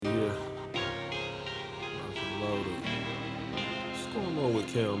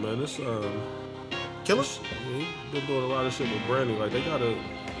Cam, man. This Killer? he been doing a lot of shit with Brandy. Like they got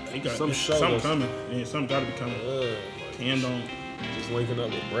some show. Something coming. Yeah, something got to be coming. Like, Cam don't. just linking up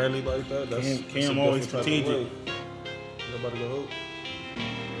with Brandy like that. Cam always strategic. Everybody go hoop.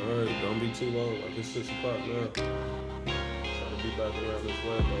 All right, don't be too long. Like it's 6 o'clock now. Trying to be back around this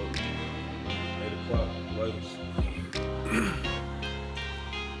way about 8 o'clock. Latest.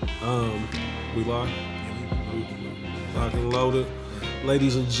 We live. Lock and loaded.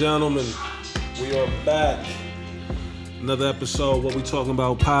 Ladies and gentlemen, we are back. Another episode, What We Talking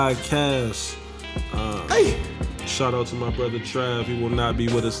About podcast. Hey! Shout out to my brother Trav. He will not be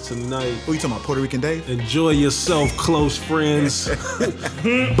with us tonight. Who you talking about, Puerto Rican Dave? Enjoy yourself, close friends.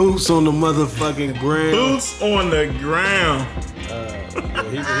 Boots on the motherfucking ground. Boots on the ground.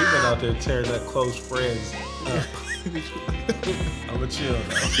 He been out there tearing that close friends up. I'ma chill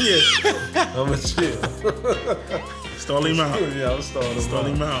now. Yeah. I'ma chill. Stall him out. Yeah, I'm stalling Stall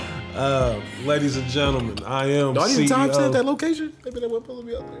him out. Ladies and gentlemen, I am Do I need CEO. time to that location? Maybe they won't pull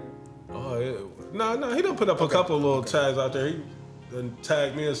me up there. Oh yeah. No, he done put up a couple of little tags out there. He done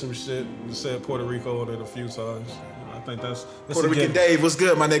tagged me in some shit and said Puerto Rico on it a few times. I think that's Puerto Rican Dave, what's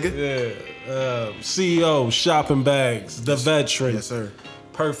good, my nigga? Yeah. CEO, Shopping Bags, the veteran. Yes, sir.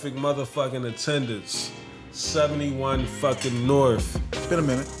 Perfect motherfucking attendance. 71 fucking North. It's been a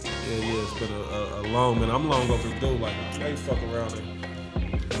minute. Yeah, it's been a long minute. I'm long overdue. Like, I may fuck around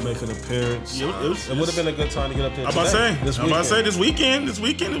and make an appearance. Yeah, it would have been a good time to get up there. I'm about to say this weekend. This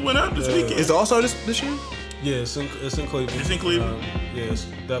weekend it went up. This weekend. Is the All-Star this year? Yeah, it's in Cleveland. It's in Cleveland. Yeah, it's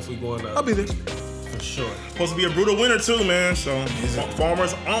definitely going up. I'll be there. For sure. Supposed to be a brutal winter too, man. So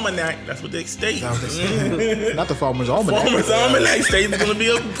Farmer's Almanac, that's what they state. Not the Farmer's Almanac. Farmer's Almanac state is gonna be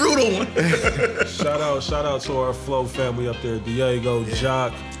a brutal one. Shout out to our Flow family up there, Diego,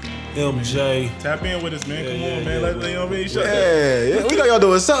 Jock, MJ. Tap in with us, man. Come on, man. Yeah. Let you know what I mean. Shut up. Yeah, we know y'all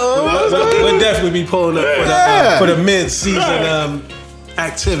doing something. We'll definitely be pulling up for the mid-season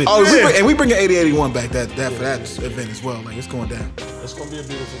activity. Oh, we bring 8081 back for that event as well. Like, it's going down. It's gonna be a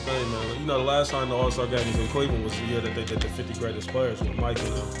beautiful thing, man. You know, the last time the All-Star game was in Cleveland was the year that they did the 50 greatest players with Mike and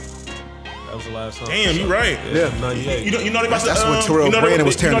them. That was the last time. Damn, you right. Yeah. 98. You know they about to. That's when Terrell Brandon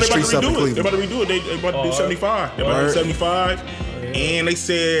was tearing the streets up in Cleveland. They about to redo it. They about to do 75. They about to do 75. And they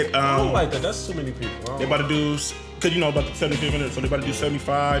said I don't like that. That's too many people. They about to do, because you know about the 75 minutes, so they about to do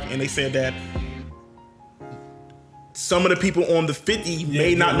 75. And they said that some of the people on the 50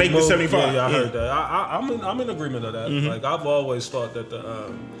 may not make the 75. Yeah, I heard that. I'm in agreement of that. Mm-hmm. Like, I've always thought that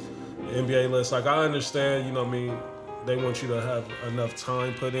the NBA list, like, I understand, you know what I mean, they want you to have enough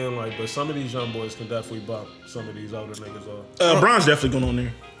time put in, like, but some of these young boys can definitely bump some of these older niggas off. Bron's definitely going on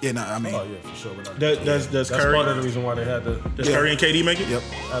there. Yeah, no, I mean. Oh, yeah, for sure. But Does that's Curry, part of the reason why they had to. does Curry and KD make it? Yep.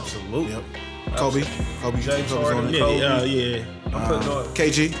 Absolutely. Yep. Kobe. James Kobe's on Harden. it. Yeah. I'm putting on.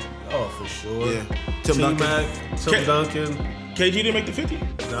 KG. Oh, for sure. Yeah. Tim Duncan. T-Mac, Tim Duncan. KG didn't make the 50?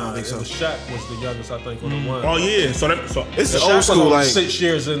 Nah, think so. Shaq was the youngest, I think, on the one. Oh, yeah. So It's Shaq old was school, only like. 6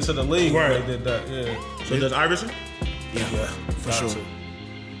 years into the league when Right. they did that. Yeah. so does Iverson? Yeah, for got sure. to.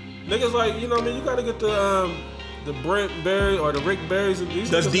 Niggas like, you know what I mean? You gotta get the Brent Berry or the Rick Berries. And these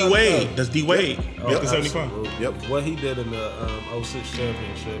Does niggas D gotta Wade? go. Does D Wade make the 75? Absolutely. Yep. What he did in the 06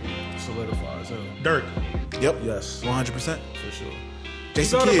 championship solidifies him. Dirk. Yep. Yes, 100%. for sure. Jason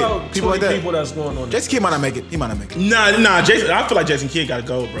It's not Kidd. about People 20 like that. people that's going on. Jason Kidd might not make it. He might not make it. Nah, Jason. I feel like Jason Kidd got to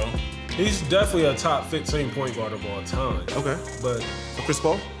go, bro. He's definitely a top 15 point guard of all time. Okay. But So Chris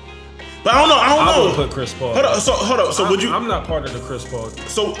Paul? But I don't know. I would know. put Chris Paul. Hold up. So would you? I'm not part of the Chris Paul.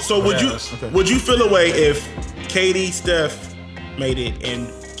 So would you? Yes. Okay. Would you feel away if KD, Steph made it and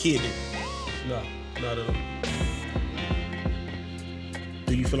Kidd did? No, not at all.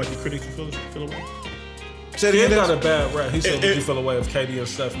 Do you feel like the critics would feel away? Say it Kid again. got a bad rap. He said, "Would it- you feel away if KD and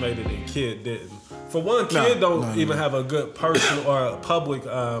Steph made it and Kid didn't?" For one, No, Kid don't no. even have a good personal or a public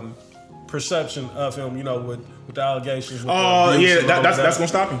perception of him. You know, with the allegations. With Oh the abuse yeah, and all that's that. gonna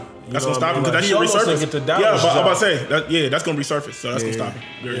stop him. That's know gonna stop him what I because mean? that shit Like, he almost resurfaced. didn't get the Yeah, Dallas but I'm about to job. say that's gonna resurface. So that's gonna stop him.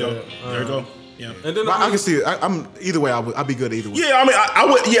 There you go. There you go. Yeah. And then I can see it. I'm either way. I'd be good either way. Yeah, I mean, I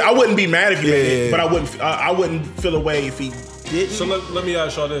would. Yeah, I wouldn't be mad if he made it, Yeah. but I wouldn't feel away if he didn't. So let me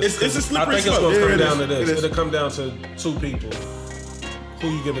ask y'all this. It's a 'cause slippery I think it's slope. gonna Yeah, come it down is. to this. It is. It'll come down to two people. Who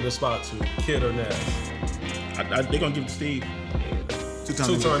you giving the spot to, Kid or Nash? They're gonna give it to Steve.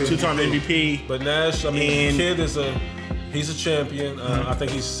 Two-time Two-time MVP. But Nash, I mean, And- Kid he's a champion. I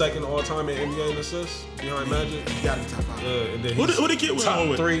think he's second all time in NBA in assists behind Magic. Got in the top 5. And then Who he's the kid was top on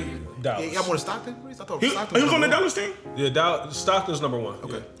with? 3 Dallas. Y'all want to Stockton? I thought He Stockton was on that number Dallas team. Yeah, Stockton's number 1.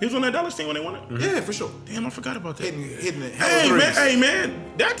 Okay. He was on that Dallas team when they won it. one. Yeah, for sure. Damn, I forgot about that. Hitting it. Hey man,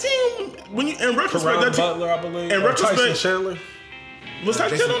 that team. When you in retrospect, Karan that team. Butler, I believe. In Tyson retrospect, Chandler. Was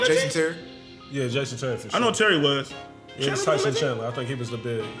Tyson Chandler on that Jason team? Terry. Yeah, Jason Terry for sure. I know Terry was. Yeah, it's Tyson Chandler. I think he was the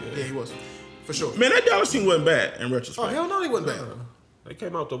big. Yeah, he was. For sure. Man, that Dallas team wasn't bad in Oh, retrospect. hell no, he wasn't bad. They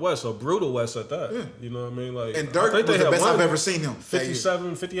came out the West, a brutal West at that. Yeah. You know what I mean? Like, And I Dirk think was they the had best won I've ever seen him.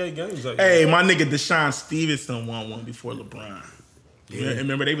 57, 58 games. That Hey, year. my nigga Deshaun Stevenson won one before LeBron. Yeah.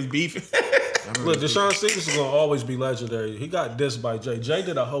 Remember they was beefing? Look, Deshaun Stevenson gonna always be legendary. He got dissed by Jay. Jay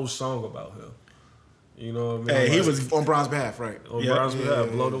did a whole song about him. You know what I mean? Hey, he Like, was On Bron's behalf, right? on Yeah. Brian's behalf,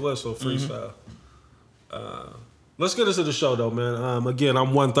 blow the whistle, freestyle. Let's get into the show though, man. Again,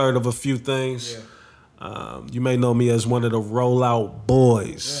 I'm 1/3 of a few things. You may know me as one of the Rollout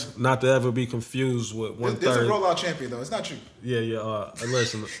Boys, not to ever be confused with There's a 1/3. rollout champion, though. It's not you. Yeah.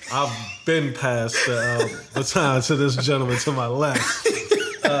 Listen, I've been past the baton to this gentleman to my left.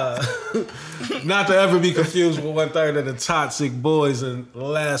 Not to ever be confused with 1/3 of the Toxic Boys, and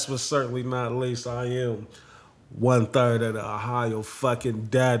last but certainly not least, I am 1/3 of the Ohio fucking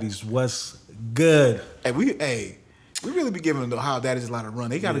Daddies. What's good? Hey, we really be giving the Ohio Daddies a lot of run.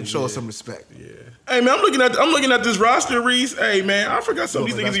 They got to show us some respect. Yeah. Hey man, I'm looking at this roster, Reese. Hey man, I forgot some of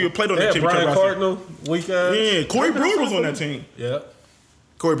these niggas even played on that Yeah, team. Brian Cardinal, weekend. Yeah, Corey Brewer was on that team. Yeah.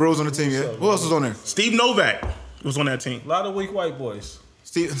 Corey Brewer was on the team, yeah. Who else was on there? Steve Novak was on that team. A lot of weak white boys.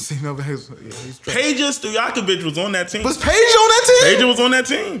 Steve Novak. Yeah, he's Peja Stojakovic was on that team. Was Paige on that team? Peja was on that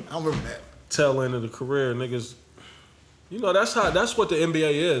team. I don't remember that. Tail end of the career, niggas. You know, that's what the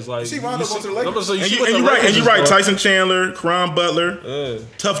NBA is. Like, see Rondo go to the Lakers. And you're right. Tyson Chandler, Karan Butler, Yeah.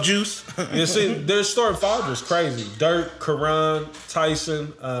 Tough Juice. You see, their starting five was crazy. Dirk, Karan,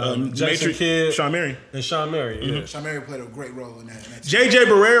 Tyson, Jason Matrix, Kidd, Sean Mary. and Sean Mary. Yeah. Sean Mary played a great role in that team. JJ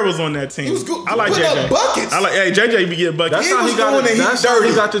Barrera was on that team. He was good. I like Put up JJ. buckets. Hey, JJ be getting buckets. That's He how was he got doing it. it. That's He how he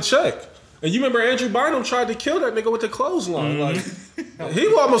dirty. got the check. And you remember Andrew Bynum tried to kill that nigga with the clothesline. Like, he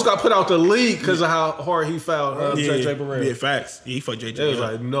almost got put out the league because of how hard he fouled JJ Barrera. Yeah, facts. Yeah, he fucked JJ. They was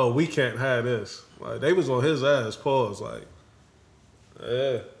up. like, no, we can't have this. Like, they was on his ass. Pause. Like,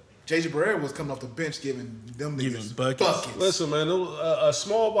 yeah. JJ Barrera was coming off the bench giving them Giving niggas buckets. buckets. Listen, man, a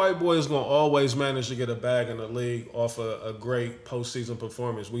small white boy is going to always manage to get a bag in the league off a great postseason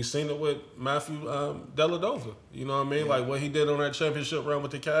performance. We've seen it with Matthew Dellavedova. You know what I mean? Like what he did on that championship run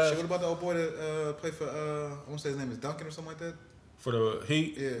with the Shit, Cavs what about the old boy that played for, I want to say his name is Duncan or something like that? for the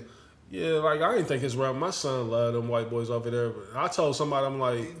Heat. Yeah. Yeah, like I didn't think his run. My son loved them white boys over there. But I told somebody, I'm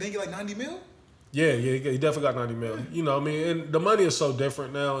like, Didn't he get like 90 mil? yeah, he definitely got 90 mil. You know what I mean? And the money is so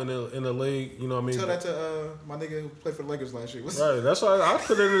different now in the league. You know what I mean? Tell that to my nigga who played for the Lakers last year. Right, that's why I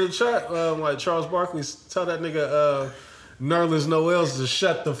put it in the chat. Like Charles Barkley, tell that nigga Nerlens Noels to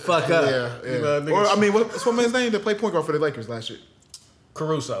shut the fuck up. Yeah. You know, niggas, Or, I mean, what's my man's name that played point guard for the Lakers last year?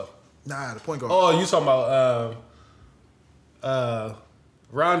 Caruso. Nah, the point guard. Oh, you talking about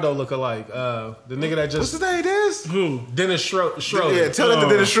Rondo lookalike? The nigga that What's just his name, Dennis? Who? Dennis Schroeder. Yeah, tell that to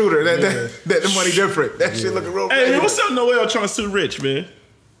Dennis Schroeder. That yeah. the money different. That shit looking real Hey, man, bad. what's up, Noel trying to sue Rich, man?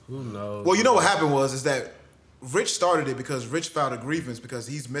 Who knows? Well, you know what happened is that Rich started it because Rich filed a grievance because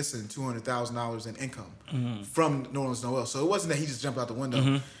he's missing $200,000 in income from Nerlens Noel. So it wasn't that he just jumped out the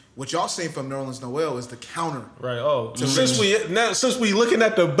window. What y'all seen from Nerlens Noel is the counter. Right. Oh, since we looking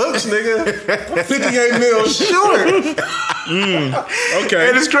at the books, nigga, 58 mil short. Okay.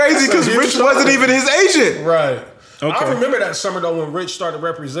 And it's crazy because Rich wasn't even his agent. Right. Okay. I remember that summer though when Rich started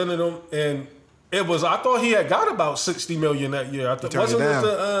representing him, and it was I thought he had got about $60 million that year. I thought turned it wasn't down. it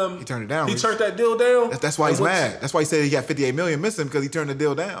the He turned it down, He Rich. turned that deal down. That's why he's mad. That's why he said he got $58 million missing because he turned the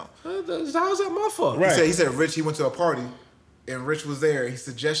deal down. How's that my fault? Right. He said Rich, he went to a party and Rich was there. He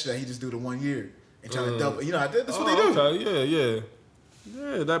suggested that he just do the 1 year and try to double. You know, that's what they do. Okay.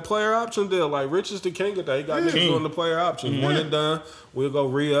 Yeah, that player option deal. Like Rich is the king of that. He got niggas on the player option. One and done. We'll go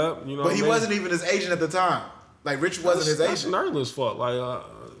re-up. You know. But he what I mean? wasn't even his agent at the time. Like Rich wasn't his That's agent. Nerlens' fault. Like,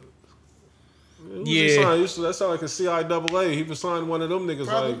 Yeah. That sounded like a CIAA. He was signing one of them niggas.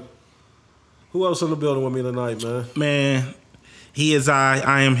 Probably. Like, who else in the building with me tonight, man? Man, he is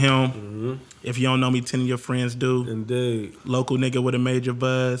I am him. If you don't know me, 10 of your friends do. Indeed. Local nigga with a major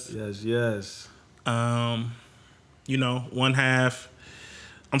buzz. Yes. You know, 1/2.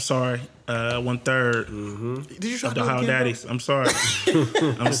 I'm sorry, 1/3 Did you try of to the do it How again, Daddies. I'm sorry.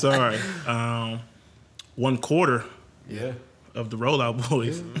 I'm sorry. 1/4 Yeah. of the Rollout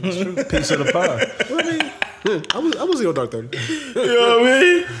Boys. Piece of the pie. I was 0 dark 30. You know what I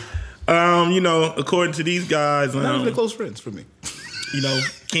mean? You know, according to these guys, Not even close friends for me. you know,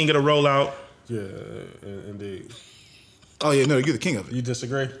 king of the Rollout. Yeah, indeed. Oh yeah, no, you're the king of it. You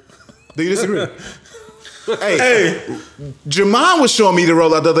disagree? Do you disagree? Hey, Jamon was showing me the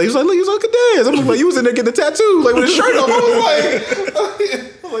rollout the other day. He was like, look, he was on Cadez. I'm like, you was in there getting a tattoo, like with his shirt off.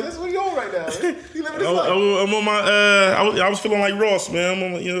 I was like, that's what you on right now. Man. You living this life. I'm on my. I was feeling like Ross, man.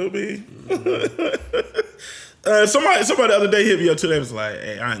 I'm on, you know what I mean. Somebody the other day hit me up today. Was like,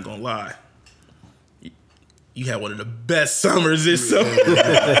 "Hey, I ain't gonna lie. You had one of the best summers this summer,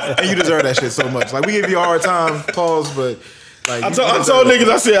 and you deserve that shit so much. Like we give you a hard time, pause, but like I told niggas,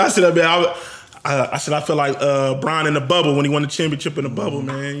 I said, man, I said I feel like Bron in the bubble when he won the championship in the bubble,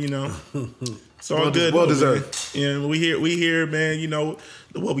 man. You know, it's all good. Well deserved. Yeah, we here, man. You know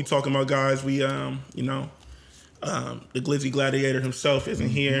what we talking about, guys. We you know, the Glizzy Gladiator himself isn't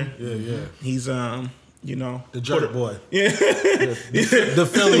here. Yeah. He's you know, the jerk boy. Yeah, the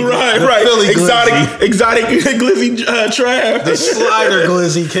Philly, right. Philly exotic Glizzy Trav, the slider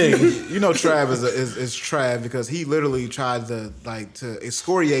Glizzy king. You know, Trav is Trav because he literally tried to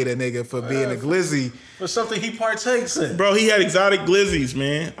excoriate a nigga for being a Glizzy. For something he partakes in. Bro, he had exotic Glizzies,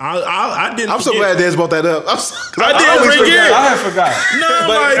 man. I didn't. I'm so glad Dez brought that up. I didn't forget. I had forgot. No,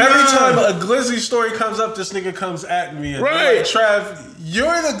 but every nah. time a Glizzy story comes up, this nigga comes at me. And Right. like, Trav,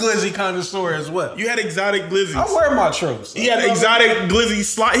 you're the Glizzy connoisseur as well. You had exotic Glizzies. I wear my tropes. He had exotic Glizzy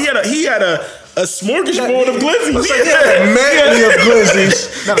slide. He had a smorgasbord of Glizzies. He had a medley of Glizzies.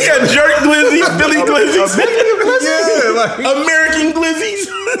 He had jerk Glizzies, Philly Glizzies, Yeah, like American Glizzies.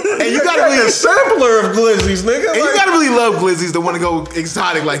 And you gotta a sampler of Glizzies, nigga. And you gotta really love Glizzies to want to go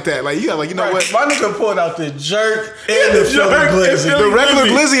exotic like that. Like you got, like, you know what? My nigga pulled out the jerk and the Philly Glizzy. The regular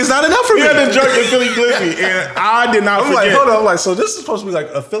Glizzy is not enough for me. He had the jerk and Philly Glizzy, and I did not I'm forget. like, hold on. I'm like, so this is supposed to be like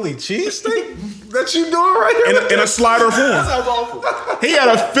a Philly cheesesteak that you doing right here? In a slider That form. sounds awful. He had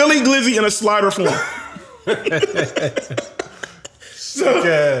a Philly Glizzy in a slider form.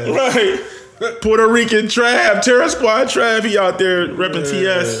 Right. Puerto Rican Trav, Terror Squad Trav, he out there repping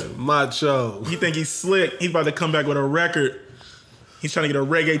TS. Macho. He think he's slick. He's about to come back with a record. He's trying to get a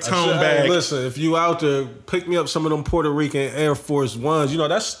reggaeton Hey, bag. listen, if you out there, pick me up some of them Puerto Rican Air Force Ones. You know,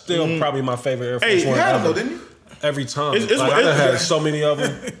 that's still probably my favorite Air Force Hey, One You had them ever. though, didn't you? Every time. It's- I done had so many of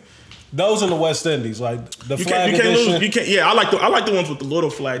them. Those in the West Indies, like the You flag can't edition. lose. You can't. Yeah, I like the ones with the little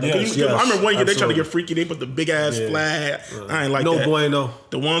flag. Though. Yes, I remember one year they tried to absolutely. get freaky. They put the big ass flag. I ain't like no that. bueno.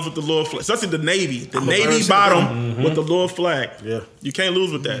 The ones with the little flag. So that's the Navy. The I'm a Navy person. bottom with the little flag. Yeah. You can't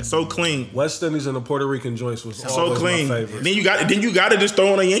lose with that. So clean. West Indies and the Puerto Rican joints was So always clean. my favorite. Then you got to just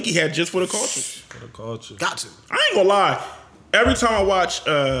throw on a Yankee hat just for the culture. For the culture. Got to. I ain't gonna lie. Every time I watch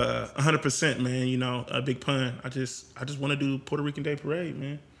 100%, man, you know, a Big Pun, I just want to do Puerto Rican Day Parade,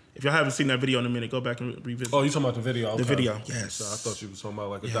 man. If y'all haven't seen that video in a minute, go back and revisit. Oh, you talking about the video? The Okay. video, yes. So I thought you were talking about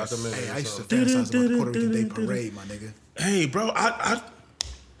like a Yes. documentary. Hey, or I used to something. fantasize about Puerto Rican Day Parade, my nigga. Hey, bro, I I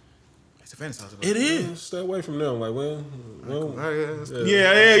used to fantasize about it is. Stay away from them. Like, well,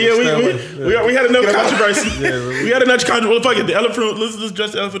 Yeah. We had enough controversy. We had enough controversy. Well, fuck it. The elephant. Let's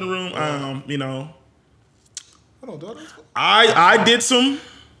address the elephant in the room. You know, Hold on, dog. I did some.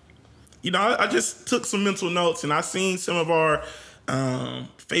 You know, I just took some mental notes, and I seen some of our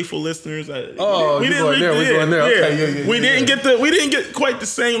faithful listeners. We going there. Okay, yeah. We didn't get quite the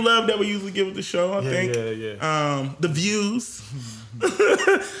same love that we usually give with the show. I think. The views.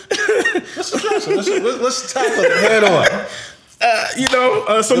 Let's tackle it head on. You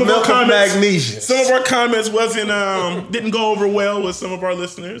know, some The of our milk of comments. magnesia. Some of our comments didn't go over well with some of our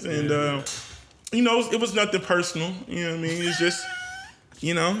listeners, and you know, it was nothing personal. You know what I mean? It's just,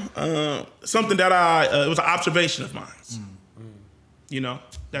 you know, something that it was an observation of mine. You know,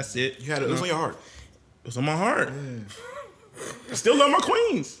 that's it. You had it. It was on your heart. It was on my heart. I still love my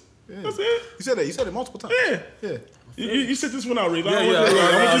queens. That's it. You said that. You said it multiple times. Yeah. Yeah. You sit this one out, Reed. I'm I'm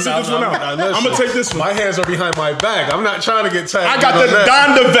gonna just sit this one out. I'm gonna take this one. My hands are behind my back. I'm not trying to get tagged. I got the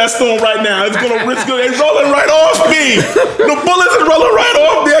Donda vest on right now. It's rolling right off me. The bullets are rolling right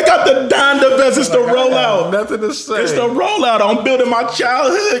off me. I got the Donda vest. It's the rollout. Nothing to say. It's the rollout. I'm building my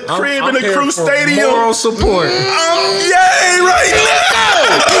childhood crib in the here Crew for Stadium. Moral support. I'm yay right now.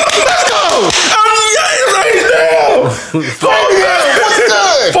 Let's go. I'm yay right now.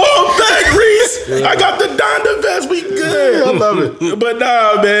 Fall back, Reese. I got the Donda vest. We good. I love it. But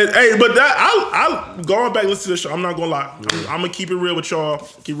nah, man. Hey, but that I'll going back listen to the show. I'm not gonna lie. I'm gonna keep it real with y'all.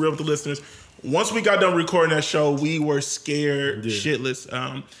 Keep it real with the listeners. Once we got done recording that show, we were scared shitless.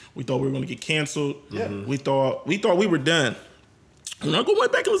 We thought we were gonna get canceled. We thought we were done. I'm not gonna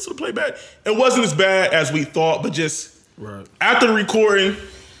back and listen to the playback. It wasn't as bad as we thought, but just after the recording,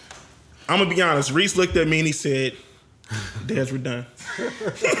 I'm gonna be honest. Reese looked at me and he said, "Dez, we're done."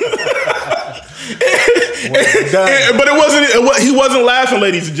 But it wasn't. He wasn't laughing,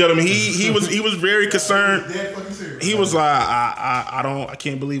 ladies and gentlemen. He was very concerned. He was like, I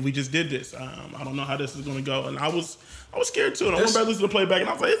can't believe we just did this. I don't know how this is gonna go. And I was I was scared too. And I went back to listen to the playback, and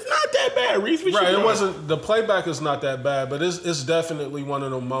I was like, it's not that bad, Reese. Right, it wasn't. The playback is not that bad, but it's definitely one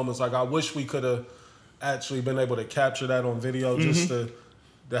of those moments. Like I wish we could have actually been able to capture that on video, just to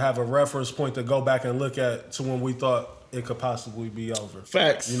have a reference point to go back and look at to when we thought it could possibly be over.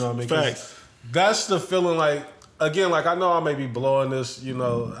 Facts. You know what I mean? Facts. That's the feeling. Like again, like I know I may be blowing this,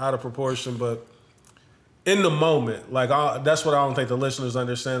 out of proportion, but in the moment, like that's what I don't think the listeners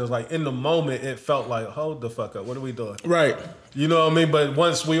understand is like in the moment it felt like hold the fuck up, what are we doing? Right. You know what I mean? But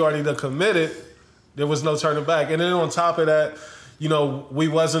once we already done committed, there was no turning back. And then on top of that, we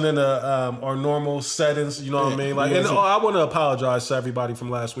wasn't in our normal settings. You know what I mean? Like, and I want to apologize to everybody from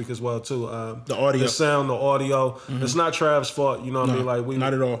last week as well too. The audio, the sound, the audio. It's not Trav's fault. You know what I mean? Like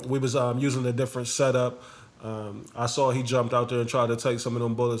not at all. We was using a different setup. I saw he jumped out there and tried to take some of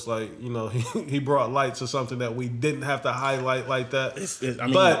them bullets. Like, he brought light to something that we didn't have to highlight like that.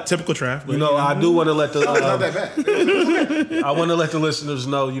 But typical Trav. I do want to let the it's not that bad. I want to let the listeners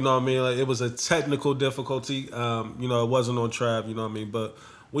know. You know what I mean? Like, it was a technical difficulty. It wasn't on Trav. You know what I mean? But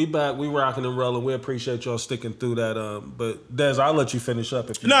we back. We rocking and rolling. We appreciate y'all sticking through that. But Des, I'll let you finish up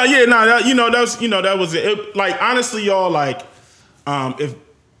if you. That was it. Like honestly, y'all, like if.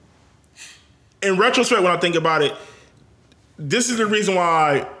 In retrospect, when I think about it, this is the reason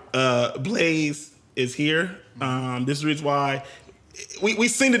why Blaze is here. This is the reason why we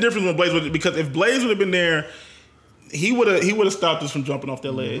seen the difference when Blaze was, because if Blaze would have been there, he would have stopped us from jumping off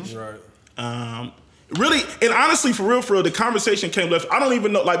that ledge. Right. Really, and honestly, for real, the conversation came left. I don't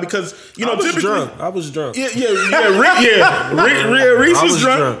even know, like, because I was drunk. Reese was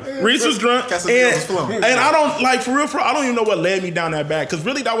drunk. Reese was drunk, and I don't like for real. I don't even know what led me down that bad, because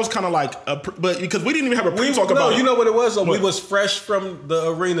really that was kind of like but because we didn't even have a pre-talk about it. You know what it was? We was fresh from the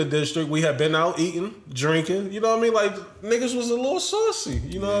arena district. We had been out eating, drinking. You know what I mean? Like niggas was a little saucy.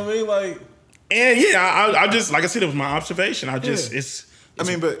 You know what I mean? Like, and I just like I said, it was my observation. I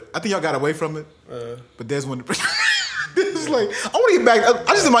mean, but I think y'all got away from it. But there's one. It's like I want to get back.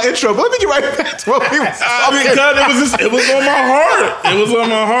 I just did my intro, but let me get right back to what we was. Because it was on my heart. It was on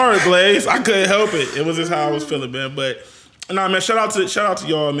my heart, Blaze. I couldn't help it. It was just how I was feeling, man. But nah, man. Shout out to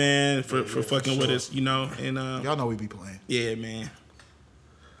y'all, man, for fucking with us, And y'all know we be playing. Yeah, man.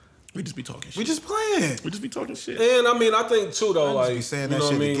 We just be talking shit. We just playing. We just be talking shit. And I mean, I think too though, like be saying that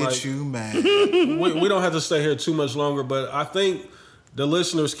shit to get you mad. We don't have to stay here too much longer, but I think the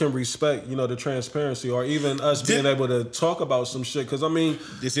listeners can respect, the transparency, or even us being able to talk about some shit. Because I mean,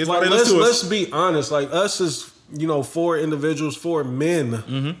 this is like, let's be honest. Like us as 4 individuals, 4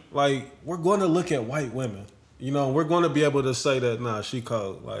 men. Like we're going to look at white women. We're going to be able to say that, nah, she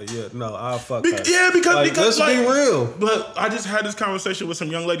cold. Like, yeah, no, I'll fuck her. Yeah, because let's be real. But I just had this conversation with some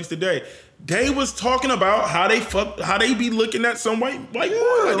young ladies today. They was talking about how they be looking at some white boy. Like,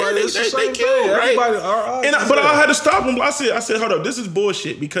 they cute, right? But I had to stop them. I said, hold up, this is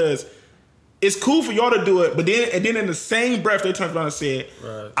bullshit, because it's cool for y'all to do it, but then in the same breath they turned around and said,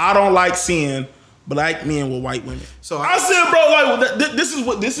 right, I don't like seeing black men with white women. So I said, bro, like this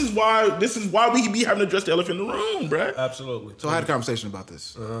is why we be having to address the elephant in the room, bro. Absolutely. So I had a conversation about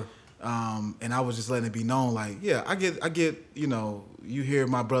this, and I was just letting it be known, like, yeah, I get, you hear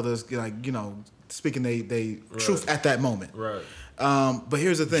my brothers like, speaking they truth at that moment, right? But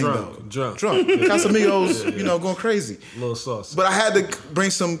here's the thing, drunk, Casamigos, going crazy, a little sauce. But I had to bring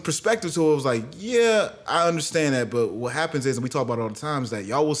some perspective to it. I was like, yeah, I understand that, but what happens is, and we talk about it all the time, is that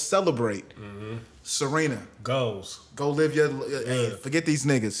y'all will celebrate. Serena go live your hey, forget these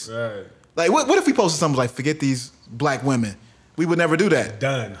niggas. Right. Like what if we posted something like forget these black women? We would never do that.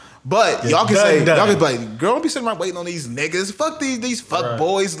 Done. But y'all can say y'all can be like, girl, don't be sitting around waiting on these niggas. Fuck these fuck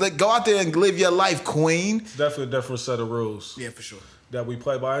boys. Like, go out there and live your life, queen. It's definitely a different set of rules. Yeah, for sure. That we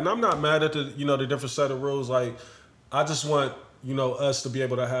play by. And I'm not mad at the different set of rules. Like I just want, us to be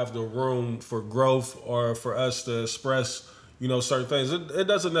able to have the room for growth, or for us to express, certain things. It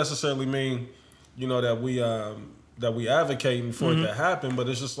doesn't necessarily mean that we advocating for it to happen, but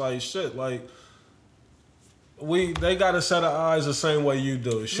it's just like shit. Like they got a set of eyes the same way you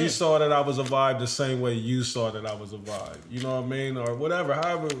do. She saw that I was a vibe the same way you saw that I was a vibe. You know what I mean, or whatever.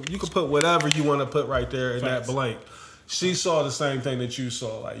 However, you can put whatever you want to put right there in that blank. She saw the same thing that you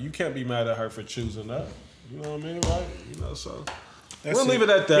saw. Like you can't be mad at her for choosing that. You know what I mean, right? So we'll leave it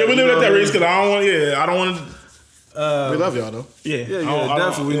at that. Yeah, we'll leave it at that, Reese, because I don't want to. We love y'all though. Yeah,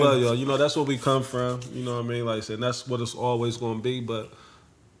 definitely we love y'all. That's where we come from. You know what I mean? Like I said, that's what it's always going to be. But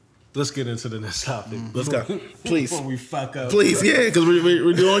let's get into the next topic. Let's go, please. Before we fuck up. Please, yeah, because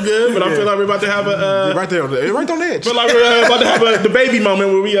we're doing good, but I feel like we're about to have a right there, right on the edge. feel like we're about to have the baby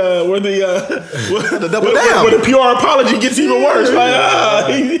moment where the double down. where the PR apology gets even worse.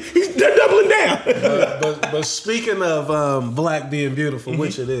 They're doubling down. But speaking of black being beautiful,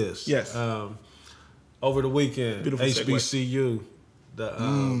 which it is. Yes. Over the weekend, Beautiful segue. HBCU,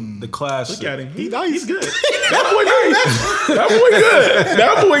 the classic. Look at him. He nice. He's good. That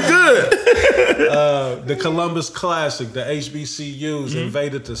boy good. The Columbus Classic, the HBCUs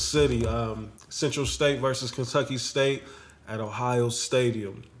invaded the city. Central State versus Kentucky State at Ohio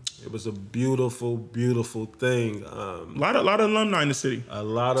Stadium. It was a beautiful, beautiful thing. A lot of alumni in the city. A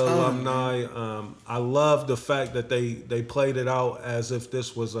lot of alumni. I love the fact that they played it out as if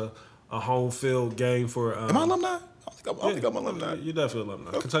this was a home field game for. Am I alumni? I don't think I'm alumni. You're definitely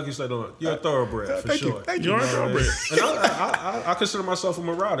alumni. Kentucky State alumni. You're a thoroughbred for sure. Thank You're a thoroughbred. And I consider myself a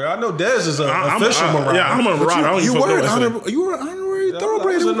marauder. I know Dez is an official marauder. Yeah, I'm a marauder. I don't You even were an fuck with honorary. You were an honorary I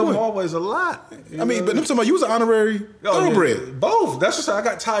thoroughbred. was in at them one point. hallways a lot. I mean, but I'm talking about you was an honorary thoroughbred. Both. That's just how I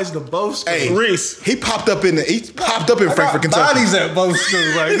got ties to both schools. Hey, Reese. he popped up in Frankfort, Kentucky. Bodies at both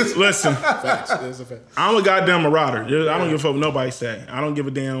schools. Like, Listen, Facts. That's a fact. I'm a goddamn marauder. I don't give a fuck what nobody say. I don't give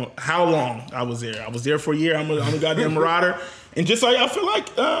a damn how long I was there. I was there for a year. I'm a goddamn marauder. And just like I feel like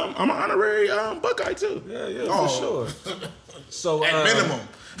I'm an honorary Buckeye too. yeah, for sure. So At minimum.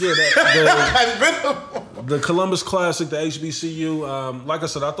 Yeah, At minimum. the Columbus Classic, the HBCU. Like I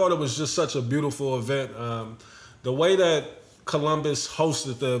said, I thought it was just such a beautiful event. The way that Columbus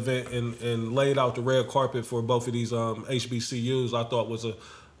hosted the event and laid out the red carpet for both of these HBCUs, I thought was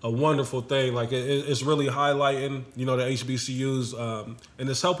a wonderful thing. Like it's really highlighting, the HBCUs, and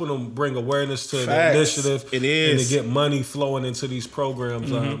it's helping them bring awareness to the initiative. It is. And to get money flowing into these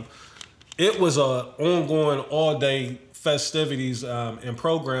programs. It was a ongoing all day festivities and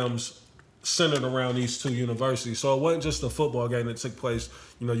programs centered around these two universities. So it wasn't just a football game that took place.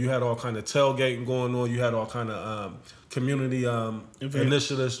 You had all kind of tailgating going on. You had all kind of community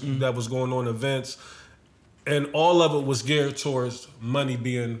initiatives that was going on, events. And all of it was geared towards money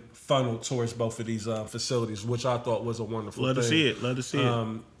being funneled towards both of these facilities, which I thought was a wonderful thing. Love to see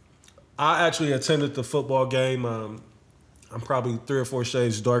it. I actually attended the football game. I'm probably 3 or 4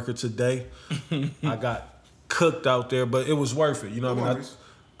 shades darker today. I got cooked out there, but it was worth it. You know what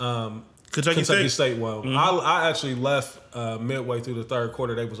I mean? Kentucky State won. I actually left midway through the third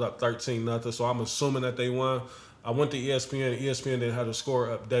quarter. They was up 13-0, so I'm assuming that they won. I went to ESPN. ESPN didn't have the score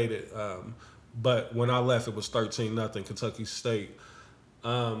updated, but when I left, it was 13-0 Kentucky State.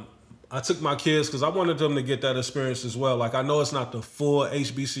 I took my kids because I wanted them to get that experience as well. Like, I know it's not the full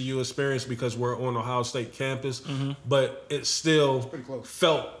HBCU experience because we're on Ohio State campus, but it still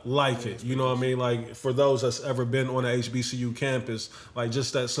felt like it. You know what I mean? Like, for those that's ever been on an HBCU campus, like,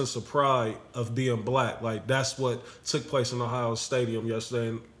 just that sense of pride of being black. Like, that's what took place in Ohio Stadium yesterday.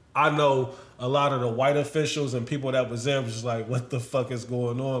 And I know a lot of the white officials and people that was there was just like, what the fuck is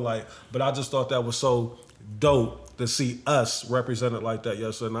going on? Like, but I just thought that was so dope to see us represented like that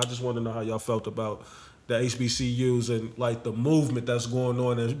yesterday. And I just want to know how y'all felt about the HBCUs and like the movement that's going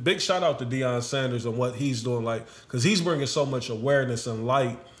on. And big shout out to Deion Sanders and what he's doing, like, because he's bringing so much awareness and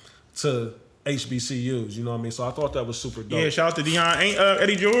light to HBCUs, you know what I mean? So I thought that was super dope. Yeah, shout out to Deion. Ain't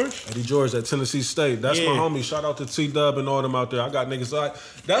Eddie George? Eddie George at Tennessee State. That's my homie. Shout out to T-Dub and all them out there. I got niggas like,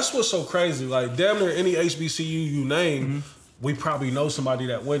 that's what's so crazy. Like, damn near any HBCU you name, we probably know somebody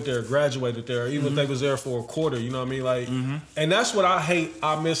that went there, graduated there, even if they was there for a quarter, you know what I mean? Like, and that's what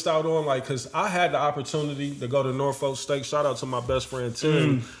I missed out on, like, because I had the opportunity to go to Norfolk State. Shout out to my best friend,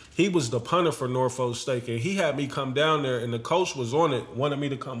 Tim. He was the punter for Norfolk State, and he had me come down there, and the coach was on it, wanted me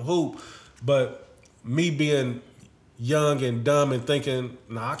to come hoop. But me being young and dumb and thinking,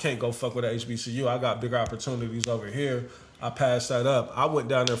 I can't go fuck with the HBCU. I got bigger opportunities over here. I passed that up. I went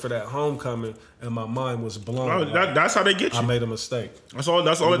down there for that homecoming, and my mind was blown. Oh, that's how they get you. I made a mistake. That's all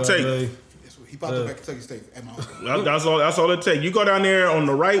it takes. He popped up at Kentucky State at my house. That's all it takes. You go down there on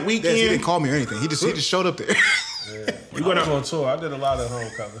the right weekend. He didn't call me or anything. He just showed up there. I was on tour. I did a lot of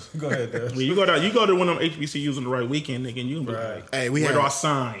homecomings. Go ahead, Des. You go to one of them HBCUs on the right weekend, nigga, and you can be like, hey, where do I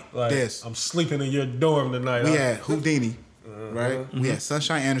sign? Like, I'm sleeping in your dorm tonight. We had Houdini, right? We had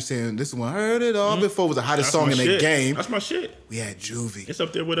Sunshine Anderson. This one, I heard it all before. It was the hottest song in the game. That's my shit. We had Juvie. It's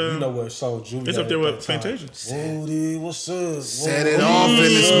up there with you know what song Juvie? It's up there with Fantasia. Woody, what's up? Set it off in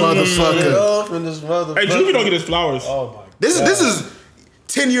this motherfucker. Hey, Juvie don't get his flowers. Oh my god. This is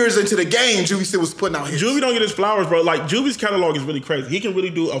 10 years into the game. Juvie still was putting out hits. Juvie don't get his flowers, bro. Like, Juvie's catalog is really crazy. He can really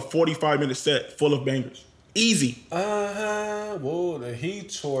do a 45-minute set full of bangers. Easy. Well, he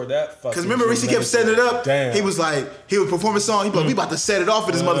tore that fucking. Because remember, Reese kept setting it up. Damn. He was like, he would perform a song. He was like, we about to set it off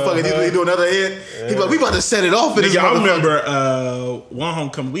for this motherfucker. He do another hit. He was like, we about to set it off for this motherfucker. I remember one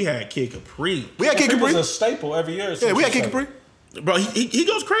homecoming, we had Kid Capri. We had Kid Capri. It was a staple every year. Yeah, we had Kid Capri. Bro, he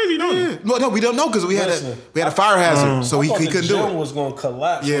goes crazy, don't he? No, we don't know because we had a fire hazard, so he couldn't do it. Was gonna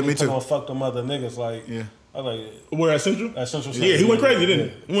collapse. Yeah, when me he too. Gonna fuck them other niggas like. Yeah. I was like, Where at Central? At Central. Yeah, he went crazy, didn't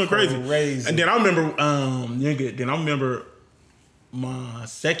he? He went crazy. Crazy. And then I remember, then I remember my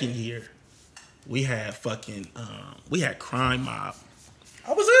second year, we had Crime Mob.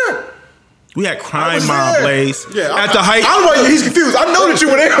 I was there. We had Crime Mob, Blaze. Yeah, at the height. I don't know. He's confused. I know that you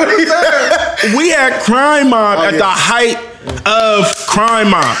were there. We had Crime Mob at the height of Crime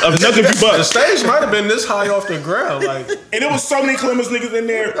Mob of Nothing But The stage might have been this high off the ground, like, and there was so many Clemens niggas in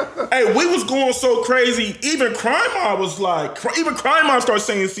there. Hey, we was going so crazy. Even Crime Mob was like, even Crime Mob started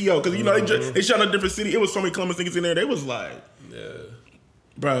saying CO because you know they shot in a different city. It was so many Clemens niggas in there. They was like,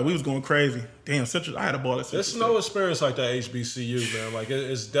 bro, we was going crazy. Damn, Central. I had a ball at Central. There's no experience like that HBCU, man. Like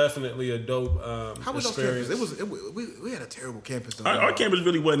it's definitely a dope How was experience. our campus? We had a terrible campus. Though, Our campus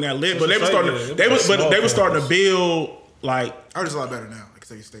really wasn't that lit, but they Central were State, starting. They were starting to build like. Ours is a lot better now. Like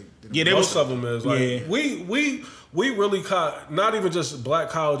Kentucky State. Yeah, they Most of them is like Yeah. we really caught not even just black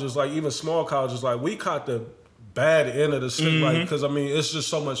colleges, like even small colleges. Like we caught the bad end of the stick, like because I mean it's just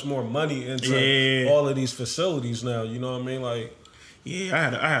so much more money into all of these facilities now. You know what I mean? Like.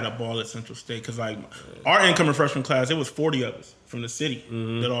 Yeah, I had a ball at Central State because like our incoming freshman class, it was 40 of us from the city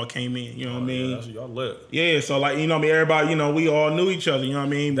that all came in. You know what I mean? Yeah, y'all lit. Yeah, so like you know what I mean, everybody, you know, we all knew each other. You know what I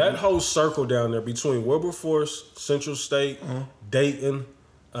mean? That whole circle down there between Wilberforce, Central State, Dayton,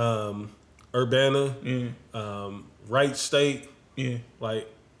 Urbana, Wright State. Yeah,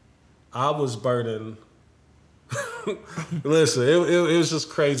 like I was burning. Listen, it was just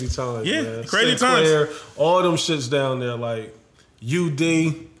crazy times. Yeah, man. crazy Sinclair, times. all them shits down there, like UD,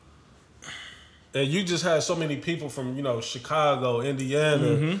 and you just had so many people from Chicago,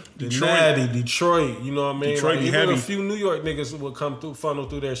 Indiana, Detroit. You know what I mean? Detroit like, be even heavy. a few New York niggas would come through, funnel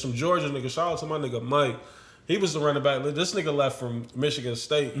through there. Some Georgia niggas. Shout out to my nigga Mike. He was the running back. This nigga left from Michigan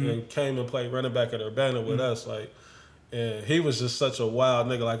State and came and played running back at Urbana with us. Like, and he was just such a wild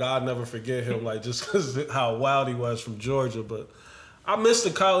nigga. Like, I'll never forget him. Like, just because how wild he was from Georgia. But I missed the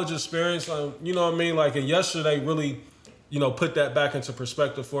college experience. You know what I mean? Like, and yesterday really, put that back into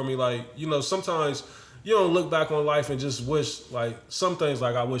perspective for me. Like, sometimes you don't look back on life and just wish, like, some things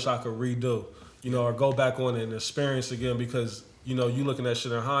like I wish I could redo, or go back on it and experience again because, you looking at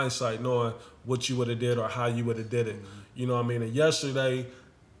shit in hindsight, knowing what you would have did or how you would have did it. You know what I mean? And yesterday,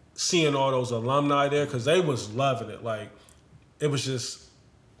 seeing all those alumni there, because they was loving it. Like, it was just,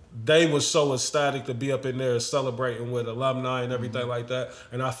 they was so ecstatic to be up in there celebrating with alumni and everything like that.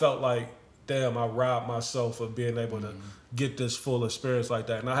 And I felt like, damn, I robbed myself of being able to get this full experience like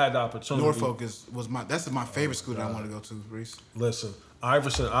that. And I had the opportunity. Norfolk that's my favorite school that I want to go to, Reese. Listen,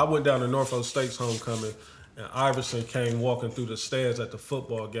 Iverson, I went down to Norfolk State's homecoming, and Iverson came walking through the stands at the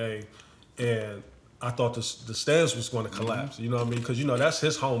football game, and I thought the stands was going to collapse. You know what I mean? Because, that's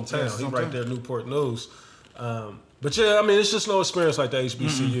his hometown. He right there, Newport News. But yeah, I mean, it's just no experience like the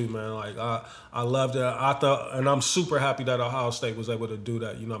HBCU, man. Like, I loved it. I thought, and I'm super happy that Ohio State was able to do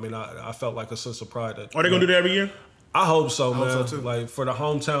that. You know what I mean? I felt like a sense of pride. Are they going to do that every year? I hope so, man. hope so, too. Like, for the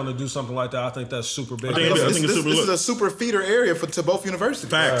hometown to do something like that, I think that's super big. I think it's super This is a super feeder area to both universities.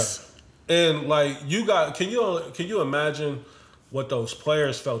 Facts. And like can you imagine what those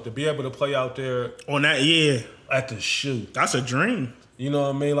players felt to be able to play out there On that, yeah. at the shoot? That's a dream. You know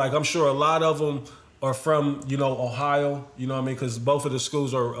what I mean? Like, I'm sure a lot of them are from, Ohio, you know what I mean? Because both of the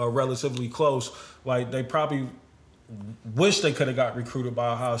schools are relatively close. Like, they probably wish they could have got recruited by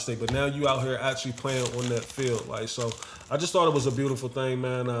Ohio State, but now you out here actually playing on that field. Like, so I just thought it was a beautiful thing,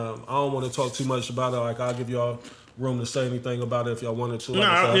 man. I don't want to talk too much about it. Like, I'll give y'all room to say anything about it if y'all wanted to. Like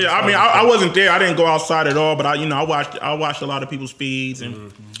I wasn't there. I didn't go outside at all, but I watched a lot of people's feeds,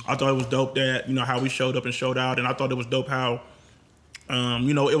 and I thought it was dope that how we showed up and showed out, and I thought it was dope how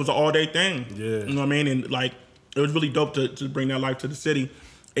it was an all day thing. Yeah. You know what I mean? And like it was really dope to bring that life to the city.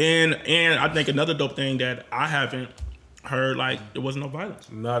 And I think another dope thing that I haven't heard, like, there was no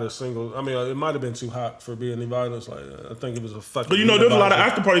violence. Not a single. I mean, it might have been too hot for being any violence. Like, I think it was a fucking. But there was a lot of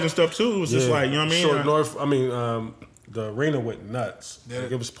after parties and stuff too. It was just like, you know what I mean? Short North. I mean, the arena went nuts. Yeah.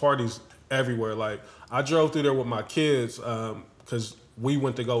 Like, it was parties everywhere. Like, I drove through there with my kids because we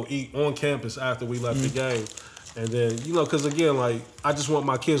went to go eat on campus after we left the game, and then because again, like, I just want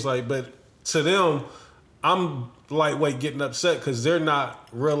my kids, like, but to them, I'm lightweight getting upset because they're not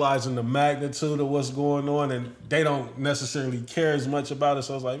realizing the magnitude of what's going on, and they don't necessarily care as much about it.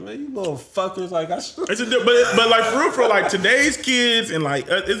 So I was like, man, you little fuckers, like but like for real, like today's kids and like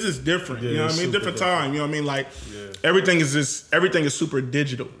it's just different. You know what I mean? Different time. You know what I mean? Like everything is super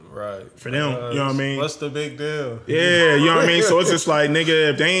digital. Right. For them. You know what I mean? What's the big deal? Yeah, you know what I mean? So it's just like,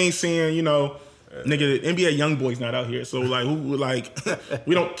 nigga, if they ain't seeing, you know, nigga, NBA young boys not out here. So like, who like,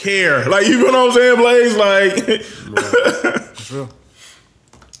 we don't care. Like, you know what I'm saying, Blaze? Like, it's real.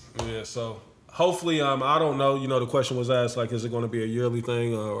 Yeah. So hopefully, I don't know. You know, the question was asked, like, is it going to be a yearly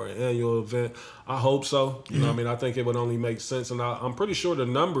thing or an annual event? I hope so. You know what I mean? I think it would only make sense, and I'm pretty sure the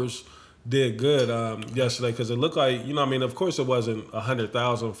numbers did good yesterday because it looked like, you know what I mean, of course it wasn't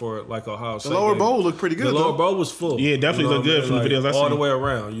 100,000 for like Ohio State. The lower bowl looked pretty good. The lower bowl was full. Yeah, definitely looked good from the videos I seen. All the way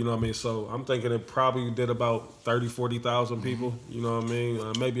around, you know what I mean? So I'm thinking it probably did about 40,000 people, you know what I mean?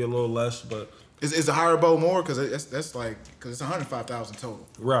 Maybe a little less, but. Is the higher bowl more? Because that's like, because it's 105,000 total.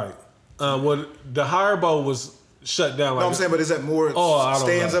 Right. The higher bowl was shut down. No, I'm saying, but is that more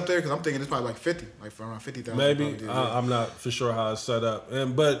stands know. up there? Because I'm thinking it's probably like 50, like for around 50,000. Maybe. I'm not for sure how it's set up.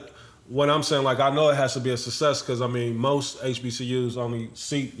 But what I'm saying, like, I know it has to be a success because, I mean, most HBCUs only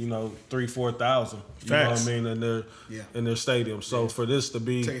seat, 3,000-4,000. You know what I mean? In their stadium. So for this to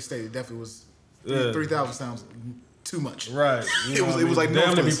be. Texas State, it definitely was. 3,000 sounds too much. Right. It was like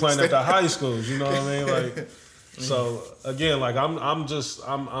damn to be playing at the high schools. You know what I mean? Like, so again, like I'm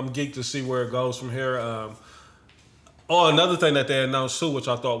geeked to see where it goes from here. Another thing that they announced too, which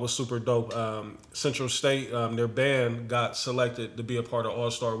I thought was super dope, Central State, their band got selected to be a part of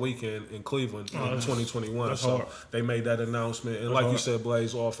All-Star Weekend in Cleveland in 2021. So hard. They made that announcement. And like you said,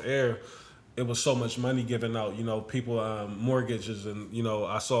 Blaze, off air, it was so much money given out, people, mortgages, and,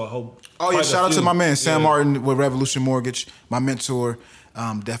 I saw a whole... Oh, yeah, shout out to my man, Sam Martin with Revolution Mortgage, my mentor.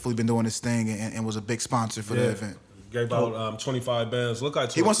 Definitely been doing this thing and was a big sponsor for the event. Gave out 25 bands. Look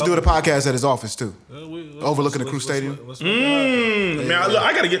like he wants to do the podcast at his office too, overlooking the Crew Stadium. Man,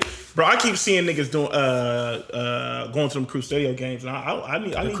 I gotta get, bro. I keep seeing niggas doing going to them Crew Stadium games, and I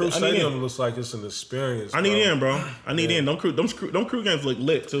need Crew Stadium looks like it's an experience. I need in, bro. I need in. Them Crew games look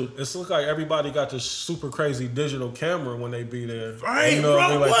lit too. It's look like everybody got this super crazy digital camera when they be there. Right,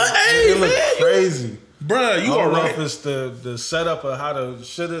 bro. What? It look crazy. Bruh, you are right. If it's the setup of how to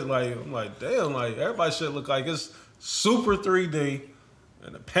shit it, like, I'm like, damn, like, everybody should look like it's super 3D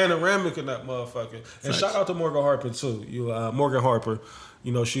and a panoramic in that motherfucker. And shout out to Morgan Harper, too. Morgan Harper,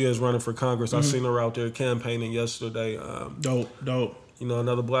 she is running for Congress. I seen her out there campaigning yesterday. Dope.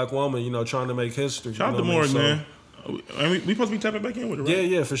 Another black woman, trying to make history. Shout out to Morgan, man. We supposed to be tapping back in with her, right?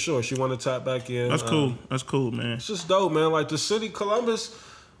 Yeah, for sure. She want to tap back in. That's cool. That's cool, man. It's just dope, man. Like, the city, Columbus...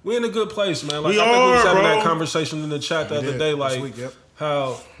 We in a good place, man. Like, I think we was having bro. that conversation in the chat the other day. Like, week,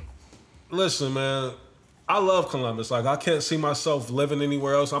 how, listen, man, I love Columbus. Like, I can't see myself living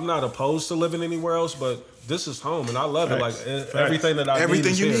anywhere else. I'm not opposed to living anywhere else, but this is home, and I love it. Like, everything that I need.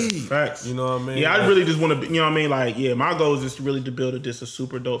 Everything you here. need. Facts. You know what I mean? Yeah, I really just want to, you know what I mean? Like, yeah, my goal is just really to build a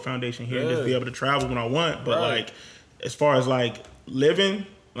super dope foundation here and just be able to travel when I want. But, like, as far as, like, living,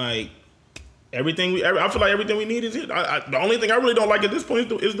 like, I feel like everything we need is here. The only thing I really don't like at this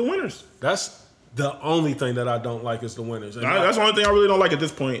point is the winters. That's the only thing that I don't like is the winters. That's the only thing I really don't like at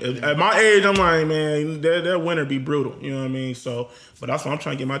this point. At my age, I'm like, man, that winter be brutal. You know what I mean? So, but that's why I'm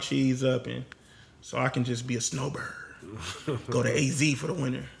trying to get my cheese up, and so I can just be a snowbird. Go to AZ for the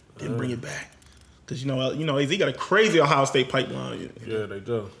winter, then bring it back. Because, AZ got a crazy Ohio State pipeline. Yeah, they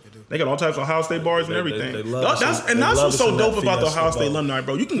do. They got all types of Ohio State bars and everything. They love that's what's so dope about the Ohio State alumni,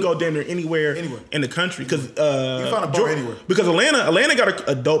 bro. You can go damn near anywhere in the country because you can find a bar anywhere. Because Atlanta got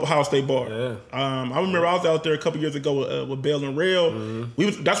a dope Ohio State bar. Yeah. I remember I was out there a couple years ago with Bell and Rail.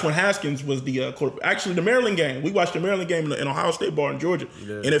 Mm-hmm. That's when Haskins was the actually the Maryland game. We watched the Maryland game in Ohio State bar in Georgia,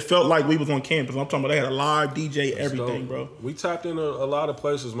 and it felt like we was on campus. I'm talking about they had a live DJ, everything, bro. We tapped in a lot of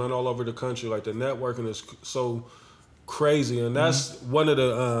places, man, all over the country. Like, the networking is so crazy, and that's one of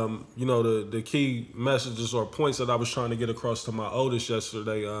the the key messages or points that I was trying to get across to my oldest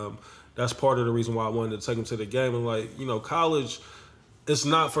yesterday. That's part of the reason why I wanted to take him to the game. And, like, college, it's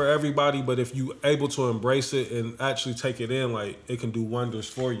not for everybody, but if you able to embrace it and actually take it in, like, it can do wonders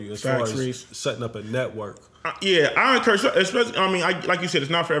for you as far as setting up a network. I encourage, especially, I mean, like you said,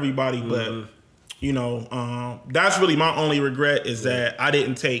 it's not for everybody, but that's really my only regret is that I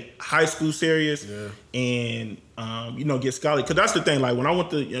didn't take high school serious and get scholarly. Because that's the thing. Like, when I went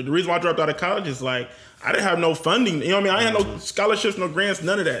to the reason why I dropped out of college is, like, I didn't have no funding. You know what I mean? I had no scholarships, no grants,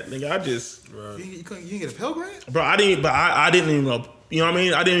 none of that. Nigga, I just you didn't get a Pell Grant, bro. I didn't even know. You know what I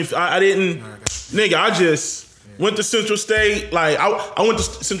mean? I didn't. Nigga, I just. Went to Central State. Like I went to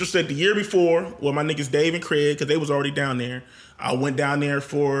Central State the year before with my niggas Dave and Craig because they was already down there. I went down there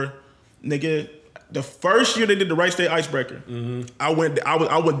for the first year they did the Wright State Icebreaker. I went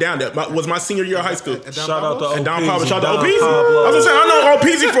down there. Was my senior year of high school. Shout out to Don Pablo. OPZ. Shout out to OPZ. I was gonna say I know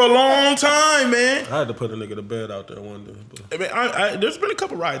OPZ for a long time, man. I had to put a nigga to bed out there one day. But. I mean, there's been a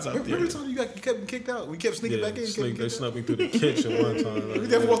couple rides out there. Every time you kept kicked out, we kept sneaking back in. They snuck me through the kitchen one time. We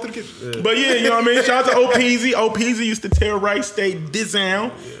never walked through the kitchen. Yeah. But yeah, you know what I mean? Shout out to OPZ. OPZ used to tear Wright State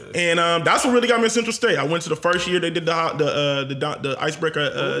down. And that's what really got me in Central State. I went to the first year they did the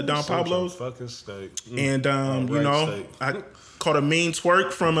icebreaker Don Pablo's. Fucking State. And you know, State. I caught a mean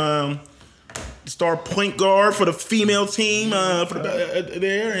twerk from star point guard for the female team for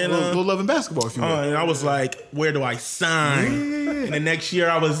there, and little love and basketball. If you will. And I was like, where do I sign? And the next year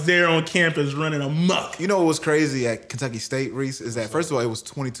I was there on campus running amok. You know what was crazy at Kentucky State, Reese, is that first of all it was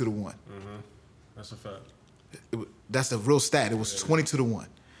 22-1. That's a fact. That's a real stat. It was 22-1.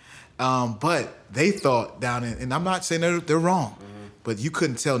 But they thought down in, and I'm not saying they're wrong, but you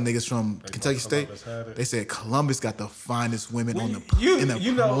couldn't tell niggas from Kentucky State. They said Columbus got the finest women on the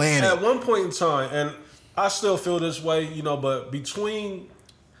planet. At one point in time, and I still feel this way, you know, but between,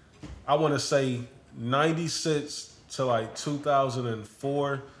 I want to say 96 to like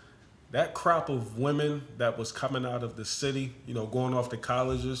 2004, that crop of women that was coming out of the city, you know, going off to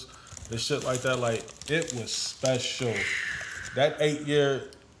colleges and shit like that, like, it was special. That 8-year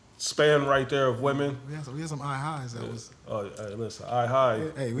span right there of women. We had some high highs. That was. Oh, hey, listen, high.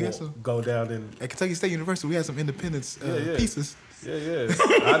 Hey, we had some. Go down in. At Kentucky State University, we had some independence pieces. Yeah.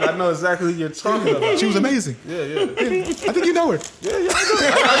 I know exactly who you're talking about. She was amazing. Yeah. I think you know her. Yeah, I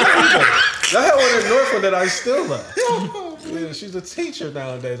know. I had one in Norfolk that I still love. Yeah, she's a teacher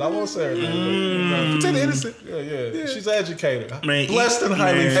nowadays. I won't say her name. Pretend innocent. Yeah. She's an educator. Man, blessed and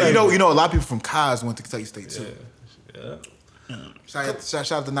highly favored. Hey, you know, a lot of people from Cos went to Kentucky State too. Yeah.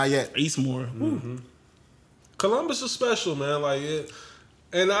 Shout out to Not Yet. Eastmore. Columbus is special, man. Like it,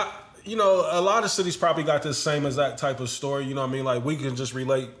 and you know, a lot of cities probably got this same exact type of story. You know what I mean? Like we can just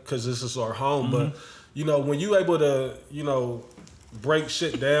relate because this is our home. But you know, when you able to, you know, break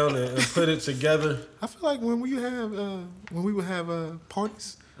shit down and put it together. I feel like when we would have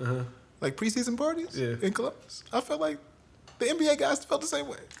parties, like preseason parties in Columbus, I felt like the NBA guys felt the same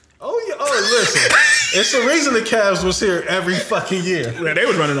way. Oh yeah. Oh listen, it's the reason the Cavs was here every fucking year. Yeah, they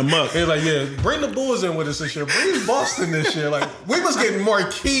was running amok. They're like, yeah, bring the Bulls in with us this year. Bring Boston this year. Like we was getting more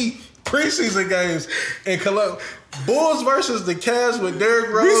key preseason games in Columbus. Bulls versus the Cavs with Derrick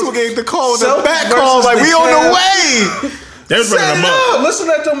Rose. We was getting the call, the back calls, like we on the way. They was running amok. Listen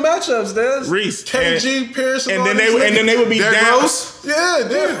at them matchups, Des. Reese, KG, Pearson, and then they would be down.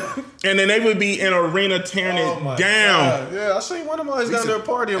 Yeah. And then they would be in arena tearing it down. God. Yeah, I seen one of mine down there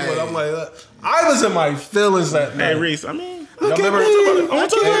partying, but I'm like, I was in my feelings that night. Hey, Reese, I mean, look at me. I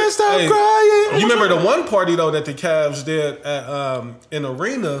can't stop crying. You remember the one party though that the Cavs did at in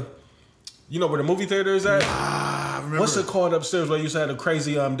arena? You know where the movie theater is at? I remember. What's it called upstairs where you used to have the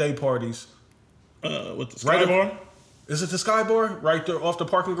crazy day parties? With the Sky Bar? Is it the Sky Bar? Right there off the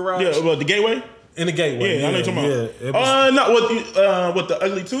parking garage? Yeah, well, the Gateway? In the Gateway. Yeah, I know what you're talking about. Not with the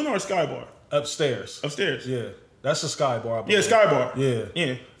Ugly Tuna or Sky Bar? Upstairs. Yeah. That's the Sky Bar. I believe. Yeah, Sky Bar.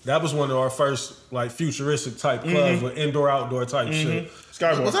 Yeah. That was one of our first like futuristic type clubs with indoor outdoor type shit.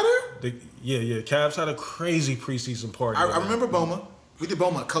 Sky Bar. Was that there? Yeah. Cavs had a crazy preseason party. I remember Boma. We did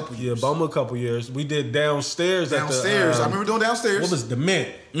Boma a couple years. Yeah, Boma a couple years. We did downstairs. I remember doing downstairs. What was the Mint?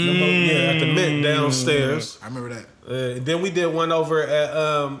 Yeah, at the Mint downstairs. I remember that. Then we did one over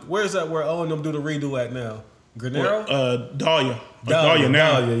at where's that where Owen them do the redo at now? Granero? Dahlia. Dahlia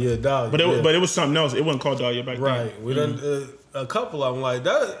now. Dahlia. But it was something else. It wasn't called Dahlia back then. Right. We done a couple of them like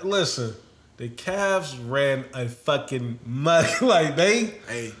that. Listen, the Cavs ran a fucking muck like they.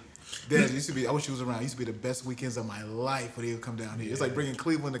 Hey, Des, used to be. I wish you was around. It used to be the best weekends of my life when they would come down here. It's like bringing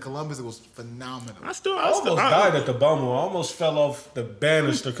Cleveland to Columbus. It was phenomenal. I almost died at the Bumble. I almost fell off the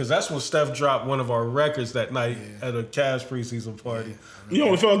banister because that's when Steph dropped one of our records that night at a Cavs preseason party. You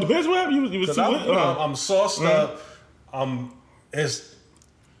almost fell off the bench. What happened? You was too I'm sauced up.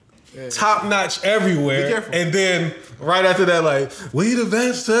 It's top notch everywhere. And then right after that, like, we the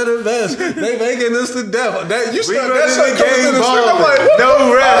best to the best. They making us to death. That you start that shit coming in the street. I'm like,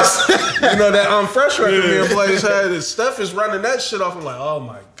 no rest. You know that Fresh record me and Blaze had. Steph is running that shit off. I'm like, oh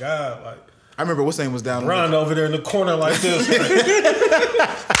my God. Like, I remember what's name was down Ron over there in the corner like this.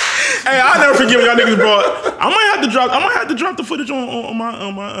 Hey, I'll never forget when y'all niggas brought. I might have to drop the footage on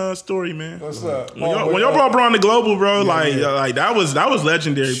my story, man. What's up? When y'all brought Braun to Global, bro, like that was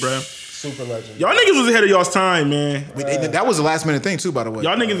legendary, bro. Super legend. Y'all niggas was ahead of y'all's time, man. That was a last minute thing too, by the way.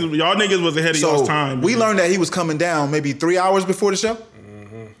 Y'all niggas was ahead of y'all's time. We man. learned that he was coming down maybe 3 hours before the show.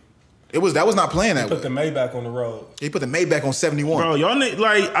 That was not playing that way. Put the Maybach on the road. He put the Maybach on 71. Bro, y'all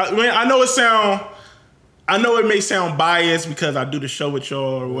like, I know it may sound biased because I do the show with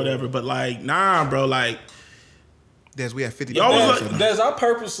y'all or whatever, but like, nah, bro, like, Des, we had 50. Y'all was like, Des, I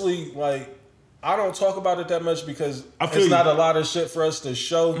purposely like. I don't talk about it that much because it's not a lot of shit for us to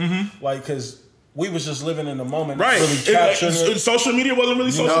show. Like, because we was just living in the moment, right? Really capturing it. Social media wasn't really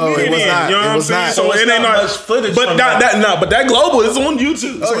social No, media. it was not. You know what I'm saying? So it ain't not much footage. But that global is on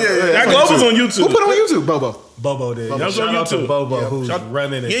YouTube. Oh yeah. That global's on YouTube. Who put it on YouTube? Bobo did. That was on Shout out to YouTube. Bobo, who's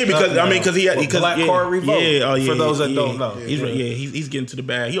running it. Yeah, because he had Black Card Revolt. Yeah, for those that don't know, he's getting to the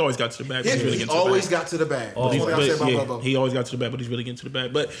bag. He always got to the bag. Yeah, he's really he getting to the always bag. got to the bag. He always got to the bag, but he's really getting to the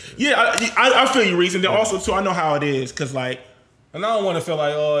bag. But yeah, I feel you, Reese. And then also too, I know how it is because like, and I don't want to feel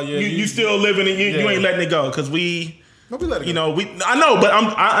like, oh yeah, you still living and you ain't letting it go because we. I know, but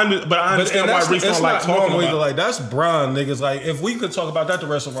I understand why Reese don't like talking about it. Like that's Bron niggas. Like if we could talk about that the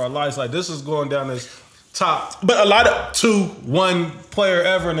rest of our lives, like this is going down as top, but a lot of 2-1 player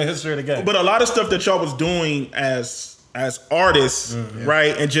ever in the history of the game. But a lot of stuff that y'all was doing as artists,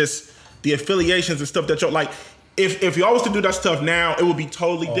 right, and just the affiliations and stuff that y'all like. If y'all was to do that stuff now, it would be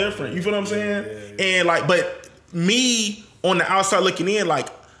totally different. You feel what I'm saying? Yeah. And like, but me on the outside looking in, like,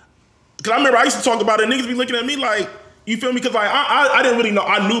 because I remember I used to talk about it, and niggas be looking at me like. You feel me? Because like I didn't really know.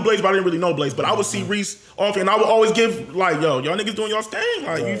 I knew Blaze, but I didn't really know Blaze. But I would see Reese off, and I would always give like, yo, y'all niggas doing y'all thing.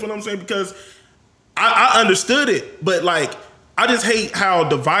 Like, you feel what I'm saying? Because I understood it, but like I just hate how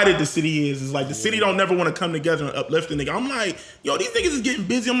divided the city is. It's like the city don't never want to come together and uplift the nigga. I'm like, yo, these niggas is getting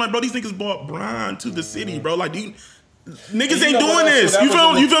busy. I'm like, bro, these niggas brought Bron to the city, bro. Like, niggas ain't doing this. You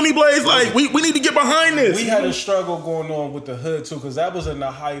feel me, Blaze? Like, we need to get behind this. We had a struggle going on with the hood too, because that was in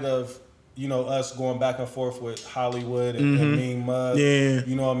the height of. Us going back and forth with Hollywood and Mean Mud. Yeah.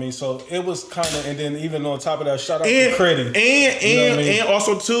 You know what I mean? So it was kind of, and then even on top of that, shout out to Credit. And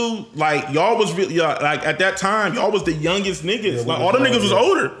also too, like y'all was really, like at that time, y'all was the youngest niggas. Like all the niggas was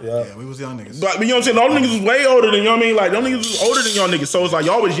older. Yeah, we was young niggas. Like, you know what I'm saying? All the niggas was way older than, you know what I mean? Like, them niggas was older than y'all niggas. So it's like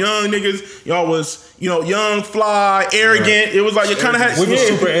y'all was young niggas. Y'all was, young, fly, arrogant. Right. It was like you kind of had. We was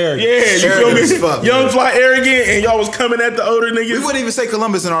super arrogant. Yeah, you feel me? Young, fly, arrogant, and y'all was coming at the older niggas. We wouldn't even say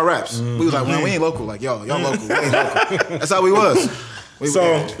Columbus in our raps. We was like, man, we ain't local. Like, y'all local. We ain't local. That's how we was.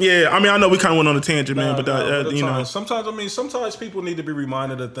 I mean, I know we kind of went on a tangent, man, but sometimes people need to be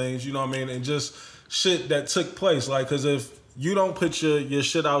reminded of things, you know what I mean, and just shit that took place, like, because if you don't put your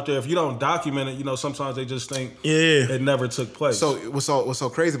shit out there, if you don't document it, sometimes they just think it never took place. So what's so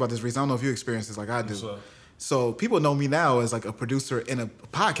crazy about this, Reese? I don't know if you experience this like I do. So people know me now as like a producer and a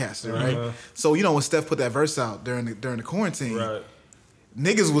podcaster, right? So when Steph put that verse out during the quarantine, right,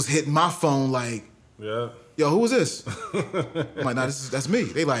 niggas was hitting my phone like, yo, who was this? I'm like, nah, that's me.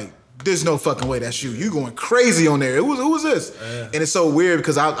 They like, there's no fucking way that's you. You going crazy on there. Who was this? And it's so weird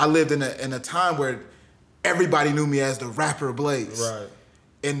because I lived in a time where everybody knew me as the rapper Blaze. Right.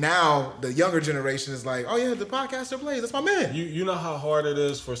 And now the younger generation is like, oh yeah, the podcaster Blaze, that's my man. You know how hard it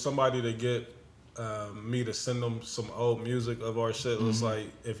is for somebody to get me to send them some old music of our shit. It's like,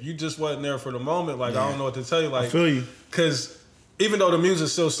 if you just wasn't there for the moment, like, I don't know what to tell you. Like, I feel you. Because even though the music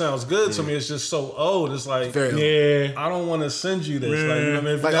still sounds good to me, it's just so old. It's like, I don't want to send you this. Like, you know what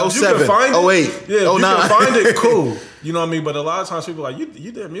I mean? Like 07, 08, 09. You can find it, cool. You know what I mean? But a lot of times people are like,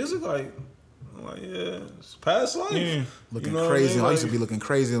 you did music? Like, I'm like, yeah, it's past life. Yeah. Looking crazy. I used to be looking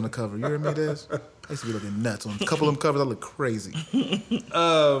crazy on the cover. You hear me, Des? I used to be looking nuts. On a couple of them covers, I look crazy.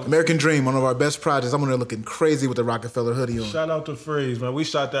 American Dream, one of our best projects. I'm on there looking crazy with the Rockefeller hoodie on. Shout out to Freeze, man. We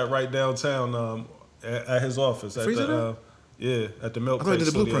shot that right downtown at his office. At the Milk Crate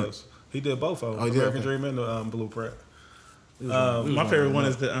Studios. He did both of them. American Dream and the Blueprint. My favorite one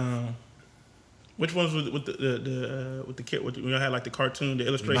is the which ones with the kid when you had like the cartoon, the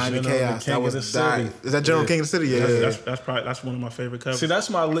illustration? Miami Chaos. That was Is that General King of the City? Yeah. That's one of my favorite covers. See,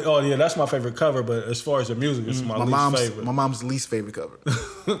 that's my favorite cover. But as far as the music, it's my least favorite. My mom's least favorite cover.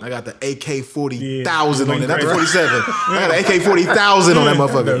 I got the AK-40,000 on it, not the 47. I got the AK-40,000 on that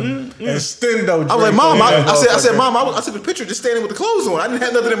motherfucker. And Stendo. I was like, Mom. I said, Mom. I took a picture just standing with the clothes on. I didn't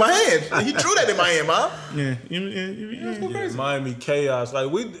have nothing in my hand. He drew that in my hand, Mom. Yeah. Miami Chaos,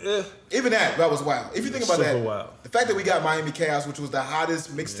 like we. Even that was wild. If you think about that, wild. The fact that we got Miami Chaos, which was the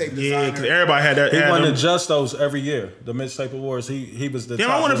hottest mixtape designer. Yeah, because everybody had that. He won the Justos every year, the mixtape awards. He was the.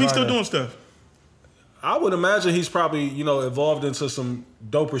 Damn, I wonder if he's still doing stuff. I would imagine he's probably evolved into some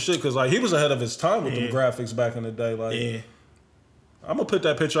doper shit because like he was ahead of his time with them graphics back in the day. Like, I'm gonna put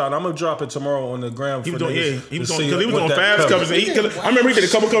that picture out. I'm gonna drop it tomorrow on the ground. He for was doing, niggas he was to doing, see because he was what doing that Fab's covers. covers. I remember he did a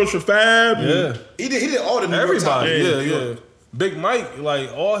couple covers for Fab. Yeah, He did all the New York everybody. Times. Yeah. Big Mike,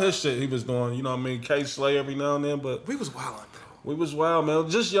 like all his shit he was doing. You know what I mean? K Slay every now and then, but We was wilding, bro. we was wild, man.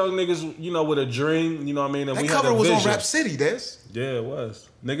 Just young niggas, you know, with a dream. You know what I mean? And That we cover had a was vision. on Rap City, Des. Yeah, it was.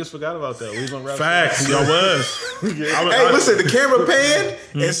 Niggas forgot about that. We was on Rap Facts, City. y'all was. Hey, listen, the camera panned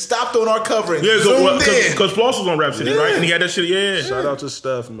and stopped on our cover and zoomed in. Because Floss was on Rap City, right? And he had that shit, Shout out to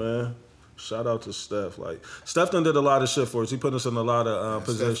Steph, man. Shout out to Steph. Like Steph done did a lot of shit for us. He put us in a lot of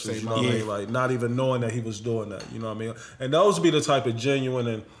positions. You know what I mean? Like not even knowing that he was doing that. You know what I mean? And those be the type of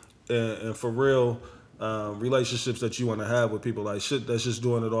genuine and for real relationships that you want to have with people. Like shit that's just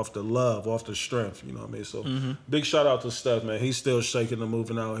doing it off the love, off the strength. You know what I mean? So big shout out to Steph, man. He's still shaking and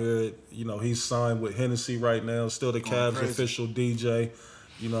moving out here. You know, he's signed with Hennessy right now. Still the Cavs official DJ.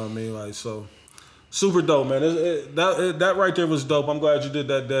 You know what I mean? Like so. Super dope, man. That right there was dope. I'm glad you did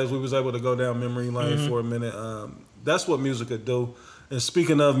that, Des. We was able to go down memory lane for a minute. That's what music could do. And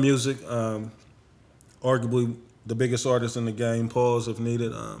speaking of music, arguably the biggest artist in the game, pause if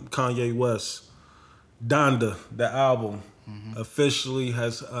needed, Kanye West. Donda, the album, officially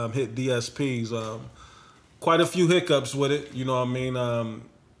has hit DSPs. Quite a few hiccups with it, you know what I mean?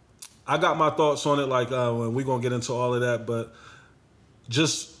 I got my thoughts on it, like, and we're going to get into all of that, but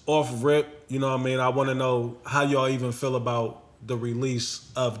just off rip, you know what I mean? I want to know how y'all even feel about the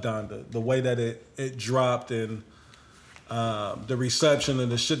release of Donda, the way that it dropped and the reception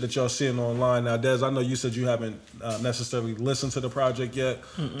and the shit that y'all seeing online. Now, Des, I know you said you haven't necessarily listened to the project yet,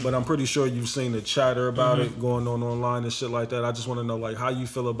 but I'm pretty sure you've seen the chatter about it going on online and shit like that. I just want to know, like, how you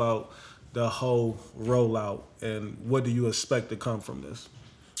feel about the whole rollout and what do you expect to come from this?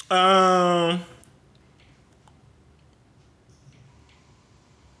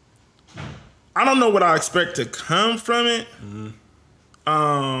 I don't know what I expect to come from it.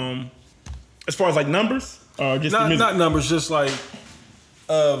 As far as like numbers or just not numbers, just like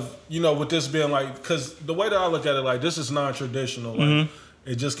with this being like, because the way that I look at it, like this is non-traditional. Like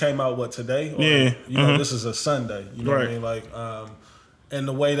it just came out today? Or, this is a Sunday. You know what I mean? Like, and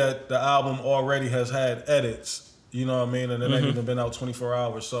the way that the album already has had edits. You know what I mean? And it ain't even been out 24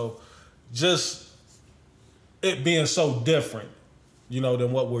 hours. So just it being so different,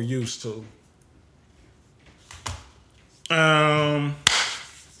 than what we're used to.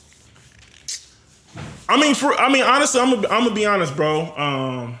 Honestly, I'm gonna be honest, bro.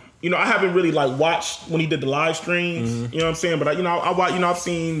 I haven't really like watched when he did the live streams. You know what I'm saying? But I've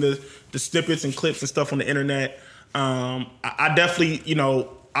seen the snippets and clips and stuff on the internet. I definitely,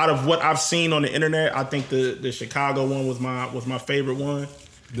 out of what I've seen on the internet, I think the Chicago one was my favorite one.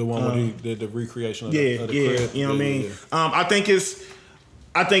 The one where he did the recreation of the crib. You know what I mean? Yeah. I think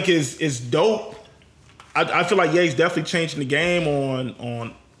it's dope. I feel like Ye's definitely changing the game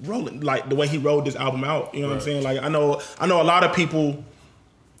on rolling, like the way he rolled this album out. You know what I'm saying? Like I know a lot of people.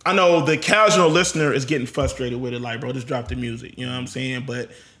 I know the casual listener is getting frustrated with it. Like, bro, just drop the music. You know what I'm saying?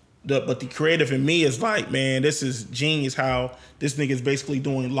 But the creative in me is like, man, this is genius. How this nigga is basically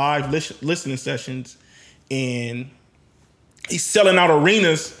doing live listening sessions, and he's selling out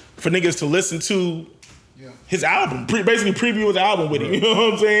arenas for niggas to listen to. His album, basically preview his album with him, you know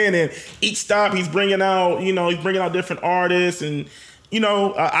what I'm saying? And each stop he's bringing out, different artists, and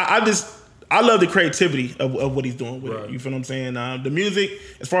I love the creativity of what he's doing with it. You feel what I'm saying? The music,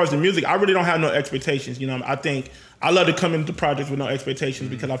 as far as the music, I really don't have no expectations. I think I love to come into projects with no expectations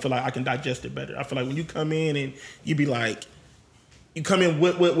because I feel like I can digest it better. I feel like when you come in and you be like, you come in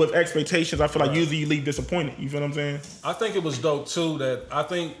with expectations, I feel like usually you leave disappointed. You feel what I'm saying? I think it was dope too that I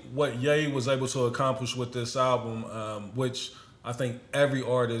think what Ye was able to accomplish with this album, which I think every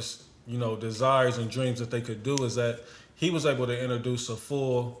artist, desires and dreams that they could do, is that he was able to introduce a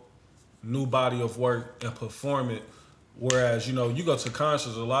full new body of work and perform it. Whereas, you go to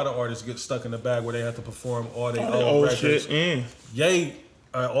concerts, a lot of artists get stuck in the bag where they have to perform all their old records. Shit. Ye,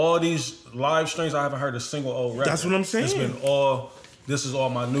 all these live streams, I haven't heard a single old record. That's what I'm saying. It's been this is all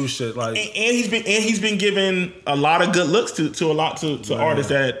my new shit. Like, and he's been giving a lot of good looks to artists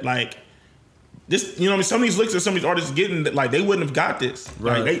that like this. You know what I mean? Some of these looks that some of these artists getting, like they wouldn't have got this.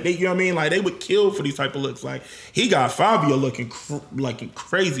 Right. Like they you know what I mean? Like they would kill for these type of looks. Like he got Fabio looking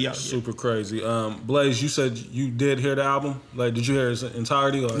crazy out here. Super crazy. Blaze, you said you did hear the album. Like, did you hear its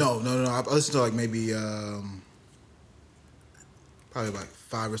entirety? Or? No. I listened to like maybe probably like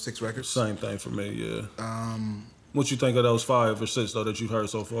 5 or 6 records. Same thing for me. Yeah. What you think of those 5 or 6 though that you've heard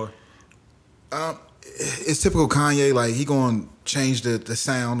so far? It's typical Kanye. Like he gonna change the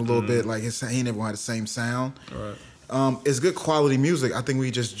sound a little bit. Like he never had the same sound. All right. It's good quality music. I think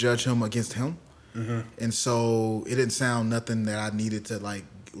we just judge him against him. and so it didn't sound nothing that I needed to like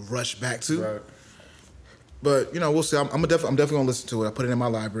rush back to. Right. But we'll see. I'm definitely gonna listen to it. I put it in my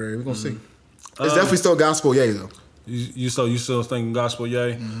library. We're gonna see. It's definitely still gospel, though. You still thinking gospel,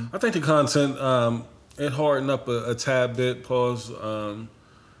 yay? I think the content it hardened up a tad bit. Pause.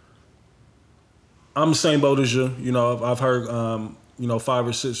 I'm the same boat as you. I've heard 5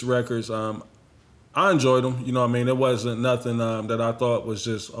 or 6 records. I enjoyed them. You know what I mean? It wasn't nothing that I thought was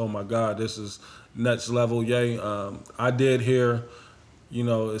just, oh my God, this is next level, yay. I did hear,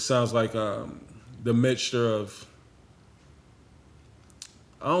 it sounds like the mixture of,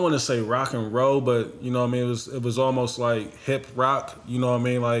 I don't want to say rock and roll, but it was almost like hip rock, you know what I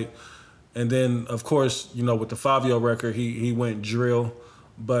mean? Like, and then of course, with the Fabio record, he went drill.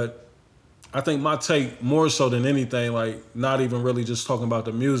 But I think my take more so than anything, like not even really just talking about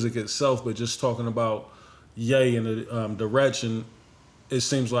the music itself, but just talking about Ye and the direction, it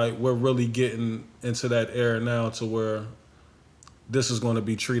seems like we're really getting into that era now to where this is going to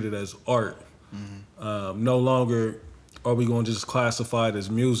be treated as art. No longer are we going to just classify it as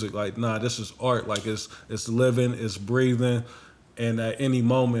music. Like, nah, this is art. Like, it's living, it's breathing, and at any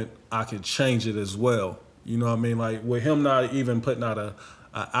moment, I can change it as well. You know what I mean? Like, with him not even putting out a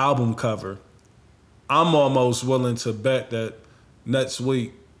album cover, I'm almost willing to bet that next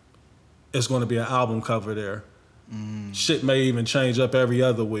week it's going to be an album cover there. Shit may even change up every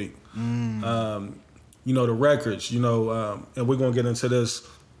other week. The records, and we're going to get into this,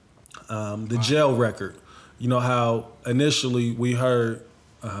 the Jail record. You know how initially we heard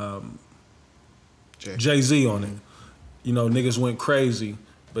Jay-Z on it. Niggas went crazy.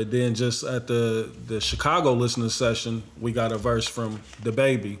 But then just at the Chicago listening session, we got a verse from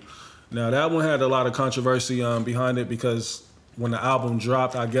DaBaby. Now that one had a lot of controversy behind it because when the album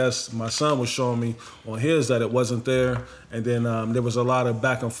dropped, I guess my son was showing me on his that it wasn't there. And then there was a lot of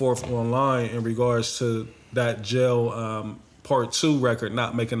back and forth online in regards to that Jail Part 2 record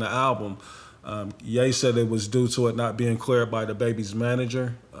not making the album. Ye said it was due to it not being cleared by DaBaby's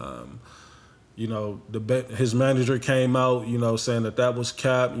manager. His manager came out, saying that was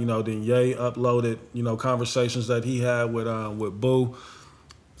cap. Then Ye uploaded, conversations that he had with Boo.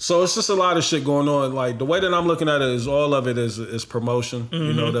 So it's just a lot of shit going on. Like the way that I'm looking at it is all of it is promotion.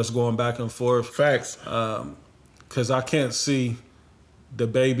 That's going back and forth. Facts. Because I can't see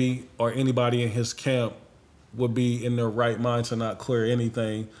DaBaby or anybody in his camp would be in their right mind to not clear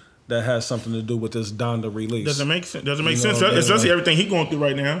anything that has something to do with this Donda release. Doesn't make sense. Especially everything he's going through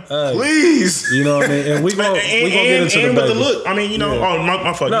right now. Please. You know what I mean? And we gonna get into and the with the look. I mean, oh,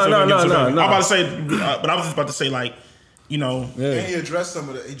 my fault. No. I'm about to say, but I was just about to say, like, And he addressed some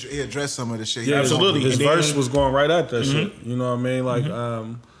of the shit. Yeah, absolutely. His verse was going right at that shit. You know what I mean? Like,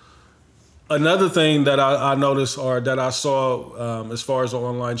 another thing that I noticed or that I saw as far as the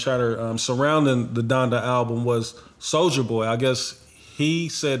online chatter surrounding the Donda album was Soulja Boy. I guess he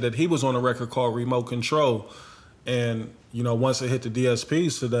said that he was on a record called Remote Control. And, once it hit the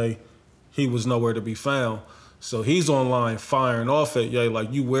DSPs today, he was nowhere to be found. So he's online firing off at Ye,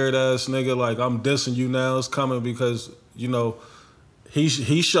 like, you weird ass nigga, like, I'm dissing you now. It's coming because,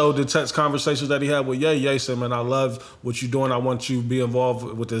 he showed the text conversations that he had with Ye. Ye said, man, I love what you're doing. I want you to be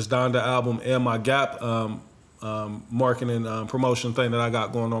involved with this Donda album and my Gap marketing promotion thing that I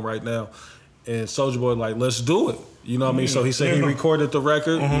got going on right now. And Soulja Boy like, let's do it. You know what I mean? So he said he recorded the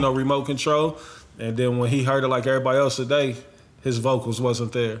record, Remote Control. And then when he heard it like everybody else today, his vocals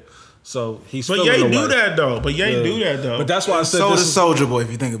wasn't there. So he's But Ye do that though. But that's why I said so does Soulja Boy,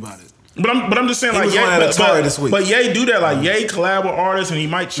 if you think about it. But I'm just saying, He like, was Ye, on Atari this week. but Ye do that. Like, Ye collab with artists and he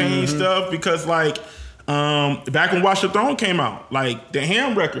might change stuff because, like, back when Watch the Throne came out, like, the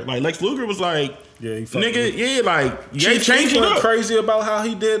Ham record, like, Lex Luger was like, Ye changed it up. Crazy about how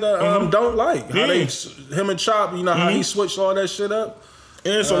he did Don't Like. How him and Chop, how he switched all that shit up.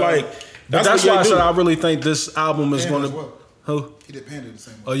 And so, like, that's why I said I really think this album is going to... Well. Who? He did Panda the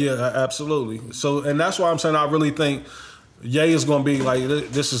same way. Oh, yeah, absolutely. So, and that's why I'm saying I really think Ye is going to be like,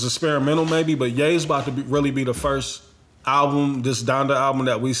 this is experimental maybe, but Ye is about to really be the first album, this Donda album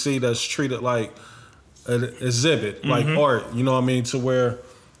that we see that's treated like an exhibit, like art, you know what I mean, to where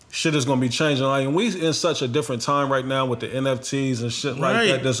shit is going to be changing. Like, and we in such a different time right now with the NFTs and shit like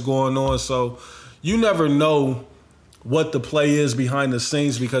that that's going on. So you never know what the play is behind the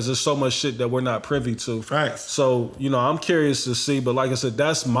scenes because there's so much shit that we're not privy to. Facts. So, I'm curious to see, but like I said,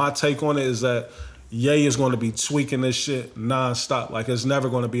 that's my take on it is that Ye is going to be tweaking this shit nonstop. Like, it's never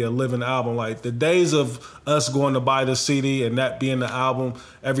going to be a living album. Like, the days of us going to buy the CD and that being the album,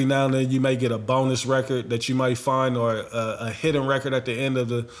 every now and then you may get a bonus record that you might find or a hidden record at the end of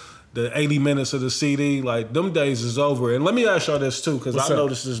the 80 minutes of the CD. Like, them days is over. And let me ask y'all this, too, because I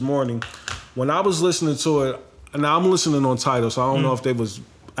noticed this morning, when I was listening to it, and I'm listening on Tidal, so I don't know if they was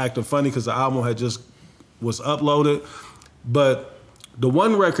acting funny because the album had just was uploaded. But the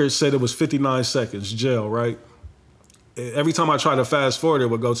one record said it was 59 seconds, Jail, right? Every time I tried to fast forward, it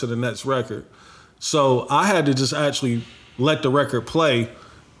would go to the next record. So I had to just actually let the record play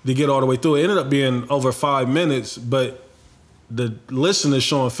to get all the way through. It ended up being over 5 minutes, but the listen is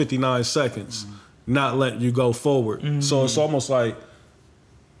showing 59 seconds, not letting you go forward. So it's almost like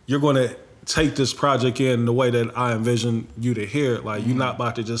you're going to take this project in the way that I envision you to hear it. Like, you're not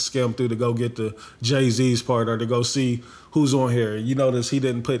about to just skim through to go get the Jay-Z's part or to go see who's on here. You notice he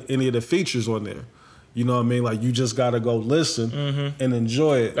didn't put any of the features on there. You know what I mean? Like, you just got to go listen and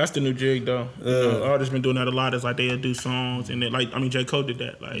enjoy it. That's the new jig, though. You know, artists been doing that a lot. It's like they'll do songs, and J. Cole did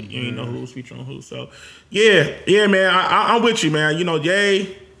that. Like, you ain't know who's featuring who. So, yeah, man, I'm with you, man. You know,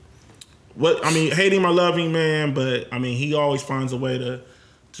 Jay, hate him or love him, man, but, he always finds a way to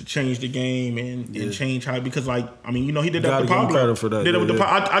change the game and change how, because he did that with Pablo. Credit for that.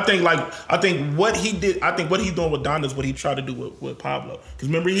 I think what he did. I think what he's doing with Donda is what he tried to do with Pablo. Because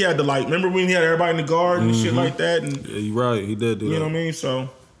remember when he had everybody in the garden and shit like that. And you're right, he did do that. You know what I mean? So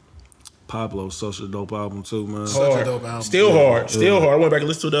Pablo's such a dope album too, man. Such a dope album. Still hard. I went back and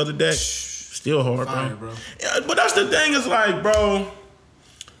listened to it the other day. Still hard, Fire, bro. Yeah, but that's the thing. Is like, bro,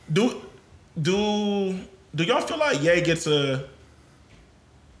 do y'all feel like Ye gets a?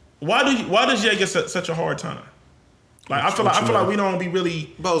 Why does Ye get such a hard time? Like, I feel like we don't be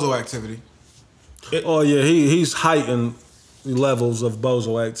really bozo activity. He's heightened levels of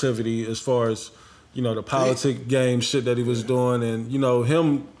bozo activity as far as, the politic game shit that he was doing, and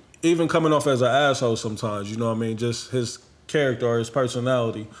him even coming off as an asshole sometimes. You know what I mean? Just his character or his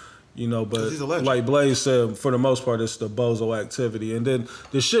personality. But like Blaze said, for the most part, it's the bozo activity. And then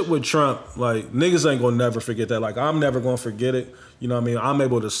the shit with Trump, like, niggas ain't gonna never forget that. Like, I'm never gonna forget it. You know what I mean? I'm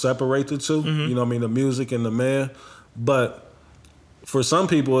able to separate the two. You know what I mean? The music and the man. But for some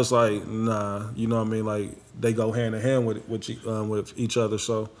people, it's like, nah. You know what I mean? Like, they go hand in hand with each other.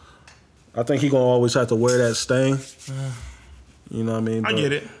 So I think he gonna always have to wear that stain. You know what I mean? I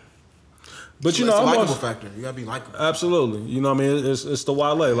get it. But it's a likable factor. You gotta be likable. Absolutely. You know what I mean? It's the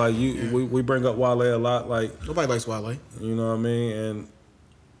Wale. Like, we bring up Wale a lot. Like, nobody likes Wale. You know what I mean?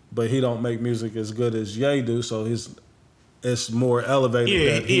 But he don't make music as good as Ye do, so it's more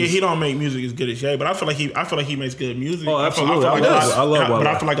elevated. He don't make music as good as Ye, but I feel like he makes good music. Oh, absolutely. I love Wale. But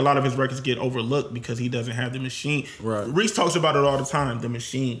I feel like a lot of his records get overlooked because he doesn't have the machine. Right. Reese talks about it all the time, the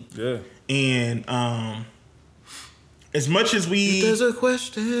machine. Yeah. And as much as if there's a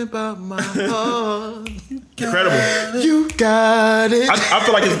question about my heart. Incredible. You got it. I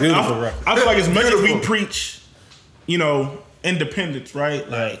feel like it's beautiful. I feel like as much as we preach, independence, right?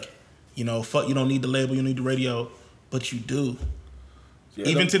 Like, fuck, you don't need the label, you don't need the radio, but you do. Yeah,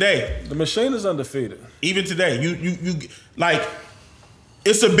 even today, the machine is undefeated. Even today, you like,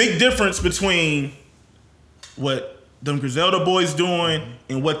 it's a big difference between what them Griselda boys doing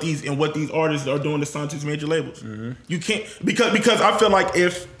and what these artists are doing to sign to these major labels. You can't, because I feel like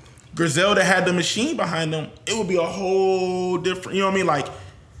if Griselda had the machine behind them, it would be a whole different. You know what I mean? Like,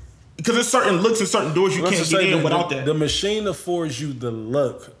 because there's certain looks and certain doors you can't get in without that. The machine affords you the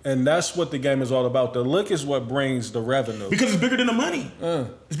look, and that's what the game is all about. The look is what brings the revenue. Because it's bigger than the money.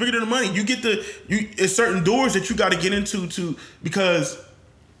 It's bigger than the money. You get it's certain doors that you got to get into because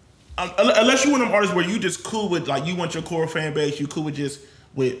unless you one of them artists where you just cool with, like, you want your core fan base, you cool with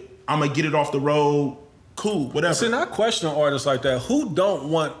I'm gonna get it off the road, cool, whatever. See, I question artists like that who don't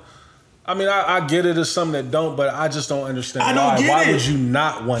want. I mean, I get it as some that don't, but I just don't understand why would you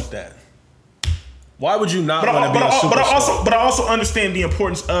not want that? Why would you not want to be a superstar? But I also understand the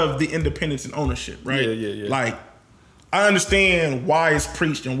importance of the independence and ownership, right? Yeah. Like, I understand why it's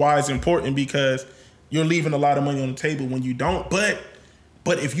preached and why it's important, because you're leaving a lot of money on the table when you don't. But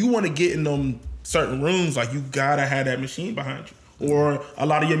if you want to get in them certain rooms, like, you gotta have that machine behind you, or a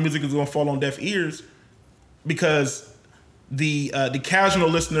lot of your music is gonna fall on deaf ears because the casual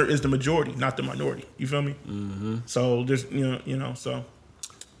listener is the majority, not the minority. You feel me? So there's so.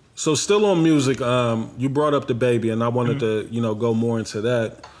 So still on music, you brought up DaBaby, and I wanted to go more into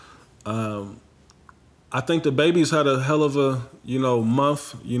that. I think DaBaby's had a hell of a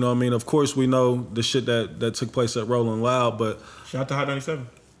month. You know what I mean? Of course, we know the shit that took place at Rolling Loud, but shout out to Hot 97.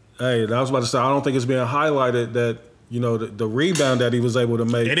 Hey, I was about to say, I don't think it's being highlighted that the rebound that he was able to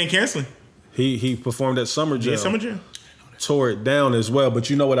make. They didn't cancel him. He performed at Summer Jam. Yeah, Summer Jam. Tore it down as well. But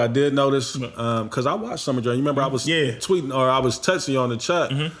you know what I did notice? Because I watched Summer Jam. You remember I was tweeting, or I was texting you on the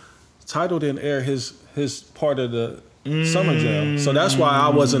chat. Tidal didn't air his part of the Summer Jam. So that's why I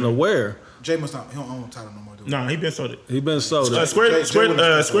wasn't aware. Jay must not. He don't own Tidal no more. Do he? Nah, he been sold it. He been sold.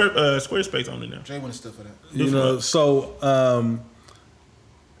 Squarespace on it now. Jay wouldn't still for that. So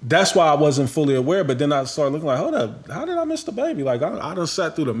that's why I wasn't fully aware. But then I started looking like, hold up, how did I miss the baby? Like I done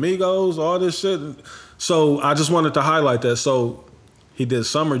sat through the Migos, all this shit. So I just wanted to highlight that. So he did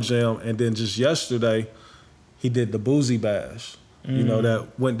Summer Jam, and then just yesterday he did the Boozy Bash. You know,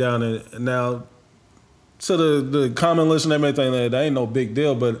 that went down, and now to the common listener, they may think that ain't no big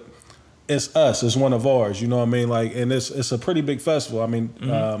deal, but it's us. It's one of ours. You know what I mean? Like, and it's a pretty big festival. I mean,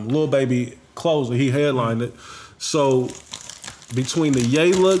 Lil Baby closed it. He headlined it. So between the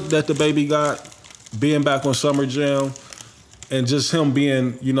Ye look that the baby got, being back on Summer Jam, and just him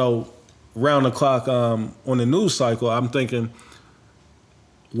being, you know, round the clock on the news cycle, I'm thinking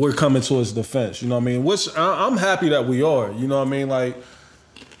we're coming to his defense. You know what I mean? Which I'm happy that we are. You know what I mean? Like,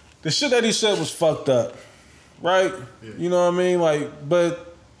 the shit that he said was fucked up, right? Yeah. You know what I mean? Like,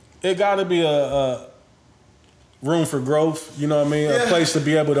 but it got to be a room for growth. You know what I mean? Yeah. A place to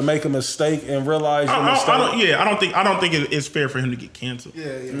be able to make a mistake and realize your mistake. I don't think it's fair for him to get canceled.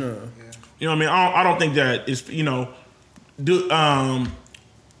 Yeah. You know what I mean? I don't think that it's, you know,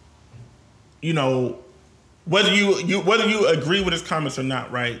 you know, whether you agree with his comments or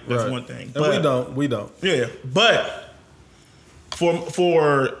not, right? That's one thing. But, and we don't. Yeah, but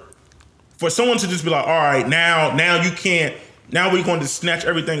for someone to just be like, all right, now you can't. Now we're going to snatch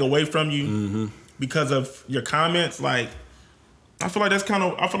everything away from you because of your comments. Like, I feel like that's kind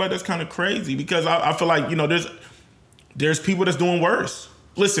of crazy because I feel like, you know, there's people that's doing worse.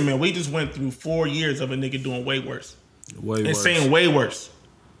 Listen, man, we just went through 4 years of a nigga doing way worse. Saying way worse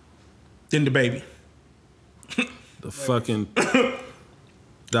than the baby. The fucking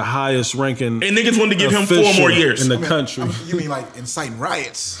the highest ranking, and niggas wanted to give him 4 more years in the country. You mean like inciting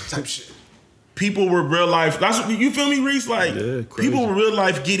riots type shit? People were real life. That's you feel me, Reese? Like people were real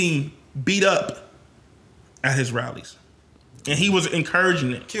life getting beat up at his rallies, and he was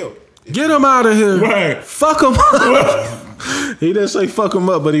encouraging it. Killed. Get him out of here. Right. Fuck him up. He didn't say fuck him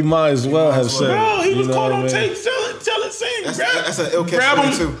up, but he might as well have said. Bro, he was caught on tape. Tell it, saying. That's an ill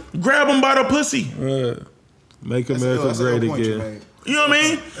catch too. Grab him by the pussy. Yeah. Make America great again. You know what I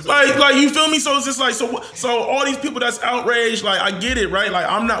mean? Like you feel me? So it's just like so all these people that's outraged, like I get it, right?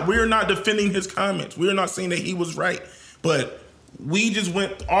 Like we're not defending his comments. We're not saying that he was right. But we just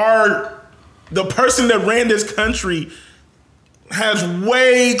the person that ran this country has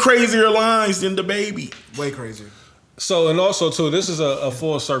way crazier lines than the baby. Way crazier. So, and also too, this is a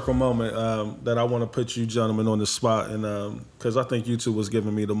full circle moment that I want to put you gentlemen on the spot, and because I think you two was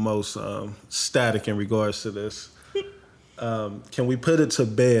giving me the most static in regards to this. Can we put it to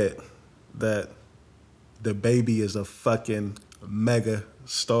bed that the baby is a fucking mega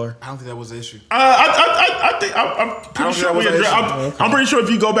star? I don't think that was the issue. I'm pretty sure if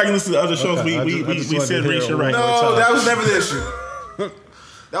you go back and listen to the other shows, we said Reese, you're right. No, that was never the issue.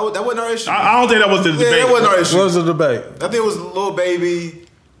 That wasn't our issue. I don't think that was the debate. That wasn't our issue. What was the debate? I think it was Lil Baby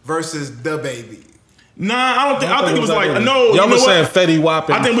versus the baby. Nah, I think it was like no. Y'all was saying Fetty Wap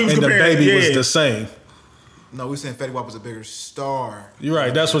and the baby was the same. No, we were saying Fetty Wap was a bigger star. You're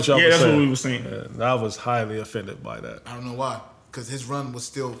right. That's what y'all were saying. Yeah, that's what we were saying. Yeah, I was highly offended by that. I don't know why. Because his run was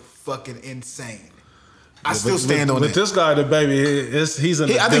still fucking insane. I still stand on it. With this guy, the baby, he's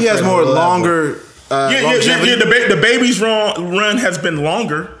in. I think he has more longer. The baby's run has been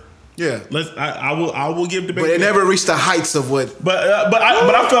longer. Yeah, I will give the baby. But it never reached the heights of what. But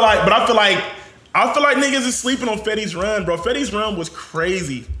I feel like niggas is sleeping on Fetty's run, bro. Fetty's run was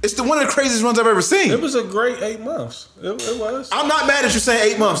crazy. It's one of the craziest runs I've ever seen. It was a great 8 months. It was. I'm not mad at you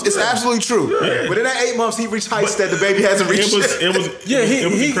saying 8 months. It's absolutely true. Yeah. But in that 8 months, he reached heights that the baby hasn't reached. It was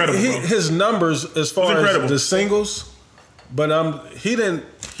incredible. His numbers as far as the singles, but he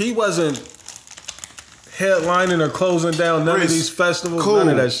wasn't headlining or closing down none of these festivals. Cool. None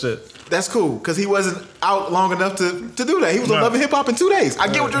of that shit. That's cool because he wasn't out long enough to do that. He was on Love and Hip Hop in 2 days.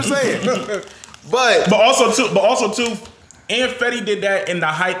 I get what you're saying. But also too, and Fetty did that in the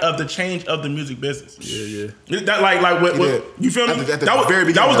height of the change of the music business. Yeah. That what you feel me?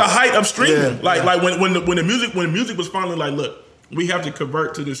 That was the height of streaming. When the music was finally like, look, we have to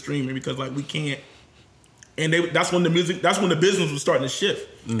convert to the streaming because like we can't. And that's when the business was starting to shift.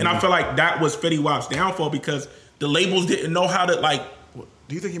 Mm-hmm. And I feel like that was Fetty Wap's downfall because the labels didn't know how to like.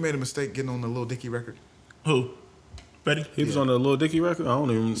 Do you think he made a mistake getting on the Lil Dicky record? Who? Fetty? He was on the Lil Dicky record? I don't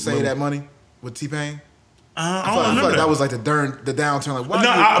even Say That Money with T-Pain? I feel like that was like the downturn. Like,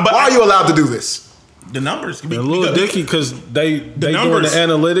 why are you allowed to do this? The numbers. And Lil Dicky, because they doing the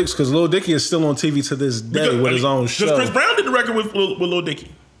analytics, because Lil Dicky is still on TV to this day with his own show. Because Chris Brown did the record with Lil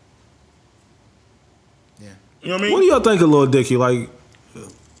Dicky. Yeah. You know what I mean? What do y'all think of Lil Dicky? Like,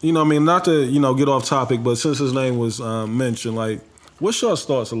 you know what I mean, not to, you know, get off topic, but since his name was mentioned, like, what's your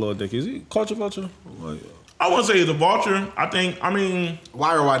thoughts on Lil Dicky? Is he culture vulture? Like, I wouldn't say he's a vulture. I mean,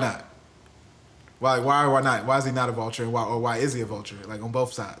 why or why not? Why or why not? Why is he not a vulture, and why is he a vulture? Like on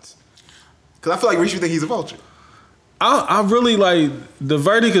both sides. Because I feel like Reach, you think he's a vulture. I really like the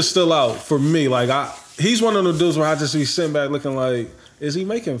verdict is still out for me. Like he's one of the dudes where I just be sitting back looking like, is he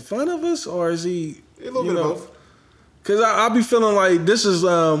making fun of us or is he A little bit of both. Because I be feeling like this is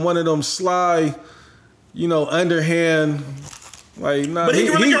one of them sly, you know, underhand. Like, nah, but he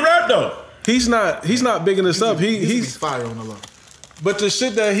can really get rap though. He's not bigging this up. He's fire on the low. But the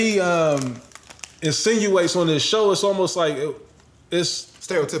shit that he insinuates on this show, it's almost like it's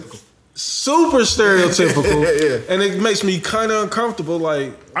Stereotypical. super stereotypical. Yeah. And it makes me kind of uncomfortable.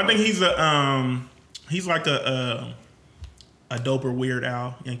 Like, I think he's like a doper Weird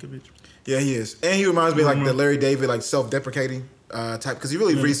Al Yankovic. Yeah, he is, and he reminds me like the Larry David, like self-deprecating type, because he's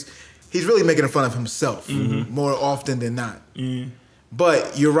really making fun of himself more often than not.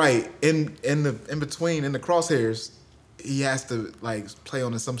 But you're right, in between in the crosshairs, he has to like play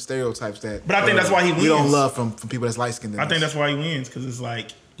on some stereotypes that. But I think that's why he wins. We don't love from people that's light skinned. I think that's why he wins, because it's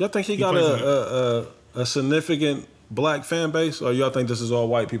like. Y'all think he got a significant black fan base, or y'all think this is all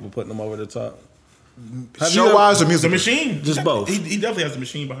white people putting him over the top? Show wise or music? The machine, just both. He definitely has the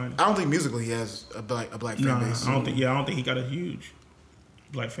machine behind him. I don't think musically he has a black fan base. I don't think he got a huge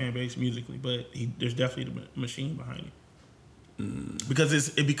black fan base musically, but there's definitely the machine behind him. Because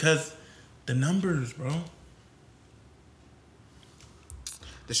because the numbers, bro.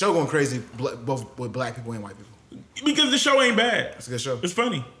 The show going crazy both with black people and white people. Because the show ain't bad. It's a good show. It's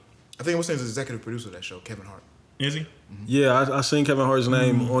funny. I think what's his name is the executive producer of that show, Kevin Hart. Is he? Yeah, I seen Kevin Hart's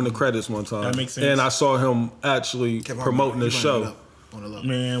name on the credits one time. That makes sense. And I saw him actually promoting the show.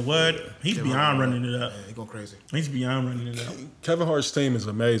 Man, what? He's beyond running it up. Yeah, he's going crazy. He's beyond running it up. Kevin Hart's team is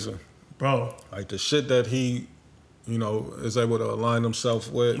amazing. Bro. Like the shit that he, you know, is able to align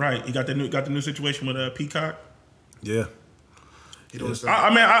himself with. Right. He got the new situation with Peacock. Yeah.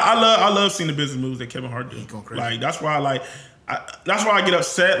 I love seeing the business moves that Kevin Hart do. He going crazy. Like that's why that's why I get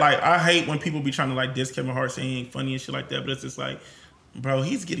upset. Like I hate when people be trying to like diss Kevin Hart, saying he ain't funny and shit like that. But it's just like, bro,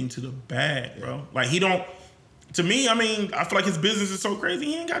 he's getting to the bag, bro. Like he don't. To me, I mean, I feel like his business is so crazy.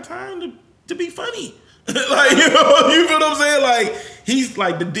 He ain't got time to be funny. Like you feel what I'm saying? Like he's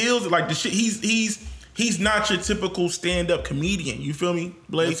like the deals, like the shit. He's not your typical stand up comedian. You feel me,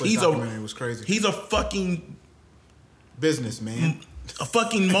 Blaze? It was crazy. He's a fucking business man. A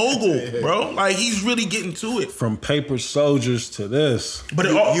fucking mogul, bro. Like he's really getting to it. From Paper Soldiers to this, but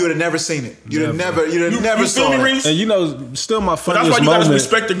you would have never seen it. You'd have never saw it. And you know, still my funniest But that's why you moment. gotta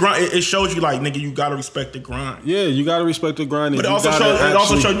respect the grind. It shows you, like, nigga, you gotta respect the grind. Yeah, you gotta respect the grind. But it also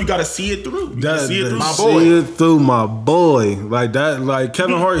shows you gotta see it through. You gotta see it through. My boy. See it through, my boy. Like that. Like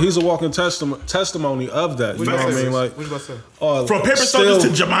Kevin Hart, he's a walking testimony of that. You know what I mean? Like, what you about to say? From Paper Soldiers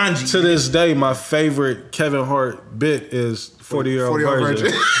to Jumanji. To this day, my favorite Kevin Hart bit is 40-year-old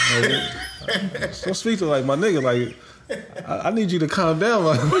virgin. Don't speak to like my nigga. Like I need you to calm down.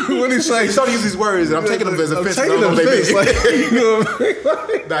 Like, what he say? He's starting to use these words, and I'm taking them as offensive. Like, you know what I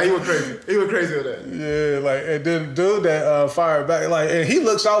mean? Nah, he went crazy. He went crazy with that. Yeah, like, and then dude that fired back, like, and he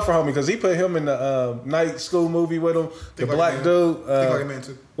looks out for him because he put him in the night school movie with him. The black dude. Think like a man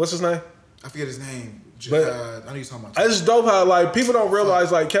too. What's his name? I forget his name. But I know you're talking about. It's dope how like people don't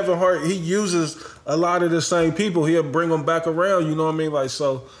realize like Kevin Hart, he uses a lot of the same people. He'll bring them back around. You know what I mean? Like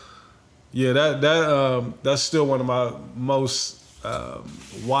so. Yeah, that's still one of my most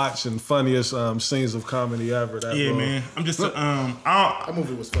watched and funniest scenes of comedy ever. Man. I'm just that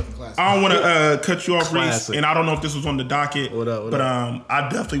movie was fucking classic. I don't want to cut you off, Reese, Classic. and I don't know if this was on the docket. What up? I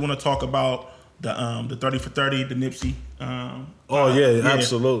definitely want to talk about the 30 for 30, the Nipsey.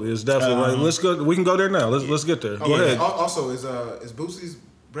 Absolutely. It's definitely like let's go. We can go there now. Let's get there. Go ahead. Also, is Boosie's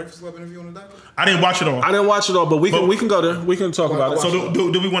Breakfast Club interview on the docket? I didn't watch it all. I didn't watch it all, but we can go there. We can talk about it. So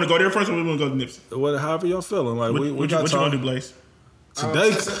do we want to go there first, or do we want to go to Nipsey? However y'all feeling, like we got what you time. gonna do, Blaze?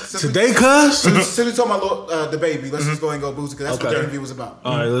 Today, cuz. Since we talking about the baby, let's just go ahead and go Boosie because that's what the interview was about.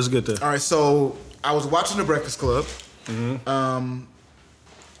 All right, let's get there. All right, so I was watching the Breakfast Club,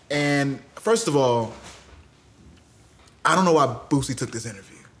 and first of all, I don't know why Boosie took this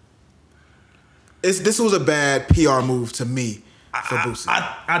interview. This was a bad PR move to me for Boosie.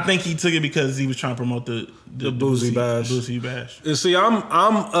 I think he took it because he was trying to promote the Boosie bash. Boosie bash. And see, I'm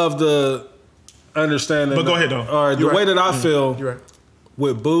of the understanding. But go ahead though. All right, the way that I feel You're right.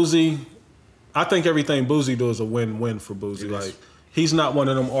 with Boosie, I think everything Boosie do is a win-win for Boosie. Like he's not one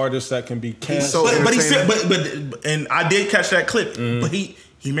of them artists that can be canceled. But he said, but and I did catch that clip. But he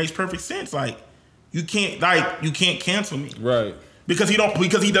makes perfect sense. Like you can't cancel me, Right.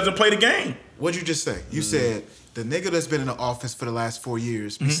 because he doesn't play the game. What'd you just say? You said the nigga that's been in the office for the last 4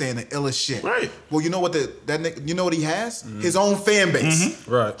 years be saying the illest shit. Right. Well, you know what you know what he has? His own fan base.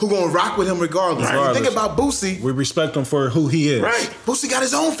 Right. Who gonna rock with him regardless. Right. Think about Boosie. We respect him for who he is. Right. Boosie got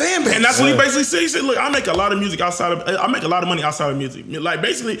his own fan base. And that's what he basically said. He said, "Look, I make a lot of music I make a lot of money outside of music. Like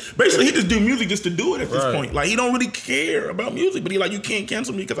basically, he just do music just to do it at this point. Like he don't really care about music, but he like, you can't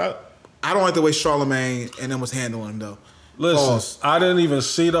cancel me because I don't like the way Charlamagne and them was handling him though. Listen, I didn't even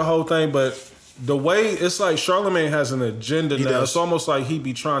see the whole thing, but the way it's like Charlamagne has an agenda now. does. It's almost like he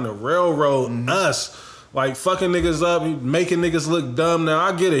be trying to railroad us. Like fucking niggas up, he making niggas look dumb. Now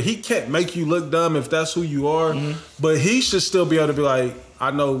I get it. He can't make you look dumb if that's who you are. But he should still be able to be like,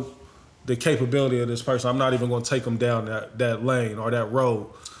 I know the capability of this person. I'm not even gonna take him down that lane or that road.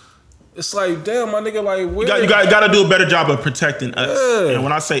 It's like, damn, my nigga, like you got to do a better job of protecting us. Yeah. And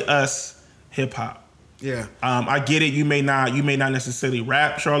when I say us, hip hop. Yeah. I get it. You may not necessarily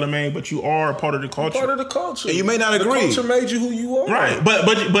rap, Charlamagne, but you are a part of the culture. part of the culture. And you may not agree. The culture made you who you are. Right.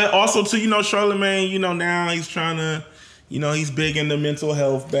 But also too, Charlamagne, now he's trying to, he's big in the mental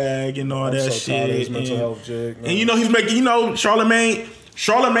health bag and all that so shit. tired of his mental health jig, man. And he's making,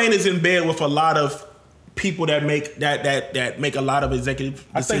 Charlamagne is in bed with a lot of people that make a lot of executive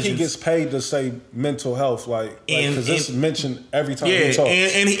decisions. I think he gets paid to say mental health, because it's mentioned every time he talks.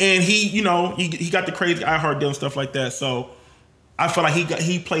 and he, he got the crazy I Heart deal and stuff like that. So I feel like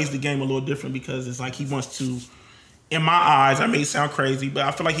he plays the game a little different because it's like he wants to. In my eyes, I may sound crazy, but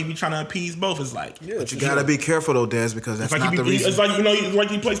I feel like he be trying to appease both. It's like, but you gotta be careful though, Des, because that's not the reason. It's like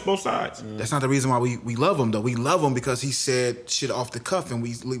he plays both sides. That's not the reason why we love him though. We love him because he said shit off the cuff, and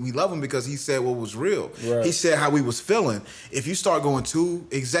we love him because he said what was real. Right. He said how we was feeling. If you start going too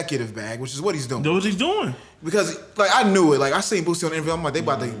executive bag, which is what he's doing, That's what he's doing. because I knew it. Like I seen Boosie on the interview, I'm like, they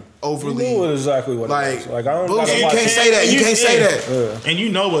about to overly. You knew exactly what it was. Like I don't. Boosie, you watch can't it. say that. You can't say that. And you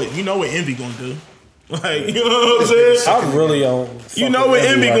know what Envy gonna do. Like, you know what I'm saying? I really don't. You know what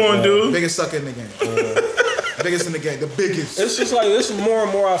Envy gonna do. Biggest sucker in the game. Biggest in the game. The biggest. It's just like it's more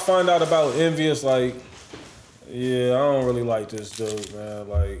and more I find out about Envy. It's like, yeah, I don't really like this dude, man.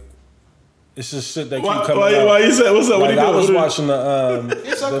 Like, it's just shit that keep coming out. Why you say what's up? Like, What I you was doing? watching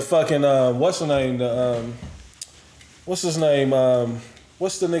the fucking what's the name? What's his name?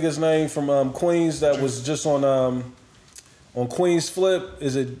 What's the nigga's name from Queens that was just on Queens Flip?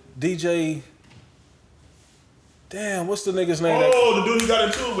 Is it DJ? Damn, what's the nigga's name? Oh, the dude he got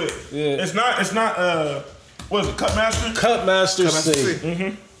into it with. Yeah. It's not. What is it? Cutmaster. Cutmaster C. C.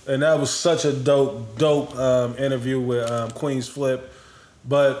 Mm-hmm. And that was such a dope interview with Queens Flip.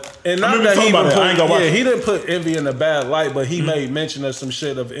 But and not that he even I ain't gonna watch it. he didn't put Envy in a bad light, but he made mention of some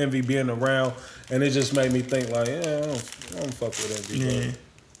shit of Envy being around, and it just made me think like, I don't fuck with Envy. Yeah.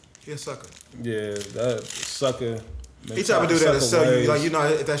 He a sucker. Yeah, that sucker. He try to do that to sell ways. you.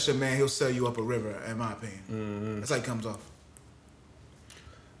 Like, if that's your man, he'll sell you up a river, in my opinion. That's how he comes off.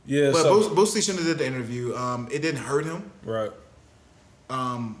 Yeah, But so, Boosie shouldn't have did the interview. It didn't hurt him, right.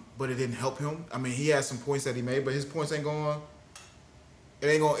 but it didn't help him. I mean, he had some points that he made, but his points ain't going. It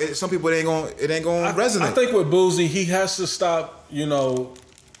ain't going. Some people it ain't going to resonate. I think with Boosie, he has to stop,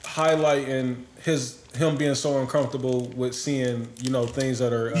 highlighting him being so uncomfortable with seeing, things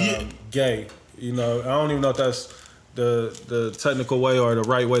that are gay. I don't even know if that's the technical way or the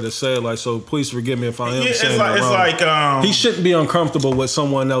right way to say it. Like, so please forgive me if I am saying it wrong. It's like he shouldn't be uncomfortable with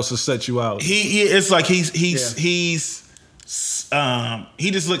someone else to set you out. It's like he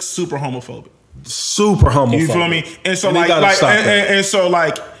just looks super homophobic. Super homophobic. You feel me? And so and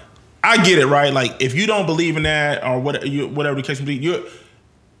like I get it, right? Like if you don't believe in that or whatever the case may be,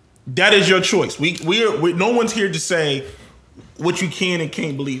 that is your choice. We're no one's here to say what you can and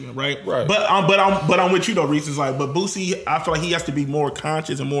can't believe in, right? Right. But I'm with you though, Reese. It's like, but Boosie, I feel like he has to be more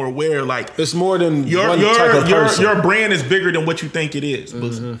conscious and more aware. Like it's more than one type of person. Your brand is bigger than what you think it is,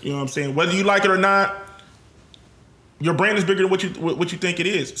 Boosie. You know what I'm saying? Whether you like it or not, your brand is bigger than what you think it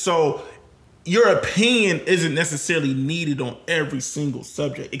is. So your opinion isn't necessarily needed on every single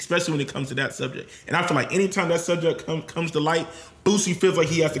subject, especially when it comes to that subject. And I feel like anytime that subject comes to light, Boosie feels like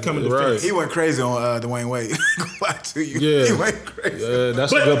he has to come in defense. He went crazy on Dwayne Wade. Lie to you. Yeah. He went crazy. Yeah,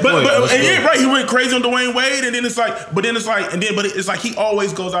 that's a good point. Right, he went crazy on Dwayne Wade, and then it's like he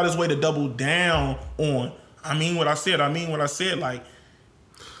always goes out his way to double down on. I mean what I said. Like,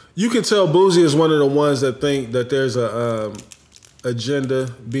 you can tell Boosie is one of the ones that think that there's a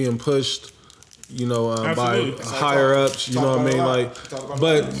agenda being pushed, by higher ups. You know what I mean? Like,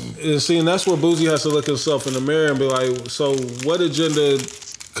 but see, and that's where Boosie has to look himself in the mirror and be like, so what agenda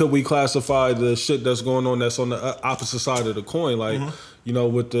could we classify the shit that's going on that's on the opposite side of the coin? Like,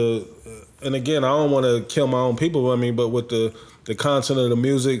 with the, and again, I don't want to kill my own people. But with the the content of the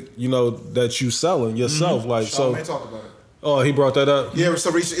music, you know, that you selling yourself. Like Charlamagne talked about it. Oh, he brought that up? Yeah,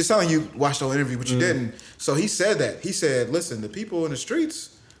 so it sounded like you watched the whole interview, but you didn't. So he said that. He said, listen, the people in the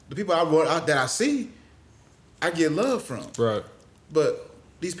streets, the people that I see, I get love from. Right. But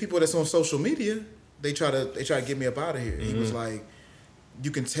these people that's on social media, they try to get me up out of here. He was like,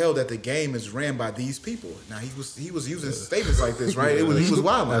 you can tell that the game is ran by these people. Now he was using statements like this, right? He was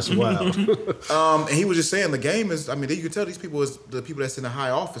wild. That's wild. And he was just saying the game is. I mean, you can tell these people is the people that's in the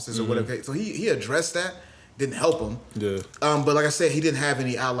high offices or whatever. So he addressed that. Didn't help him. Yeah. But like I said, he didn't have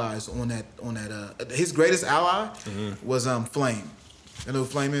any allies on that. His greatest ally was Flame. You know who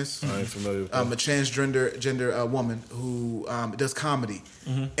Flame is? I ain't familiar with a transgender woman who does comedy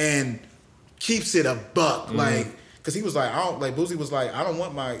and keeps it a buck. Like, because he was like, Boosie was like, I don't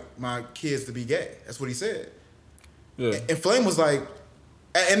want my kids to be gay. That's what he said. Yeah. And Flame was like,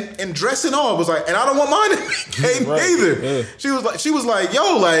 and dressing all was like, and I don't want mine to be gay either. Yeah. She was like,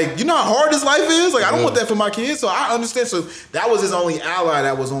 yo, like, you know how hard this life is? Like, I don't want that for my kids. So I understand. So that was his only ally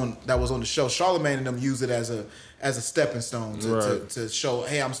that was on the show. Charlamagne and them used it as a stepping stone to show,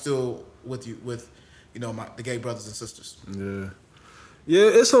 hey, I'm still with you, with, you know, the gay brothers and sisters. Yeah.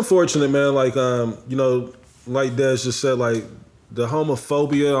 Yeah, it's unfortunate, man. Like, you know, like Des just said, like, the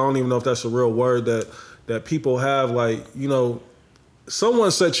homophobia, I don't even know if that's a real word that people have, like, you know,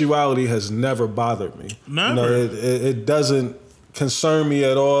 someone's sexuality has never bothered me. Never. You know, it doesn't concern me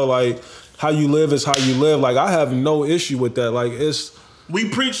at all. Like, how you live is how you live. Like, I have no issue with that. Like, we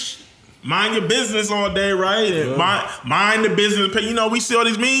preach mind your business all day, right? And mind the business. You know, we see all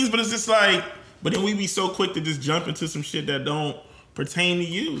these memes, but it's just like, but then we be so quick to just jump into some shit that don't pertain to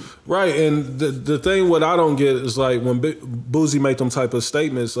you. Right, and the thing what I don't get is like when Boosie make them type of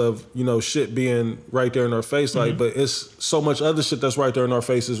statements of, you know, shit being right there in our face, like, but it's so much other shit that's right there in our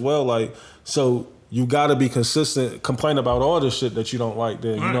face as well. Like, so you got to be consistent, complain about all the shit that you don't like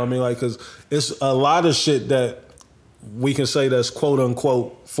then, you know what I mean? Like, because it's a lot of shit that we can say that's quote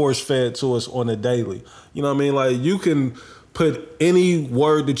unquote force fed to us on a daily. You know what I mean? Like, you can put any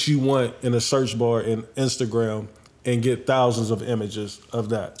word that you want in a search bar in Instagram and get thousands of images of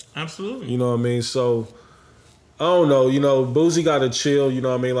that. Absolutely. You know what I mean? So, I don't know. You know, Boosie got to chill. You know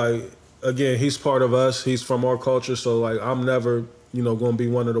what I mean? Like, again, he's part of us. He's from our culture. So, like, I'm never, you know, going to be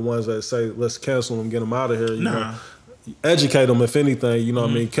one of the ones that say, let's cancel him, get him out of here. You know? Educate them, if anything, you know what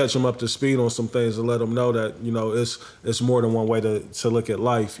I mean? Catch them up to speed on some things and let them know that, you know, it's more than one way to look at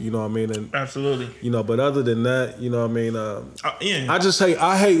life, you know what I mean? And absolutely. You know, but other than that, you know what I mean? Yeah.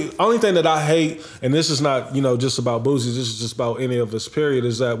 I hate, only thing that I hate, and this is not, you know, just about Boosie, this is just about any of us, period,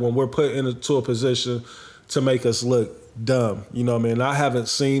 is that when we're put into a position to make us look dumb, you know what I mean? I haven't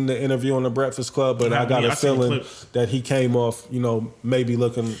seen the interview on the Breakfast Club, but I got a feeling that he came off, you know, maybe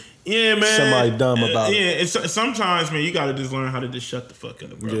looking somebody dumb about it. Yeah, and sometimes, man, you got to just learn how to just shut the fuck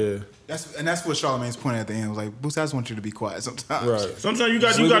up, bro. Yeah. That's what Charlamagne's point at the end was like, Boosie, I just want you to be quiet sometimes. Right. Sometimes you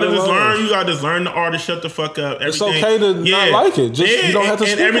got to just learn the art to shut the fuck up. It's okay to not like it. Just you don't have to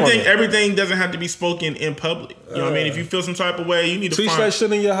speak on it. Everything doesn't have to be spoken in public. You know what I mean? If you feel some type of way, you need to teach that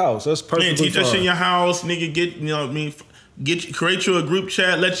shit in your house. That's perfectly teach that shit in your house, nigga. Get, you know what I mean? Create you a group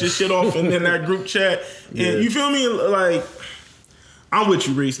chat, let your shit off in that group chat. And you feel me? Like, I'm with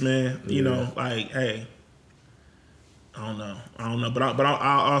you, Reese, man. You know, like, hey, I don't know, but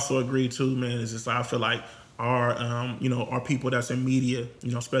I also agree too, man. It's just like, I feel like our, you know, our people that's in media,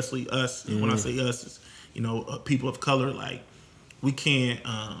 you know, especially us. And when I say us, it's, you know, people of color. Like, we can't.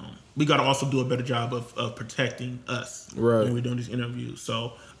 We got to also do a better job of protecting us when we're doing these interviews.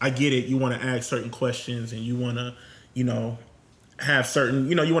 So I get it. You want to ask certain questions, and you want to, you know, have certain,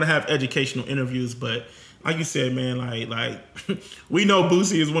 you know, you want to have educational interviews, but like you said, man, like we know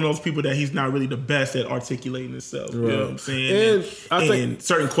Boosie is one of those people that he's not really the best at articulating himself. Right. You know what I'm saying? And I think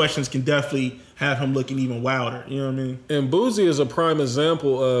certain questions can definitely have him looking even wilder. You know what I mean? And Boosie is a prime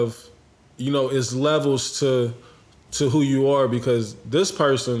example of, you know, it's levels to who you are, because this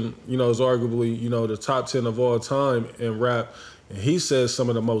person, you know, is arguably, you know, the top 10 of all time in rap. And he says some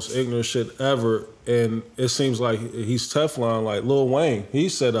of the most ignorant shit ever. And it seems like he's Teflon, like Lil Wayne. He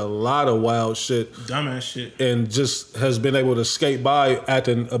said a lot of wild shit. Dumbass shit. And just has been able to skate by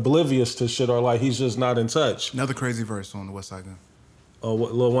acting oblivious to shit, or like he's just not in touch. Another crazy verse on the West Side Gun. Oh,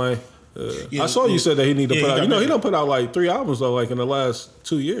 what, Lil Wayne? I saw you said that he need to put out. You know, he done put out like 3 albums though, like in the last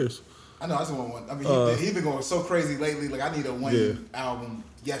 2 years. I know, I just want one. I mean, he's been going so crazy lately. Like, I need a Wayne album.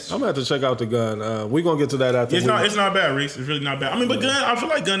 Yes, I'm gonna have to check out the Gun. We're gonna get to that after. It's not bad, Reese. It's really not bad. I mean, but Gun, I feel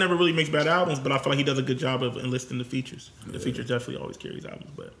like Gun never really makes bad albums, but I feel like he does a good job of enlisting the features. The features definitely always carries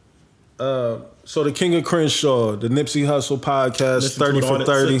albums, but So the King of Crenshaw, the Nipsey Hussle podcast, Listen 30 for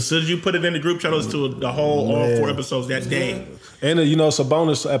 30. As soon as you put it in the group chat, listen to the whole all 4 episodes that day. And it's a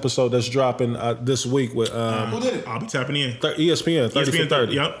bonus episode that's dropping this week with Who did it? I'll be tapping in. ESPN, 30 for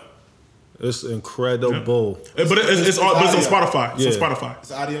 30. Yep. It's incredible. But it's on Spotify. It's on Spotify.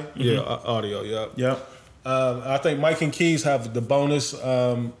 It's audio? Yeah, audio, yep. Yep. I think Mike and Keys have the bonus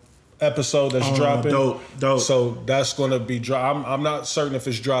episode that's dropping. Dope. So that's going to be I'm not certain if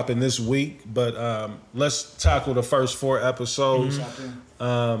it's dropping this week, but let's tackle the first 4 episodes.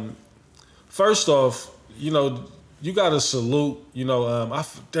 First off, you got to salute. I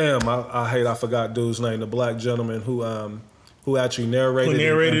forgot dude's name, the black gentleman who actually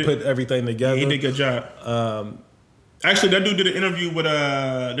narrated and put everything together. He did a good job. Actually, that dude did an interview with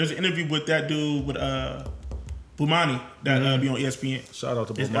there's an interview with that dude with Bumani that be on ESPN. Shout out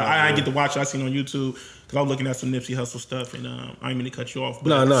to Bumani. I didn't get to watch it. I seen it on YouTube because I was looking at some Nipsey Hussle stuff, and I didn't mean to cut you off.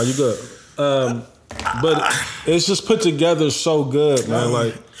 But no, you good. But it's just put together so good, man.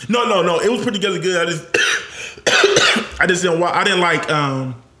 Like no, it was put together good. I just didn't. I didn't like.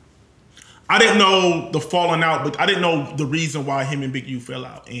 I didn't know the falling out, but I didn't know the reason why him and Big U fell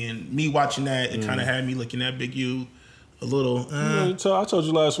out. And me watching that, it kind of had me looking at Big U a little. I told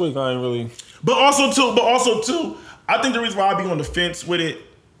you last week I ain't really. But also too, I think the reason why I be on the fence with it,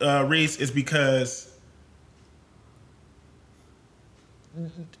 Reese, is because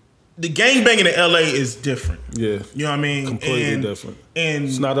the gangbanging in LA is different. Yeah, you know what I mean. Completely different. And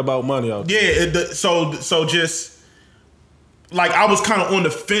it's not about money out there. Yeah. So just. Like, I was kind of on the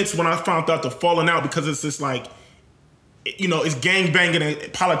fence when I found out the falling out because it's just like, it's gangbanging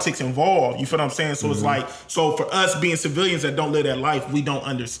and politics involved. You feel what I'm saying? So it's like, so for us being civilians that don't live that life, we don't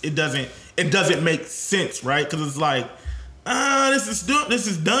understand. It doesn't make sense, right? Because it's like, this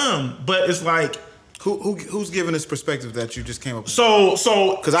is dumb. But it's like, who's giving this perspective that you just came up with?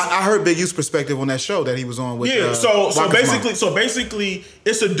 So because I heard Big U's perspective on that show that he was on with. Yeah, so basically,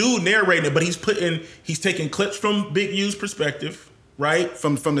 it's a dude narrating it, but he's taking clips from Big U's perspective, right?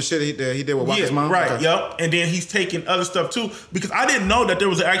 From the shit he did with Waka's mom, right? Okay. Yep. And then he's taking other stuff too, because I didn't know that there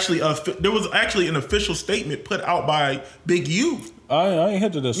was actually an official statement put out by Big U. I ain't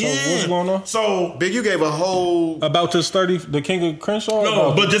hit to this. So what's going on? So Big U gave a whole about this 30, the King of Crenshaw.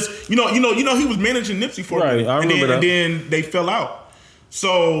 No, but just he was managing Nipsey for right. I remember that. And then they fell out.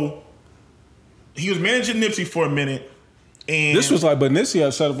 So he was managing Nipsey for a minute, and this was like, but Nipsey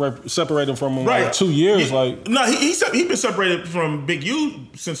had separated from him like 2 years. No, he been separated from Big U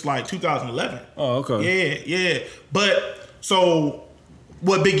since like 2011. Oh, okay. Yeah. But so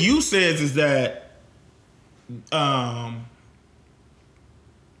what Big U says is that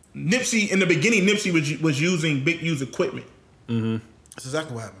Nipsey, in the beginning, was using Big U's equipment. Mm-hmm. That's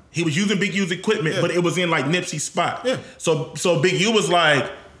exactly what happened. He was using Big U's equipment, but it was in like Nipsey's spot. Yeah. So Big U was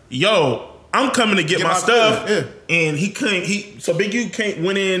like, "Yo, I'm coming to get my stuff," and he couldn't. So Big U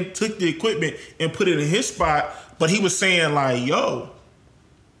went in, took the equipment, and put it in his spot. But he was saying like, "Yo,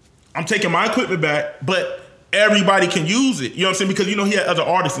 I'm taking my equipment back, but everybody can use it." You know what I'm saying? Because he had other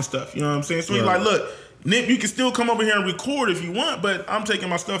artists and stuff. You know what I'm saying? So he's like, "Look, Nip, you can still come over here and record if you want, but I'm taking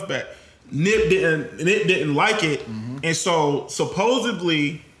my stuff back." Nip didn't like it, and so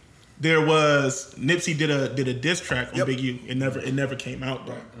supposedly Nipsey did a diss track on Big U. It never came out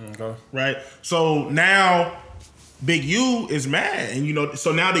though. Okay. Right? So now Big U is mad, and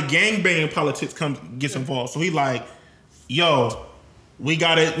so now the gangbanging politics gets involved. So he like, "Yo, we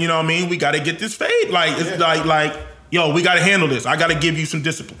gotta, we gotta get this fade. Like it's like, yo, we gotta handle this. I gotta give you some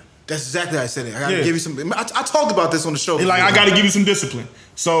discipline." That's exactly how I said it. I gotta give you some. I talked about this on the show. Like, I gotta give you some discipline.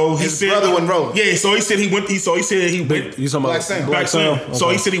 So his brother wasn't rolling. Yeah, so he said he went. So he said he went. You talking about Black Sam? Okay. So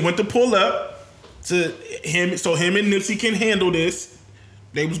he said he went to pull up to him, so him and Nipsey can handle this.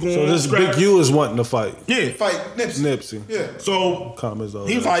 They was going. So this Big U is wanting to fight. Yeah, fight Nipsey. Yeah. So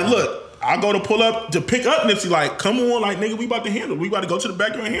he was like, "Look, I go to pull up to pick up Nipsey. Like, come on, like nigga, we about to handle. We about to go to the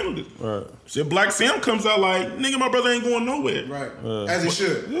backyard and handle this." Right. So Black Sam comes out like, "Nigga, my brother ain't going nowhere." Right. As he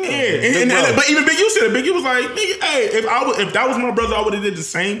should. Yeah. But even Big U said it. Big U was like, "Nigga, hey, if that was my brother, I would have did the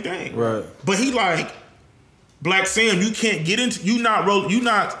same thing." Right. But he like, Black Sam, you can't get into. You not rolling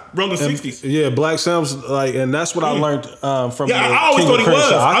 60s. Yeah, Black Sam's like, and that's what I learned from. Yeah, I always thought he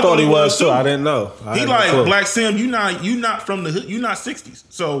was. I thought he was too. I didn't know. He like, Black Sam, you not from the hood. You not 60s.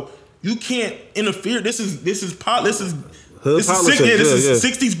 So you can't interfere. This is 60s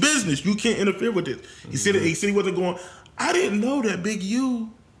business. You can't interfere with this. He said he wasn't going. I didn't know that Big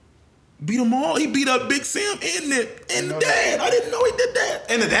U beat them all. He beat up Big Sam and the dad. I didn't know he did that.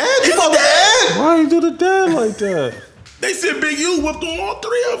 And the dad? He fought the dad? Why you do the dad like that? They said Big U whooped on all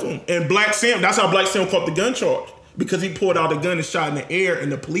 3 of them. And Black Sam, that's how Black Sam caught the gun charge. because he pulled out a gun and shot in the air,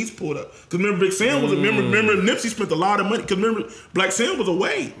 and the police pulled up. Because remember, Big Sam was remember Nipsey spent a lot of money. Because remember, Black Sam was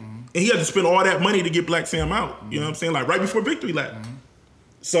away, and he had to spend all that money to get Black Sam out. You know what I'm saying? Like right before Victory Lap.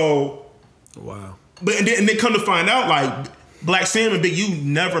 So, wow. But and then come to find out, like Black Sam and Big U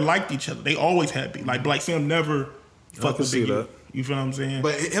never liked each other. They always had beef. Like Black Sam never fucked with Big U. You feel what I'm saying?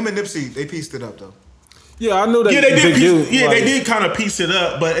 But him and Nipsey, they pieced it up though. Yeah, I knew that. Yeah, they did. Like, they did kind of piece it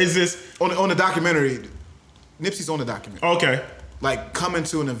up, but it's just on the documentary. Nipsey's on the documentary. Okay. Like coming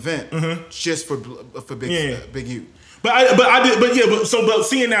to an event just for Big U. But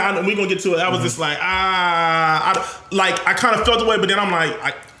seeing that, we're gonna get to it. I was just like, I kind of felt the way, but then I'm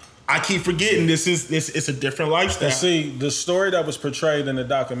like, I keep forgetting it's a different lifestyle. And see, the story that was portrayed in the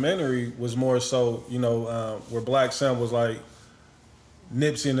documentary was more so, where Black Sam was like,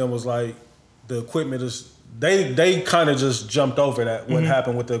 Nipsey and them was like, the equipment is, they kind of just jumped over that. What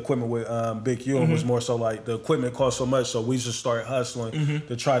happened with the equipment with Big U was more so like the equipment cost so much, so we just start hustling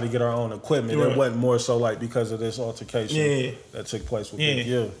to try to get our own equipment. Right. It wasn't more so like because of this altercation that took place with Big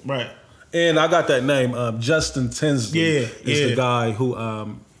U. Right. And I got that name, Justin Tinsley is the guy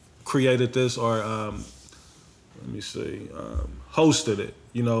who created this or hosted it.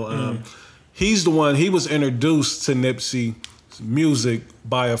 He's the one, he was introduced to Nipsey music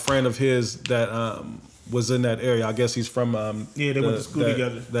by a friend of his that was in that area. I guess he's from they went to school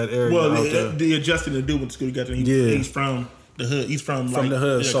together. That area. Well, the Justin and the dude went to school together. He's from the hood. He's from the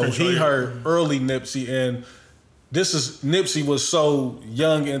hood. So he heard early Nipsey, and Nipsey was so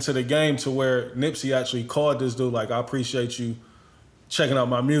young into the game to where Nipsey actually called this dude like, I appreciate you checking out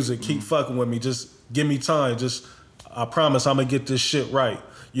my music. Keep fucking with me. Just give me time. I promise I'm gonna get this shit right.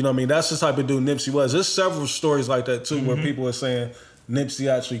 You know what I mean? That's the type of dude Nipsey was. There's several stories like that too, where people are saying Nipsey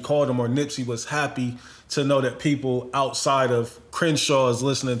actually called him, or Nipsey was happy to know that people outside of Crenshaw is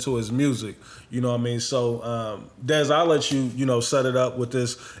listening to his music. You know what I mean? So, Des, I'll let you, set it up with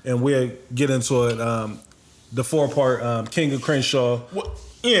this, and we'll get into it. The 4-part King of Crenshaw. Well,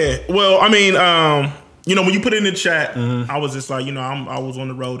 I mean, when you put it in the chat, I was just like, I was on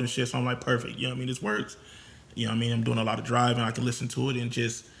the road and shit, so I'm like, perfect. You know what I mean? This works. You know what I mean? I'm doing a lot of driving. I can listen to it, and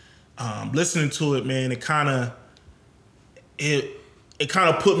just listening to it, man, it kind of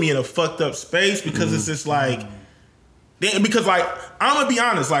put me in a fucked up space because it's just like, because like I'm gonna be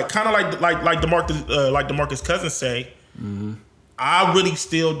honest, like kind of like DeMarcus Cousins say, I really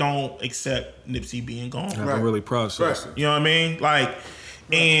still don't accept Nipsey being gone. I haven't really processed it. You know what I mean? Like,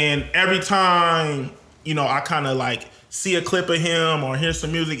 and every time I kind of like see a clip of him or hear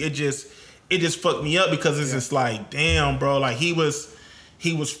some music, it just fucked me up because it's just like, damn, bro, like he was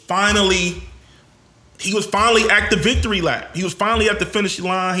finally at the victory lap. He was finally at the finishing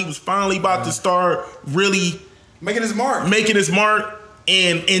line. He was finally about to start really making his mark.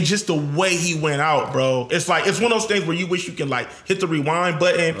 And just the way he went out, bro. It's like, it's one of those things where you wish you can like hit the rewind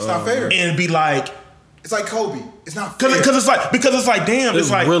button. It's not fair. And be like, it's like Kobe. It's not fair. Because it's like, damn.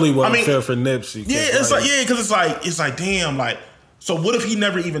 It's like, really wasn't fair for Nipsey. Yeah, because it's like, damn, like, so what if he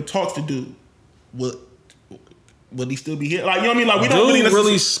never even talks to dude? Would he still be here? Like, you know what I mean? Like, we don't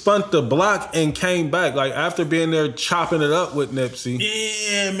really spun the block and came back. Like, after being there chopping it up with Nipsey.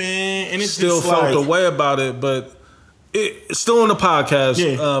 Yeah, man. And it's still just felt like, the way about it, but it's still on the podcast.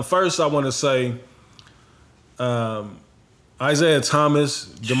 Yeah. First, I want to say Isaiah Thomas,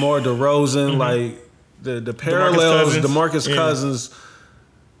 DeMar DeRozan, like the parallels, DeMarcus Cousins,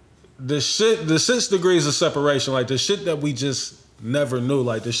 the 6 degrees of separation, like the shit that we just never knew,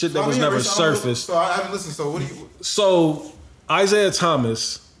 like the shit that was never surfaced. So I haven't listened. So what do you? So Isaiah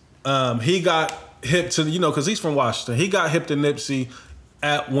Thomas, he got hip to because he's from Washington. He got hip to Nipsey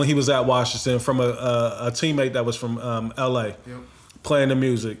when he was at Washington from a teammate that was from LA, playing the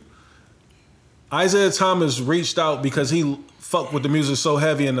music. Isaiah Thomas reached out because he fucked with the music so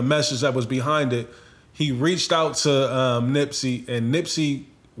heavy and the message that was behind it. He reached out to Nipsey, and Nipsey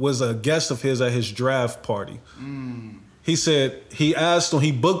was a guest of his at his draft party. He said he asked him,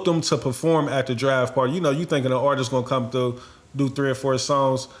 he booked him to perform at the draft party. You thinking an artist gonna come through, do 3 or 4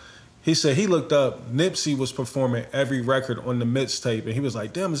 songs. He said he looked up, Nipsey was performing every record on the mixtape, and he was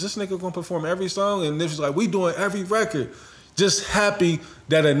like, damn, is this nigga gonna perform every song? And Nipsey's like, we doing every record. Just happy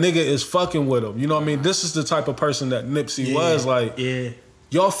that a nigga is fucking with him. You know what I mean? This is the type of person that Nipsey was. Like,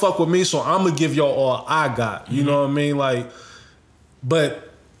 y'all fuck with me, so I'm gonna give y'all all I got. You know what I mean? Like, but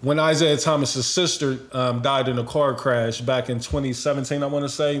when Isaiah Thomas's sister died in a car crash back in 2017, I want to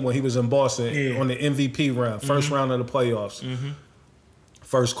say, when he was in Boston on the MVP round, first round of the playoffs.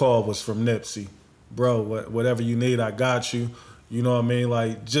 First call was from Nipsey. Bro, whatever you need, I got you. You know what I mean?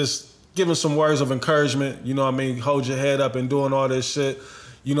 Like, just giving some words of encouragement. You know what I mean? Hold your head up and doing all this shit.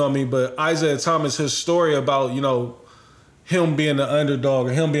 You know what I mean? But Isaiah Thomas, his story about, you know, him being the underdog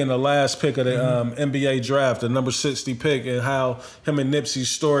or him being the last pick of the NBA draft, the number 60 pick, and how him and Nipsey's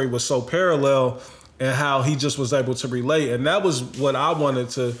story was so parallel and how he just was able to relate. And that was what I wanted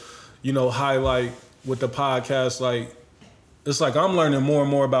to, you know, highlight with the podcast. Like, it's like I'm learning more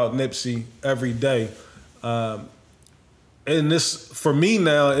and more about Nipsey every day. And this, for me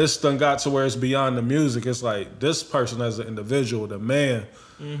now, it's done got to where it's beyond the music. It's like this person as an individual, the man,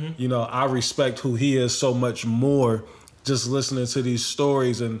 you know, I respect who he is so much more just listening to these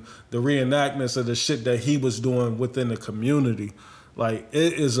stories and the reenactments of the shit that he was doing within the community. Like,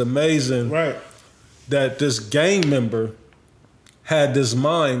 it is amazing that this gang member had this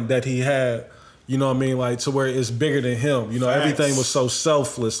mind that he had, you know what I mean? Like, to where it's bigger than him. You know, everything was so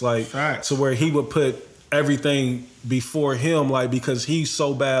selfless, like, to where he would put everything before him, like, because he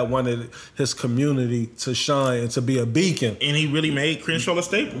so bad wanted his community to shine and to be a beacon. And he really made Crenshaw a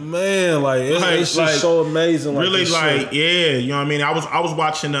staple. Man, like, it's just so amazing. Like, really, like, yeah, you know what I mean? I was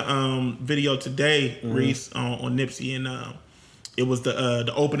watching the video today, Reese, on Nipsey, and it was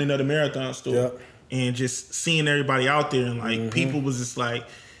the opening of the Marathon store. And just seeing everybody out there, and like people was just like,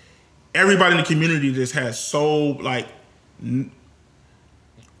 everybody in the community just has so like,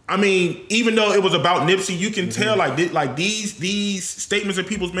 I mean, even though it was about Nipsey, you can tell like these statements that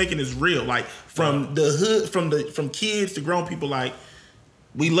people's making is real. Like from the hood, from kids to grown people, like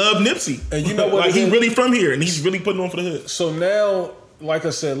we love Nipsey, and you know what? Like he's really from here, and he's really putting on for the hood. So now, like I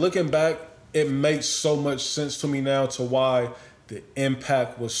said, looking back, it makes so much sense to me now to why the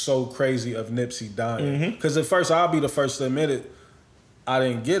impact was so crazy of Nipsey dying. Because at first, I'll be the first to admit it, I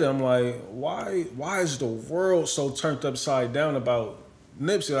didn't get it. I'm like, why is the world so turned upside down about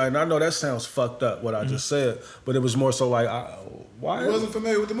Nipsey? Like, and I know that sounds fucked up, what I just said, but it was more so like, why? I wasn't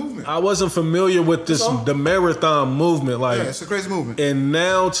familiar with the movement. I wasn't familiar with the marathon movement. Like, yeah, it's a crazy movement. And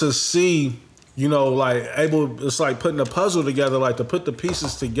now to see, you know, like, it's like putting a puzzle together, like to put the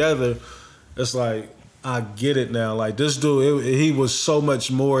pieces together, it's like, I get it now. Like, this dude, he was so much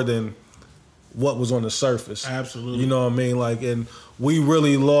more than what was on the surface. Absolutely. You know what I mean? Like, and we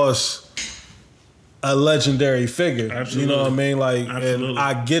really lost a legendary figure. Absolutely. You know what I mean? Like, absolutely. And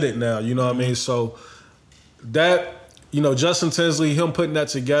I get it now. You know what I mean? So that, you know, Justin Tinsley, him putting that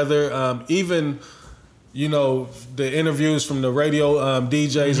together, even, you know, the interviews from the radio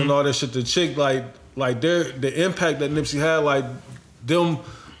DJs and all that shit, the chick, like the impact that Nipsey had, like them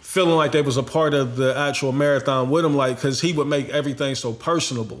feeling like they was a part of the actual marathon with him, like, because he would make everything so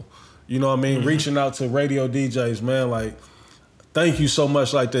personable. You know what I mean? Reaching out to radio DJs, man, like, thank you so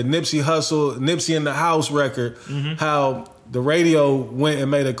much. Like the Nipsey Hussle, Nipsey in the House record, how the radio went and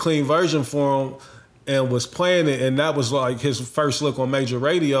made a clean version for him and was playing it, and that was like his first look on major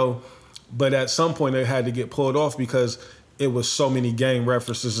radio. But at some point, they had to get pulled off because it was so many gang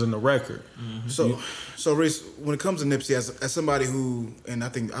references in the record. So Reese, when it comes to Nipsey, as somebody who, and I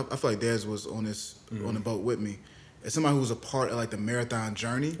feel like Dez was on this on the boat with me, as somebody who was a part of like the marathon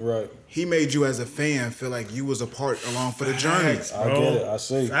journey, right? He made you as a fan feel like you was a part along for the journey. I get it. I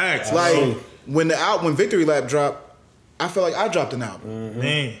see. Facts. Like when Victory Lap dropped, I felt like I dropped an album,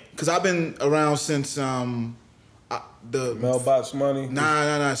 man, because I've been around since the Mailbox Money.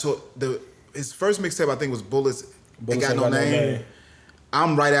 Nah. So his first mixtape I think was Bullets Ain't Got No Name.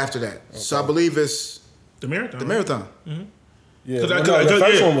 I'm right after that, so I believe it's the Marathon. The Marathon. Yeah, the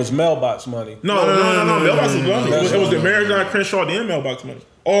first one was Mailbox Money. No. Mailbox was Money. It was the Marathon, Crenshaw, then Mailbox Money.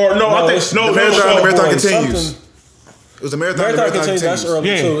 Or I think the Marathon Continues. It was the Marathon Continues. That's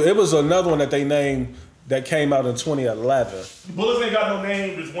early too. It was another one that they named that came out in 2011. Bullets Ain't Got No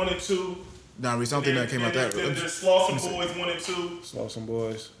Name. There's 1 and 2. Nah, Reese, I don't think that came out that early. There's Slauson Boys 1 and 2. Slauson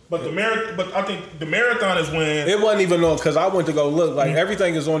Boys. But I think the Marathon is when it wasn't even on, because I went to go look. Like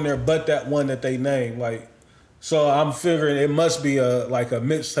everything is on there, but that one that they named. Like, so I'm figuring it must be a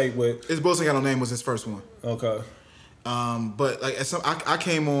mixtape with. His Bullets Ain't Got No Name was his first one. Okay. But like I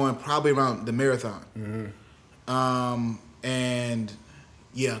came on probably around the Marathon. And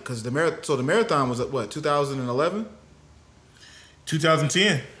yeah, because the Marathon was at what, 2011?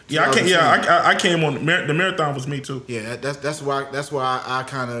 2010. Yeah, I came on the Marathon was me too. Yeah, that's why I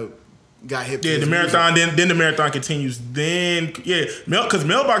kind of got hip. Yeah, the Marathon. Then the Marathon Continues. Then because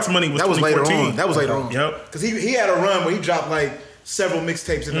Mailbox Money was 2014. That was later on. Yep. Because he had a run where he dropped like several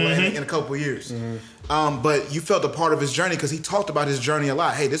mixtapes in a couple of years. But you felt a part of his journey because he talked about his journey a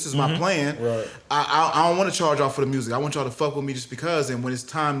lot. Hey, this is my plan. Right. I don't want to charge off for the music. I want y'all to fuck with me just because. And when it's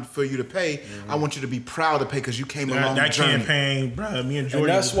time for you to pay, I want you to be proud to pay because you came along the journey. That campaign, bro, me and Jordan.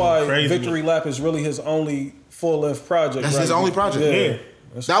 And that's why Victory Lap is really his only full-length project. That's his only project. Yeah.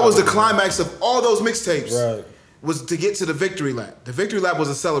 That was the climax of all those mixtapes. Right. was to get to the victory lap. The victory lap was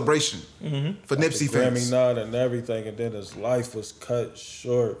a celebration for Nipsey fans. Grammy nod and everything, and then his life was cut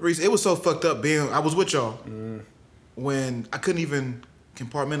short. Reese, it was so fucked up I was with y'all when I couldn't even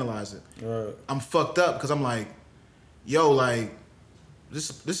compartmentalize it. Right. I'm fucked up because I'm like, yo, like,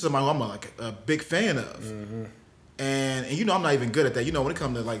 this is somebody I'm like a big fan of. And you know I'm not even good at that. You know, when it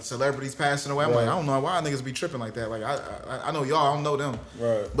comes to like celebrities passing away, I'm like, I don't know why niggas be tripping like that. Like I know y'all, I don't know them.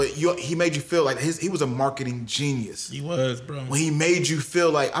 Right. But he made you feel like he was a marketing genius. He was, bro. When he made you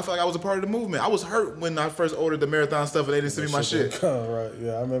feel like I felt like I was a part of the movement. I was hurt when I first ordered the marathon stuff and they didn't send me my shit. Right.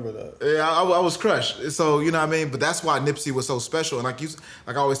 Yeah, I remember that. Yeah, I was crushed. So you know what I mean. But that's why Nipsey was so special. And like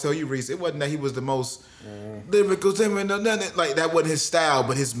I always tell you, Reese, it wasn't that he was the most lyrical, like that wasn't his style,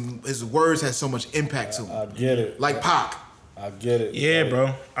 but his words had so much impact to him. I get it. Like Pac. I get it. Yeah,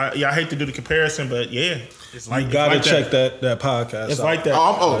 bro. I hate to do the comparison, but yeah, it's like You gotta it's check like that podcast. It's out. like that.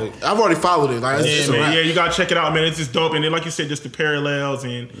 I've already followed it. Like, it's Yeah, a man. wrap. Yeah, you gotta check it out, man. It's just dope, and then like you said, just the parallels.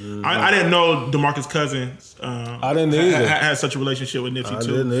 And I didn't know DeMarcus Cousins. I didn't either. Had such a relationship with Nipsey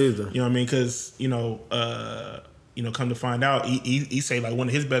too. I didn't either. You know what I mean? Because come to find out, he say like one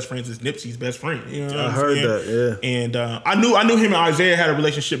of his best friends is Nipsey's best friend. You know what I I'm heard saying? that. Yeah. And I knew him and Isaiah had a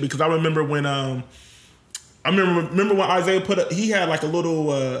relationship because I remember when remember when Isaiah he had like a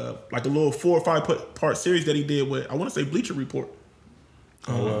little 4 or 5 part series that he did with, I want to say, Bleacher Report.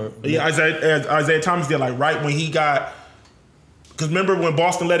 Yeah, Isaiah Thomas did like right when he got, because remember when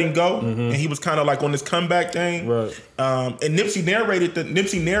Boston let him go and he was kind of like on this comeback thing, Right. And Nipsey narrated the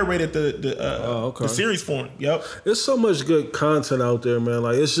series for him. Yep. There's so much good content out there, man.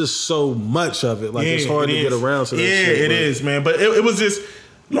 Like it's just so much of it. Like it's hard to get around to that shit. Yeah, it is, man. But it was just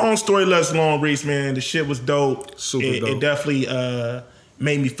long story less long, Reese, man. The shit was dope. Super dope. It definitely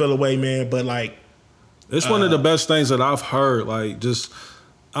made me feel away, man. But like, it's one of the best things that I've heard. Like just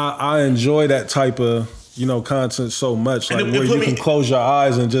I enjoy that type of content so much. Like where you can close your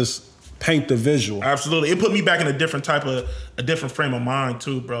eyes and just paint the visual. Absolutely. It put me back in a different frame of mind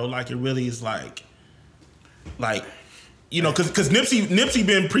too, bro. Like it really is like because Nipsey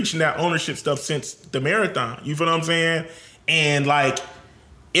been preaching that ownership stuff since the marathon. You feel what I'm saying? And like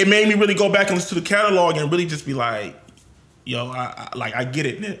it made me really go back and listen to the catalog and really just be like, yo, I get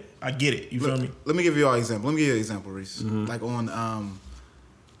it, Nip. I get it. You feel me? Let me give you all an example. Let me give you an example, Reese. Like on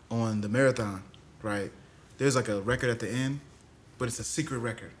the marathon, right? There's like a record at the end, but it's a secret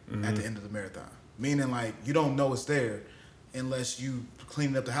record at the end of the marathon. Meaning like you don't know it's there unless you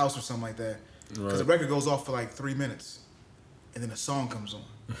cleaning up the house or something like that. Because the record goes off for like 3 minutes, and then a song comes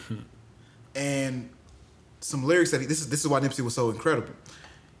on, and some lyrics that this is why Nipsey was so incredible.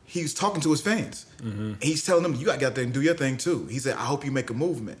 He's talking to his fans. And he's telling them, you got to get out there and do your thing too. He said, I hope you make a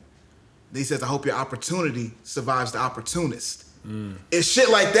movement. Then he says, I hope your opportunity survives the opportunist. It's shit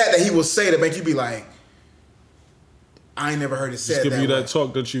like that he will say to make you be like, I ain't never heard it said that. Just give you way. that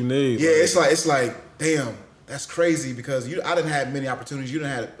talk that you need. Yeah, it's like, damn, that's crazy because I didn't have many opportunities. You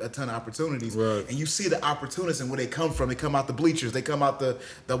didn't have a ton of opportunities. Right. And you see the opportunists and where they come from. They come out the bleachers. They come out the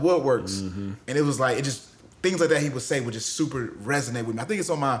woodworks. And it was like, things like that he would say would just super resonate with me. I think it's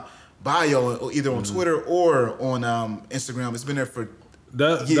on my bio, either on Twitter or on Instagram. It's been there for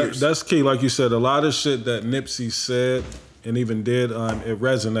years. That's key. Like you said, a lot of shit that Nipsey said and even did, it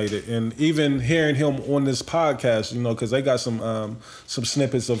resonated. And even hearing him on this podcast, because they got some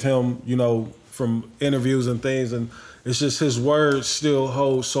snippets of him, from interviews and things, and it's just his words still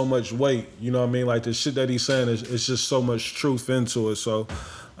hold so much weight. You know what I mean? Like the shit that he's saying is just so much truth into it. So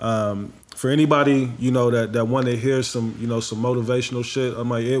for anybody, that want to hear some, some motivational shit, I'm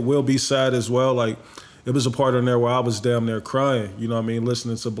like, it will be sad as well. Like it was a part in there where I was damn near crying, you know what I mean?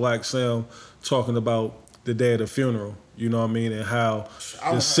 Listening to Black Sam talking about the day of the funeral, you know what I mean? And how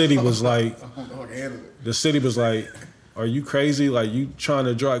the city was like, are you crazy? Like you trying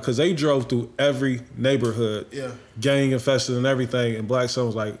to drive? Because they drove through every neighborhood, gang infested and everything. And Black Sam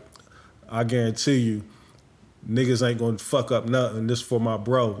was like, I guarantee you, niggas ain't gonna fuck up nothing. This for my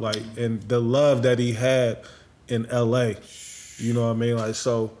bro. Like, and the love that he had in LA, you know what I mean? Like,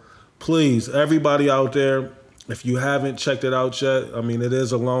 so please, everybody out there, if you haven't checked it out yet, I mean, it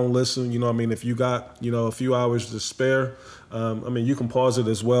is a long listen. You know what I mean? If you got, a few hours to spare, you can pause it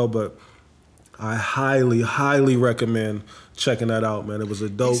as well, but I highly, highly recommend checking that out, man. It was a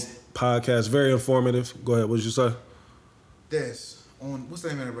dope podcast, very informative. Go ahead, what did you say? This, on, what's the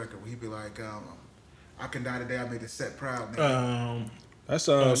name of the record where he be like, I can die today, I made the set proud, nigga. That's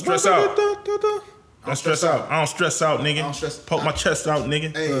Stress Out. That's Stress Out. I don't stress out, nigga. I don't stress. Poke my chest out,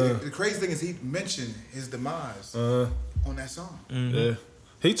 nigga. Hey, the crazy thing is he mentioned his demise on that song. Yeah.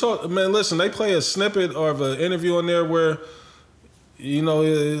 He talked, man, listen, they play a snippet of an interview on there where,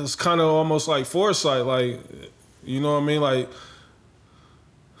 it's kind of almost like foresight. Like, You know what I mean? Like,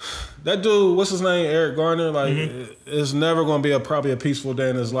 that dude, what's his name? Eric Garner. Like, it's never going to be probably a peaceful day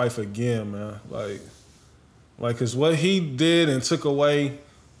in his life again, man. Like, cause what he did and took away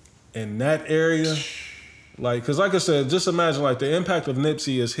in that area, like, cause like I said, just imagine like the impact of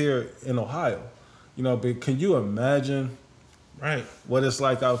Nipsey is here in Ohio. You know, but can you imagine what it's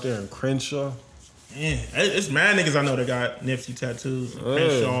like out there in Crenshaw? Yeah, it's mad niggas I know that got Nipsey tattoos and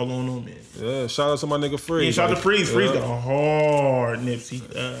Crenshaw all on them. Yeah, shout out to my nigga Freeze. Yeah, shout out to Freeze. Freeze got a hard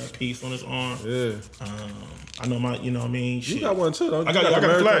Nipsey piece on his arm. Yeah. I know my, you know what I mean? Shit. You got one too, though. I got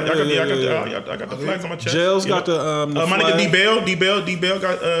the flag. I got the flags on my chest. Jail's got the my nigga D-Bell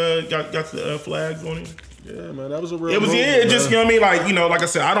got the flags on it. Yeah, man, that was a real. It was movement, it just, you know what I mean? Like, you know, like I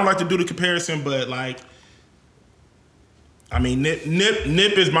said, I don't like to do the comparison, but like, I mean, Nip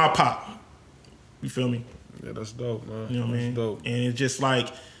is my pop. You feel me? Yeah, that's dope, man. You know what I mean? Dope. And it's just like,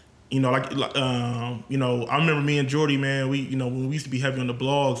 you know, you know, I remember me and Jordy, man, we, you know, when we used to be heavy on the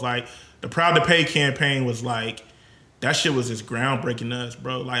blogs, like the Proud to Pay campaign was like, that shit was just groundbreaking to us,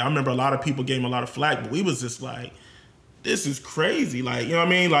 bro. Like, I remember a lot of people gave him a lot of flack, but we was just like, this is crazy. Like, you know what I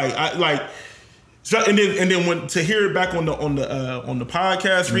mean? Like, so, and then when to hear it back on the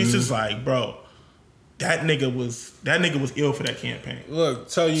podcast, Reese is like, bro, that nigga was ill for that campaign. Look,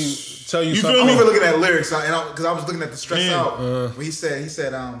 tell you something. I'm even looking at lyrics, because I was looking at the Stress Out. Where he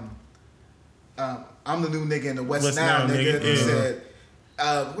said, I'm the new nigga in the West now, nigga. He said,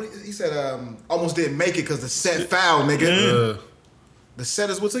 he said, almost didn't make it because the set foul, nigga. The set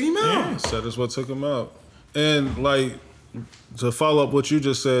is what took him out. The set is what took him out. And like, to follow up what you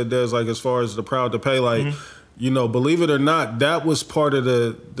just said, there's like, as far as the Proud to Pay, like, you know, believe it or not, that was part of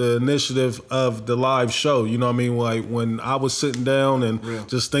the initiative of the live show. You know what I mean? Like, when I was sitting down and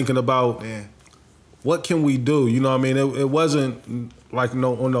just thinking about what can we do? You know what I mean? It wasn't like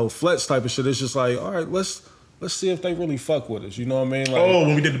no flex type of shit. It's just like, all right, let's see if they really fuck with us. You know what I mean? Like,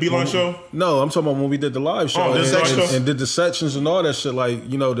 when we did the Beeline show? No, I'm talking about when we did the live show and did the sections and all that shit.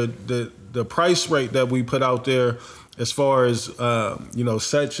 Like, you know, the price rate that we put out there, as far as, you know,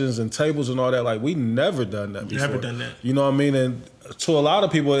 sections and tables and all that, like, we never done that before. Never done that. You know what I mean? And to a lot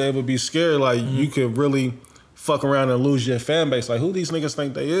of people, they would be scared, like, you could really fuck around and lose your fan base. Like, who these niggas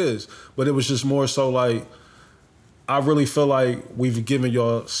think they is? But it was just more so, like, I really feel like we've given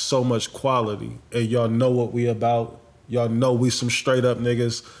y'all so much quality, and y'all know what we about. Y'all know we some straight up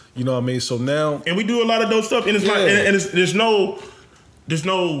niggas. You know what I mean? So now... And we do a lot of those stuff, and it's not... And there's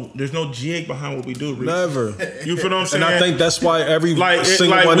no jig behind what we do, Reese. Never. You feel what I'm saying? And I think that's why every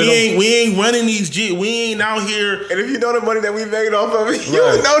single one of them... We ain't running these jig. We ain't out here... And if you know the money that we made off of it, you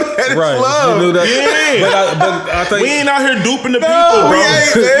would know that it's love. You knew that. But I think... We ain't out here duping the people, bro.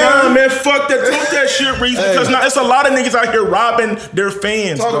 Nah, man, fuck that. Talk that shit, Reese. Because it's a lot of niggas out here robbing their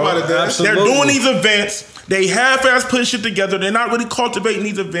fans, Talk bro. about it, Dan. They're doing these events. They half-ass putting shit together. They're not really cultivating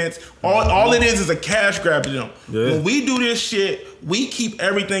these events. All it is a cash grab to them. Yeah. When we do this shit, we keep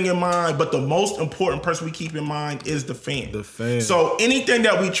everything in mind, but the most important person we keep in mind is the fan. The fan. So anything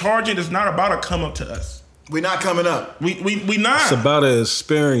that we charging is not about to come up to us. We're not coming up. We not. It's about an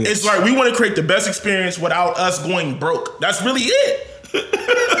experience. It's like we want to create the best experience without us going broke. That's really it.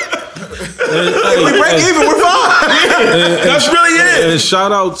 If we break even, we're fine. That's really it. And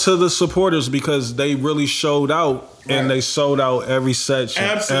shout out to the supporters, because they really showed out, and they sold out every section,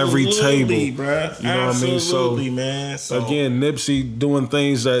 every table. Bruh. You know what I mean? So, man. So again, Nipsey doing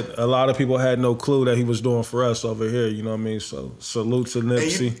things that a lot of people had no clue that he was doing for us over here. You know what I mean? So salute to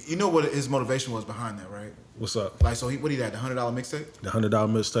Nipsey. You know what his motivation was behind that, right? What's up? Like, so what he had, the $100 mixtape? The $100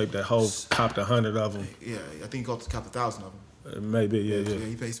 mixtape, that whole copped 100 of them. Yeah, I think he copped 1,000 of them. Maybe, yeah.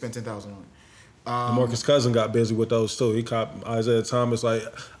 He spent 10,000 on it. Marcus Cousin got busy with those too. He copped Isaiah Thomas. Like,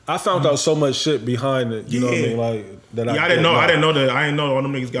 I found out so much shit behind it. You know what I mean? Like that. I didn't know. I didn't know that. I didn't know all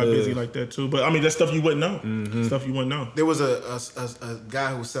them niggas got busy like that too. But I mean, that's stuff you wouldn't know. Stuff you wouldn't know. There was a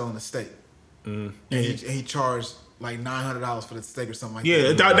guy who was selling a steak, and he charged like $900 for the steak or something like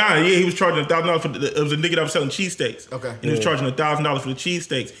that. He was charging $1,000 for it was a nigga that was selling cheesesteaks. Okay. And he was charging $1,000 for the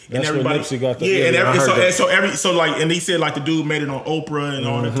cheesesteaks. And everybody Nipsey got that. And he said like the dude made it on Oprah and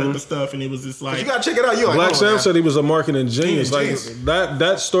all that type of stuff, and it was just like, you gotta check it out. Black Sam said he was a marketing genius. Like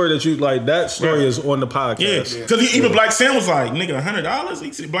that story that story is on the podcast. Yeah, because even Black Sam was like, nigga, $100.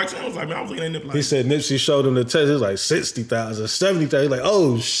 He said Black Sam was like, man, I was looking at it like, he said Nipsey showed him the test. It was like 60,000, 70,000. He's like,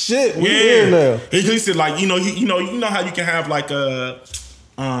 oh shit, we in now. He said like, you know how you can have like a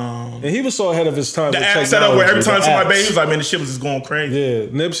and he was so ahead of his time. The app set up where every time somebody baby, he was like, man, the shit was just going crazy. Yeah,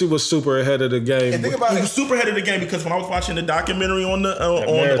 Nipsey was super ahead of the game. And think about he was super ahead of the game, because when I was watching the documentary on the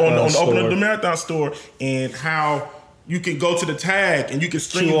opening of the Marathon store, and how you can go to the tag and you can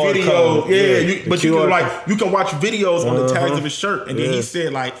stream QR video. code. But you QR can you can watch videos on the tags of his shirt. And then he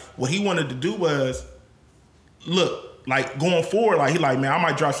said like what he wanted to do was look like going forward. Like he like man, I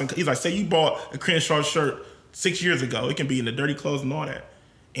might drop some. He's like say you bought a Crenshaw shirt 6 years ago. It can be in the dirty clothes and all that.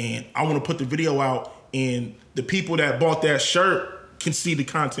 And I want to put the video out, and the people that bought that shirt can see the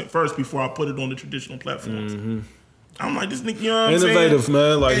content first before I put it on the traditional platforms. I'm like, this nigga, you know what I'm saying? Innovative,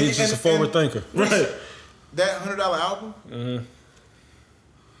 man. Like, he's just a forward thinker. Right. That $100 album?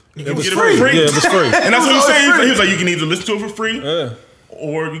 It was free. Yeah, it was free. And that's what he's saying. He was like, you can either listen to it for free,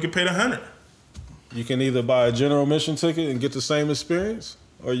 or you can pay the $100. You can either buy a general admission ticket and get the same experience,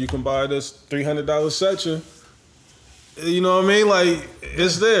 or you can buy this $300 section. You know what I mean? Like,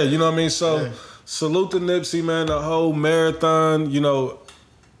 it's there. You know what I mean? So, salute to Nipsey, man. The whole marathon, you know,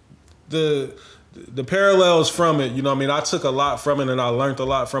 the parallels from it, you know what I mean? I took a lot from it and I learned a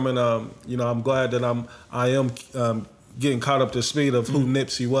lot from it. You know, I'm glad that I am getting caught up to speed of who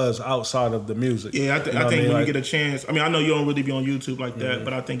Nipsey was outside of the music. Yeah, I think when you get a chance, I mean, I know you don't really be on YouTube like that,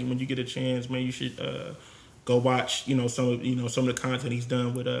 but I think when you get a chance, man, you should go watch, some of the content he's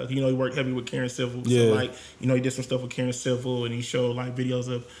done with, he worked heavy with Karen Civil. Yeah. So like, he did some stuff with Karen Civil, and he showed like videos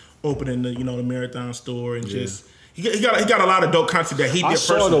of opening the Marathon store and just. He got a lot of dope content that he did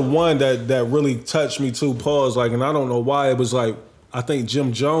personally. I saw the one that really touched me too, pause, like, and I don't know why, it was like, I think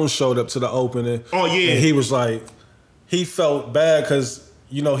Jim Jones showed up to the opening. Oh, yeah. And he was like, he felt bad because,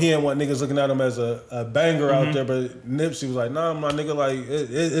 he didn't want niggas looking at him as a banger out there, but Nipsey was like, nah, my nigga, like,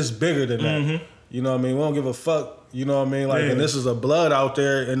 it's bigger than that. You know what I mean? We don't give a fuck. You know what I mean? Like, and this is a blood out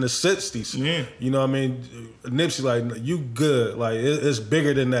there in the 60s. Yeah. You know what I mean? Nipsey, like, you good. Like, it's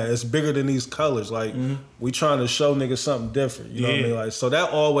bigger than that. It's bigger than these colors. Like, we trying to show niggas something different. You know what I mean? Like, so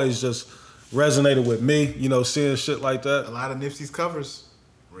that always just resonated with me, seeing shit like that. A lot of Nipsey's covers,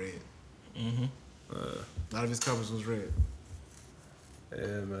 red. A lot of his covers was red. Yeah,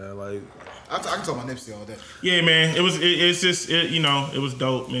 man. Like, I can talk about Nipsey all day. Yeah, man. It was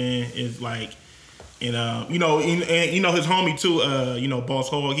dope, man. It's like, and his homie too, Boss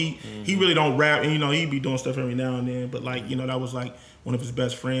Hog. He really don't rap, and he be doing stuff every now and then. But like, that was like one of his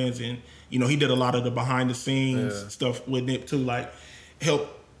best friends, and he did a lot of the behind the scenes stuff with Nip too, like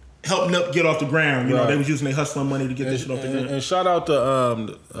help Nip get off the ground. You know, they was using their hustling money to get this shit off the ground. And shout out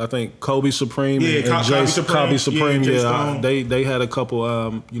to I think Kobe Supreme and Kobe Supreme. Yeah, they had a couple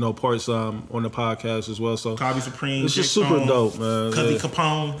parts on the podcast as well. So Kobe Supreme, it's just super dope, man. Cuddy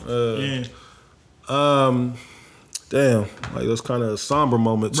Capone. Damn, like that's kind of a somber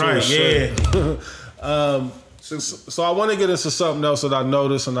moment too. Right, yeah. So I want to get into something else that I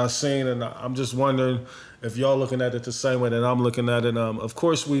noticed and I seen, and I'm just wondering if y'all looking at it the same way that I'm looking at it. Of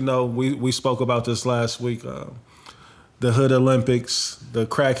course, we know we spoke about this last week. The Hood Olympics, the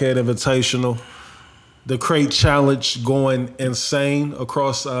Crackhead Invitational, the Crate Challenge going insane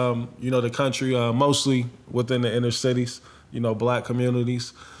across the country, mostly within the inner cities, black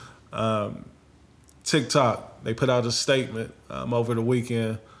communities. TikTok, they put out a statement over the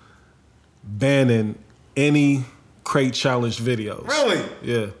weekend banning any Crate Challenge videos. Really?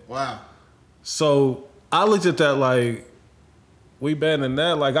 Yeah. Wow. So I looked at that like, we banning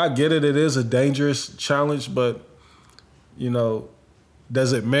that? Like, I get it. It is a dangerous challenge, but,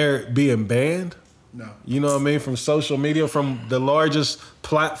 does it merit being banned? No. You know what I mean? From social media, from the largest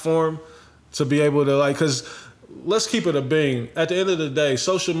platform to be able to, like, because let's keep it a bean. At the end of the day,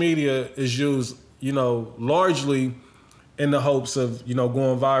 social media is used, largely in the hopes of,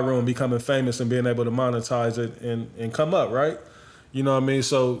 going viral and becoming famous and being able to monetize it and come up, right? You know what I mean?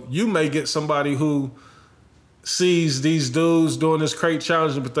 So you may get somebody who sees these dudes doing this Crate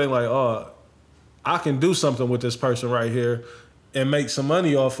Challenge and think like, oh, I can do something with this person right here and make some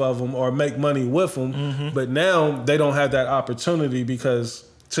money off of them or make money with them. But now they don't have that opportunity because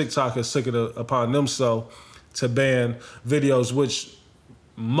TikTok has taken it upon themselves to ban videos, which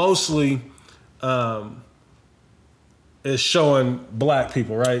mostly is showing black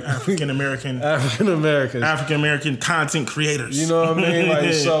people, right? African American content creators. You know what I mean?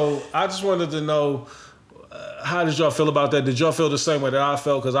 Like, so I just wanted to know, how did y'all feel about that? Did y'all feel the same way that I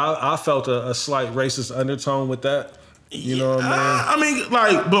felt? Because I felt a slight racist undertone with that. You know what I mean?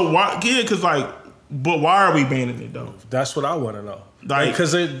 But why? Yeah, because but why are we banning it though? That's what I want to know.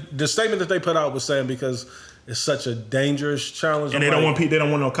 Because the statement that they put out was saying because it's such a dangerous challenge, and they don't want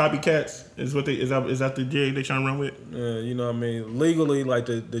no copycats. Is that the jig they trying to run with? Yeah, you know what I mean. Legally, like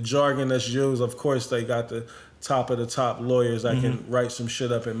the jargon that's used, of course they got the top of the top lawyers that can write some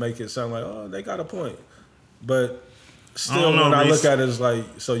shit up and make it sound like, oh, they got a point. But still, when I look at it, it's like,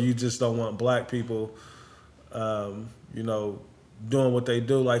 so you just don't want black people, doing what they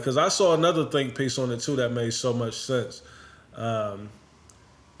do. Like, because I saw another think piece on it too that made so much sense.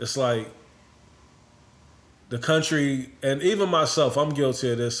 It's like the country, and even myself, I'm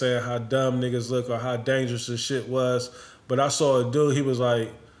guilty of this, saying how dumb niggas look or how dangerous this shit was. But I saw a dude, he was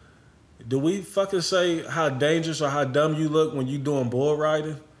like, do we fucking say how dangerous or how dumb you look when you doing bull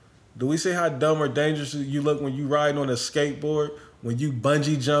riding? Do we say how dumb or dangerous you look when you riding on a skateboard, when you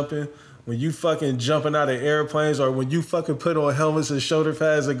bungee jumping, when you fucking jumping out of airplanes, or when you fucking put on helmets and shoulder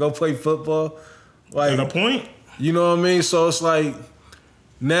pads and go play football? Like, Got a point. You know what I mean? So it's like,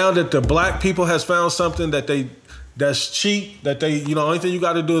 now that the black people has found something that's cheap, that they, only thing you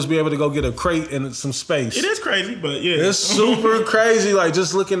got to do is be able to go get a crate and some space. It is crazy, but yeah. It's super crazy, like,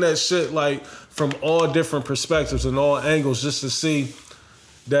 just looking at shit, like, from all different perspectives and all angles, just to see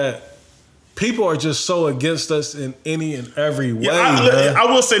that people are just so against us in any and every way. Yeah, I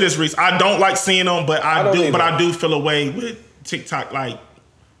will say this, Reese. I don't like seeing them, but I do feel a way with TikTok, like,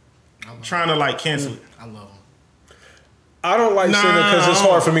 trying to, like, cancel it. I love them. I don't like seeing it because it's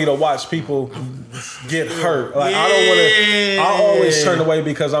hard for me to watch people get hurt. Like, I don't want to. I always turn away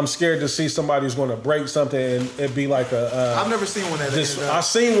because I'm scared to see somebody who's going to break something and it be like a. I've never seen one that. I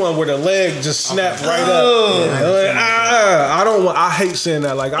seen one where the leg just snapped right up. I don't want. I hate seeing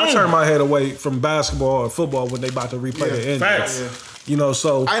that. Like, I turn my head away from basketball or football when they about to replay the injury. Facts.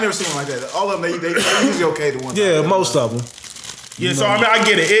 So I ain't never seen one like that. All of them, they usually okay the one. Yeah, most of them. Yeah, so I mean, I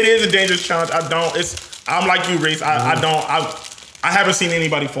get it. It is a dangerous challenge. I'm like you, Reese. I haven't seen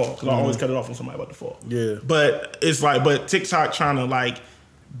anybody fall because I always cut it off when somebody about to fall. Yeah. But it's like, TikTok trying to like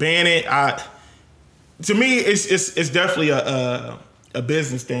ban it. To me, it's definitely a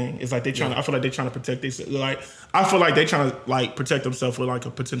business thing. It's like they trying. I feel like they trying to protect themselves. Like, I feel like they trying to like protect themselves with like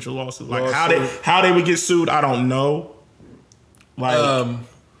a potential lawsuit. Like how they would get sued, I don't know. Like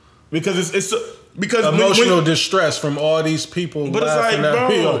because it's because emotional distress from all these people. But it's like,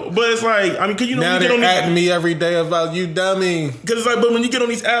 bro. But it's like, I mean, cause now you they're at me every day about you dummy. Because it's like, but when you get on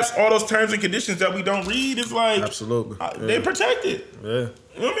these apps, all those terms and conditions that we don't read, it's like absolutely they protect it. Yeah,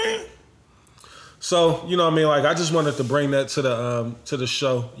 you know what I mean. So like I just wanted to bring that to the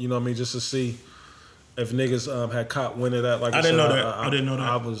show. You know what I mean, just to see if niggas had caught wind of that. Like I didn't know that. I didn't know that.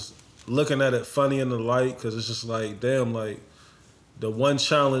 I was looking at it funny in the light because it's just like, damn, like the one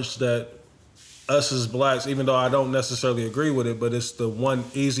challenge that us as blacks, even though I don't necessarily agree with it, but it's the one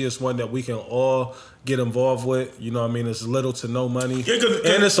easiest one that we can all get involved with. You know what I mean? It's little to no money. Yeah,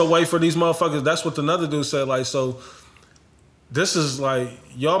 and it's a way for these motherfuckers. That's what another dude said. Like, so this is like,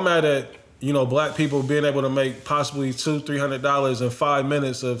 y'all mad at, black people being able to make possibly $200-$300 in 5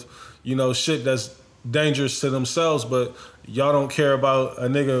 minutes of, shit that's dangerous to themselves, but y'all don't care about a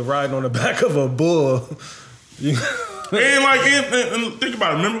nigga riding on the back of a bull. And think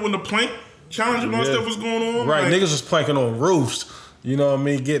about it. Remember when the plank challenge and all stuff was going on? Right, like, niggas was planking on roofs. You know what I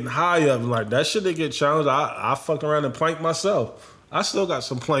mean? Getting high up. Like, that shit didn't get challenged. I fuck around and plank myself. I still got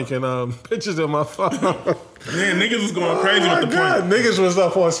some planking pictures in my phone. Man, niggas was going crazy with the plank. Niggas was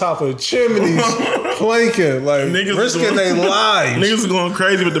up on top of chimneys planking. Like, niggas risking their lives. Niggas was going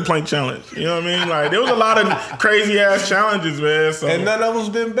crazy with the plank challenge. You know what I mean? Like, there was a lot of crazy ass challenges, man. So. And none of them's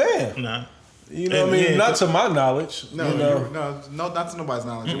been banned. Nah. You know what I mean? Not to my knowledge. No, not to nobody's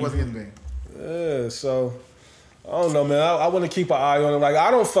knowledge. It wasn't getting banned. Yeah, so I don't know, man. I want to keep an eye on it. Like, I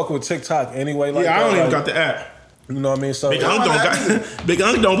don't fuck with TikTok anyway. Like, I don't even got the app. You know what I mean? So Big Unk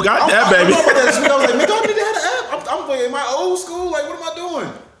don't got that, baby. I was like, nigga, I need to have the app. I'm like, am I old school? Like, what am I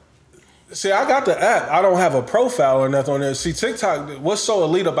doing? See, I got the app. I don't have a profile or nothing on there. See, TikTok, what's so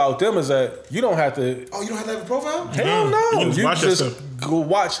elite about them is that you don't have to. Oh, you don't have to have a profile? Hell no. You just go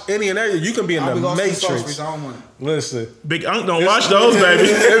watch any and every. You can be in the Matrix. Listen, Big Unk don't watch those, baby.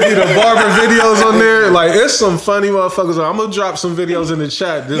 It be the barber videos on there. Like, it's some funny motherfuckers. I'm gonna drop some videos in the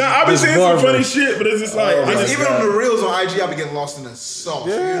chat. I've been seeing some funny shit, but it's just like even on the reels on IG, I be getting lost in the sauce.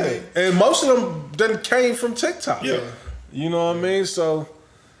 Yeah, and most of them then came from TikTok. Yeah, you know what I mean. So.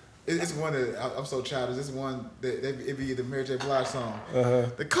 It's one that I'm so childish. This one that it be the Mary J. Blige song.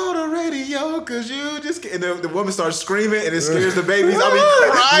 The call the radio, cause you just and the woman starts screaming and it scares the babies. I be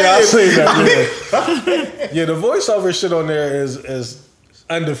crying. Yeah, I seen that. Yeah, the voiceover shit on there is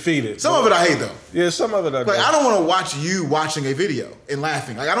undefeated. Some of it I hate though. Yeah, some of it I do. Like, I don't want to watch you watching a video and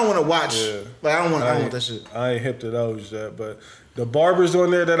laughing. Like, I don't want to watch. Yeah. Like, I don't want that shit. I ain't hip to those yet, but the barbers on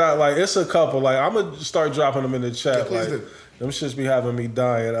there that I like, it's a couple. Like, I'm gonna start dropping them in the chat. Yeah, please do. Them shits be having me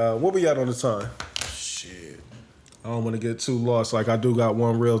dying. What we got on the time? Shit. I don't want to get too lost. Like, I do got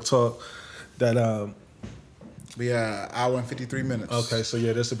one real talk that We hour and 53 minutes. Okay, so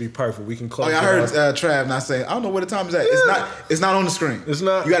yeah, this would be perfect. We can close. Oh yeah, I heard Trav not saying. I don't know where the time is at. It's not on the screen. It's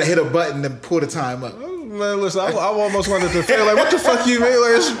not. You got to hit a button and pull the time up. Oh Man, listen, I almost wanted to feel like, what the fuck you mean?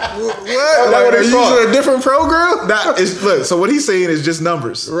 Like, what? Like, Are you using a different program? Look, so what he's saying is just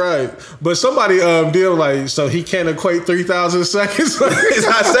numbers. Right. But somebody deal like, so he can't equate 3,000 seconds? It's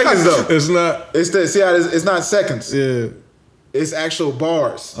not seconds, though. It's not. It's not seconds. Yeah. It's actual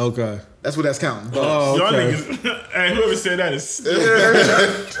bars. Okay. That's what that's counting. Oh, Y'all okay. niggas, hey, whoever said that is.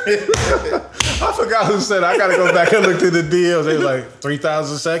 I forgot who said it. I got to go back and look through the DMs. They like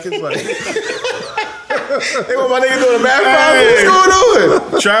 3,000 seconds? Like, They want my nigga doing a math problem?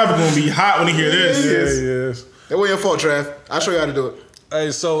 What's going on? Trav gonna be hot when he hear this. yes. That wasn't your fault, Trav. I'll show you how to do it.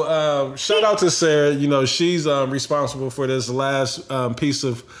 Hey, so shout out to Sarah. You know, she's responsible for this last piece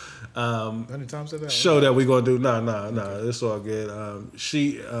of How many times have I? show that we're going to do. Nah. It's all good.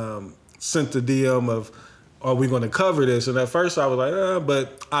 She sent the DM of, are we going to cover this? And at first I was like,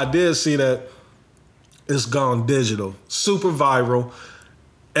 but I did see that it's gone digital. Super viral.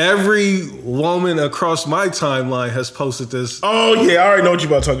 Every woman across my timeline has posted this. Oh yeah, I already know what you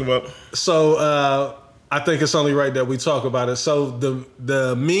about to talk about. So I think it's only right that we talk about it. So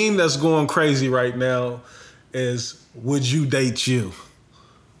the meme that's going crazy right now is, would you date you?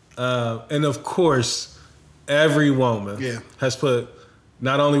 And of course, every woman has put,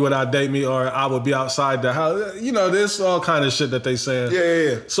 not only would I date me, or I would be outside the house. You know, there's all kind of shit that they saying.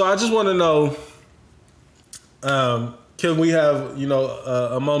 Yeah. So I just want to know, can we have, you know,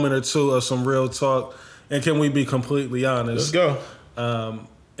 a moment or two of some real talk, and can we be completely honest? Let's go.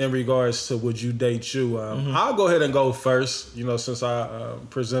 In regards to would you date you? I'll go ahead and go first, you know, since I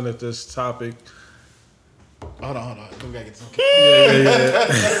presented this topic. Hold on. We gotta get some. Yeah.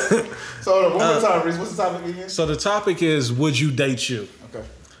 So hold on, one more time, Reese. What's the topic again? So the topic is, would you date you? Okay.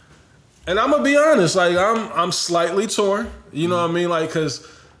 And I'm gonna be honest, like I'm slightly torn. You know what I mean? Like, cause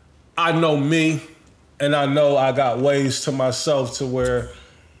I know me, and I know I got ways to myself to where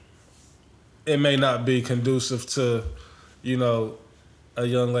it may not be conducive to, you know, a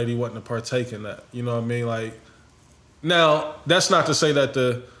young lady wanting to partake in that. You know what I mean? Like, now that's not to say that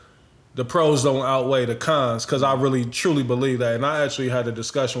the pros don't outweigh the cons, because I really truly believe that. And I actually had a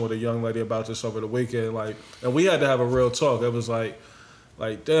discussion with a young lady about this over the weekend, like, and we had to have a real talk. It was like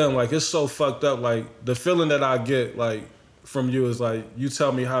damn, like, it's so fucked up. Like, the feeling that I get, like, from you is like, you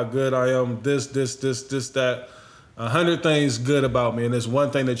tell me how good I am, this, that, 100 things good about me, and there's one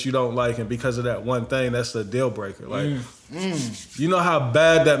thing that you don't like, and because of that one thing, that's a deal breaker. Like, you know how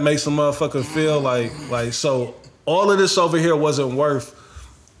bad that makes a motherfucker feel? Like, so all of this over here wasn't worth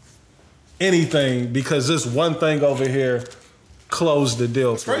anything because this one thing over here closed the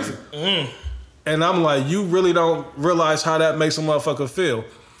deal for you. And I'm like, you really don't realize how that makes a motherfucker feel.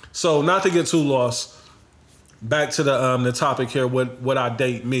 So not to get too lost, back to the topic here, would I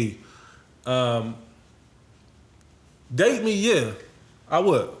date me? Date me, yeah. I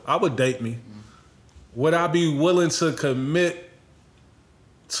would date me. Would I be willing to commit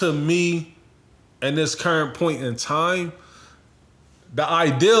to me in this current point in time? The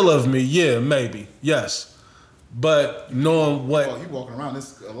ideal of me, yeah, maybe, yes. But knowing what... Oh, you walking around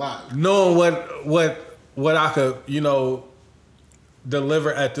this a lot. Knowing what I could, you know,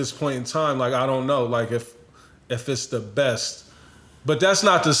 deliver at this point in time, like, I don't know, like, if it's the best. But that's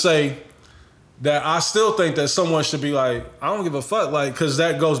not to say that I still think that someone should be like, I don't give a fuck, like, because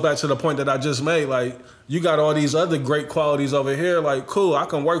that goes back to the point that I just made. Like, you got all these other great qualities over here. Like, cool, I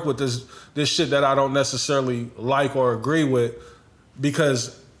can work with this shit that I don't necessarily like or agree with,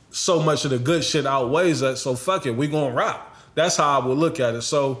 because so much of the good shit outweighs that. So fuck it, we gonna rock. That's how I would look at it.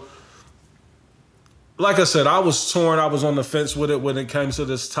 So, like I said, I was torn. I was on the fence with it when it came to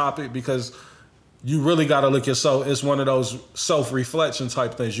this topic, because you really got to look yourself. It's one of those self-reflection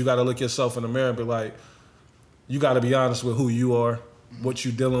type things. You got to look yourself in the mirror and be like, you got to be honest with who you are, what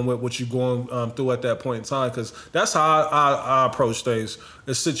you dealing with, what you going through at that point in time. Because that's how I approach things.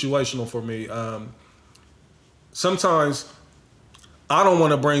 It's situational for me. Sometimes I don't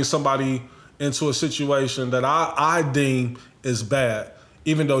want to bring somebody into a situation that I deem is bad,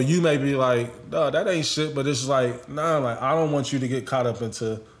 even though you may be like, no, that ain't shit. But it's like, nah, like, I don't want you to get caught up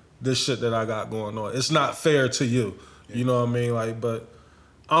into this shit that I got going on. It's not fair to you. Yeah. You know what I mean? Like, but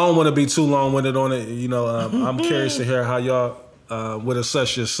I don't want to be too long-winded on it. You know, I'm curious to hear how y'all would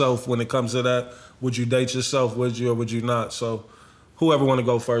assess yourself when it comes to that. Would you date yourself? Would you or would you not? So whoever want to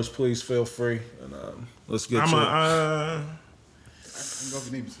go first, please feel free. And let's get to it. Go if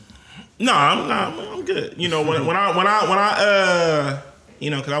you need me to. No, I'm good. You know, when I you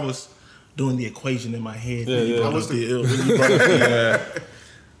know, because I was doing the equation in my head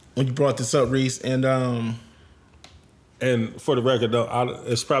when you brought this up, Reese, and for the record, though,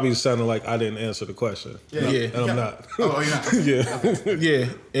 it's probably sounding like I didn't answer the question. Yeah. And I'm not. Oh, you're not. Yeah.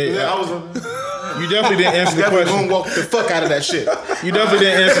 Yeah. I was on. You definitely didn't answer the question. Moonwalk the fuck out of that shit. You definitely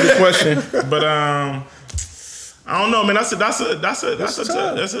didn't answer the question, but I don't know, man. That's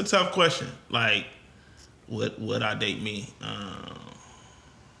a tough question. Like, would I date me?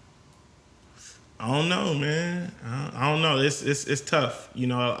 I don't know, man. I don't know. It's tough. You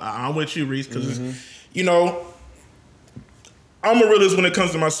know, I'm with you, Reese, because you know, I'm a realist when it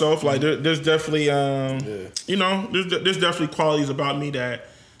comes to myself. Like, there's definitely you know, there's definitely qualities about me that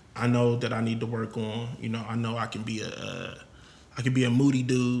I know that I need to work on. You know, I know I can be a moody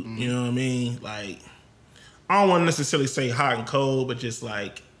dude. You know what I mean? Like, I don't want to necessarily say hot and cold, but just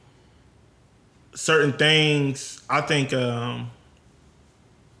like certain things. I think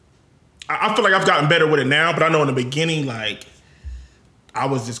I feel like I've gotten better with it now, but I know in the beginning, like, I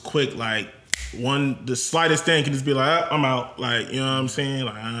was just quick. Like, the slightest thing can just be like, I'm out. Like, you know what I'm saying?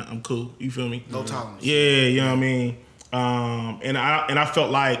 Like, I'm cool. You feel me? No tolerance. Yeah, you know what I mean? And I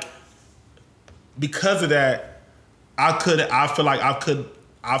felt like because of that, I've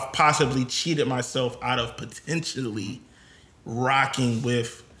possibly cheated myself out of potentially rocking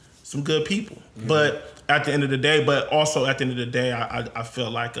with some good people. But at the end of the day, I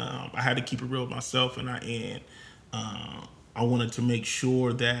felt like I had to keep it real with myself, and I wanted to make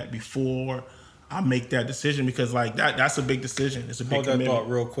sure that before I make that decision, because like that's a big decision. It's a big commitment. Hold that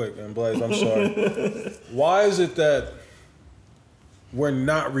thought real quick, man. Blaze, I'm sorry. Why is it that we're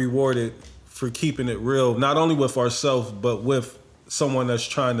not rewarded for keeping it real, not only with ourselves, but with someone that's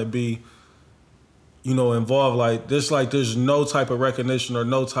trying to be, you know, involved? Like there's no type of recognition or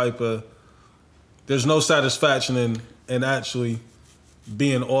there's no satisfaction in actually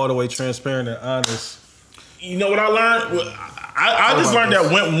being all the way transparent and honest. You know what I learned? I just learned that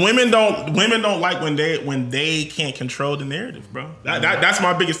women don't like when they can't control the narrative, bro. That's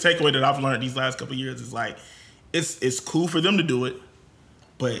my biggest takeaway that I've learned these last couple of years. Is like it's cool for them to do it,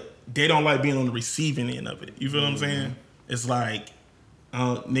 but they don't like being on the receiving end of it. You feel what I'm saying? It's like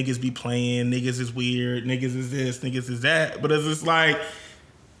niggas be playing, niggas is weird, niggas is this, niggas is that. But it's just like,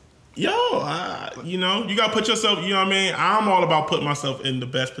 yo, you know, you gotta put yourself, you know what I mean? I'm all about putting myself in the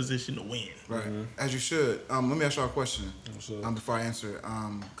best position to win. Right, as you should. Let me ask y'all a question before I answer,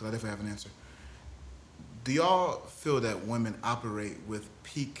 because I definitely have an answer. Do y'all feel that women operate with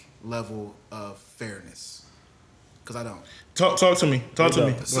peak level of fairness? Because I don't. Talk to me. Talk to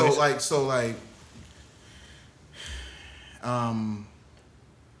me. So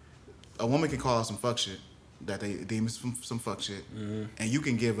a woman can call out some fuck shit that they deem as some fuck shit, and you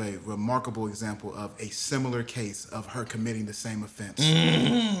can give a remarkable example of a similar case of her committing the same offense,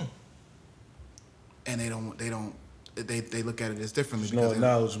 and they look at it as differently. There's no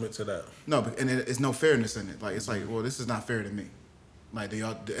acknowledgement to that. No, and it's no fairness in it. Like, it's like, well, this is not fair to me. Like,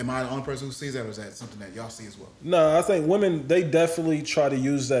 am I the only person who sees that, or is that something that y'all see as well? No, I think women, they definitely try to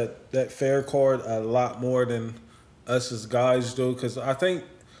use that fair card a lot more than us as guys do, because I think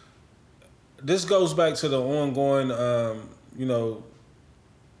this goes back to the ongoing, you know,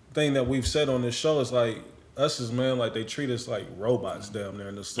 thing that we've said on this show. Is like, us as men, like, they treat us like robots down there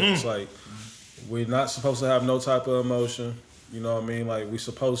in the sense. Like, we're not supposed to have no type of emotion. You know what I mean? Like, we're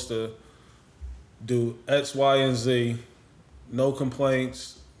supposed to do X, Y, and Z. No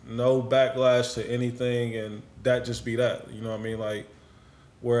complaints, no backlash to anything, and that just be that. You know what I mean? Like,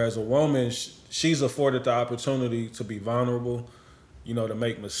 whereas a woman, she's afforded the opportunity to be vulnerable, you know, to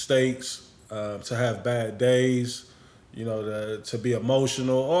make mistakes, to have bad days, you know, to be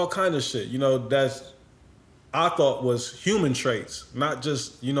emotional, all kind of shit. You know, that's, I thought, was human traits, not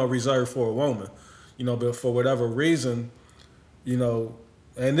just, you know, reserved for a woman. You know, but for whatever reason, you know,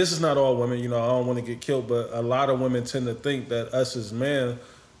 and this is not all women, you know, I don't want to get killed, but a lot of women tend to think that us as men,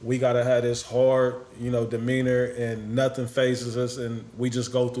 we got to have this hard, you know, demeanor and nothing phases us and we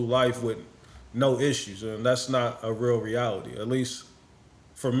just go through life with no issues. And that's not a real reality, at least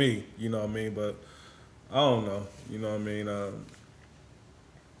for me, you know what I mean? But I don't know, you know what I mean?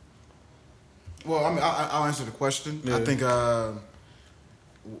 Well, I mean, I'll answer the question. Yeah. I think,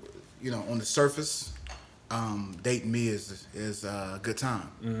 you know, on the surface, dating me is a good time.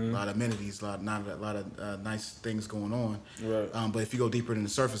 A lot of amenities, a lot of nice things going on. Right. But if you go deeper than the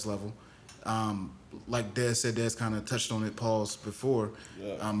surface level, like Des said, Des kind of touched on it, Paul's before.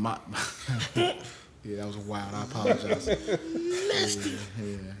 Yeah. Yeah, that was wild. I apologize. Nasty.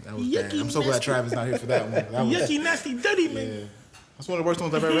 Yeah, that was bad. I'm so glad Travis not here for that one. That was, yucky, nasty, dirty, man. Yeah. That's one of the worst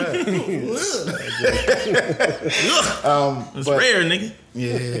ones I've ever had. It's rare, nigga.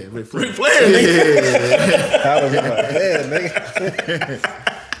 Yeah, Ric Flair, nigga. Out of my head, nigga.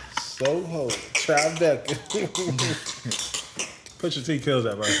 So ho, Tribeca. Pusha T kills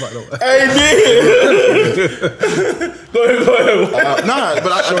that, right? By the way. Hey, go ahead.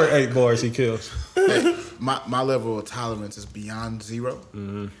 But Short 8 bars he kills. my level of tolerance is beyond zero.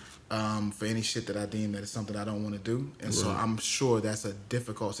 For any shit that I deem that is something I don't want to do, and so I'm sure that's a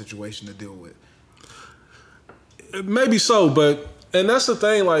difficult situation to deal with. Maybe so, but and that's the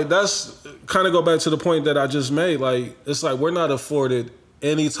thing. Like that's kind of go back to the point that I just made. Like it's like we're not afforded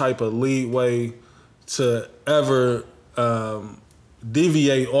any type of leeway to ever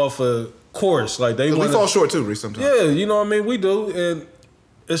deviate off a course. Like we fall short too, Reese. Sometimes. Yeah, you know what I mean. We do, and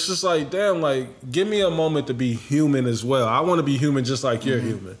it's just like damn. Like give me a moment to be human as well. I want to be human just like you're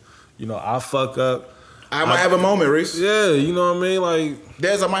human. You know, I fuck up. I might have a moment, Reese. Yeah, you know what I mean? Like,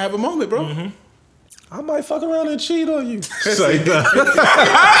 I might have a moment, bro. I might fuck around and cheat on you. Like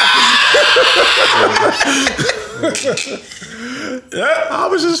I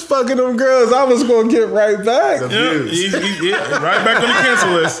was just fucking them girls. I was gonna get right back. Right back on the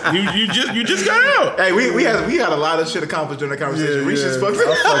cancel list. You just got out. Hey, we had a lot of shit accomplished during that conversation. Reese just fucked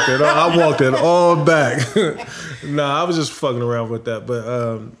it. I walked it all back. Nah, I was just fucking around with that.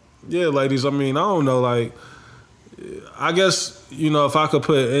 But yeah, ladies, I mean, I don't know, like I guess, you know, if I could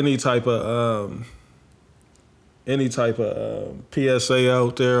put any type of PSA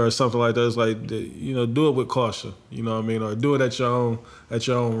out there or something like that, it's like, you know, do it with caution, you know what I mean, or do it at your own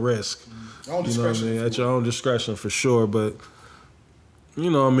risk, you know what I mean, at your own discretion for sure. But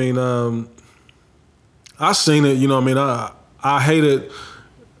you know what I mean, I seen it, you know what I mean, I hate it,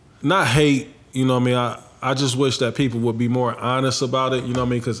 not hate, you know what I mean, I just wish that people would be more honest about it, you know what I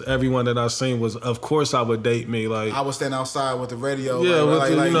mean? Because everyone that I seen was, of course, I would date me. Like I would stand outside with the radio. Yeah, I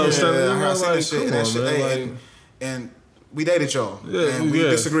seen that shit, and we dated y'all, and we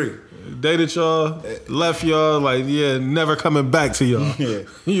disagree. Dated y'all, left y'all, like never coming back to y'all. Yeah,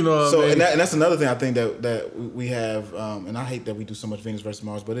 you know. What I mean? and that's another thing I think that we have, and I hate that we do so much Venus versus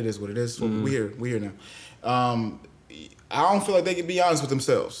Mars, but it is what it is. We here now. I don't feel like they can be honest with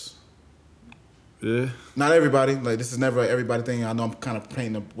themselves. Yeah. Not everybody. Like this is never an everybody thing. I know I'm kind of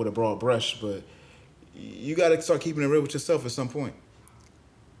painting with a broad brush, but you got to start keeping it real with yourself at some point.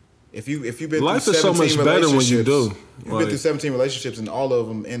 If you've been life through is so much better when you do. You've been through 17 relationships and all of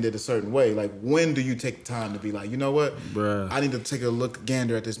them ended a certain way. Like when do you take the time to be like, you know what? Bruh. I need to take a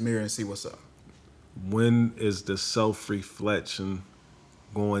gander at this mirror and see what's up. When is the self-reflection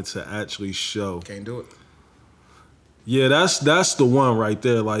going to actually show? Can't do it. Yeah, that's the one right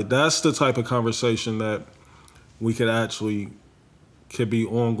there. Like that's the type of conversation that we could be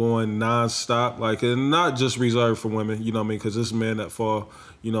ongoing nonstop. Like and not just reserved for women, you know what I mean? Because there's men that fall,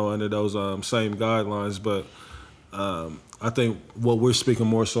 you know, under those same guidelines. But I think what we're speaking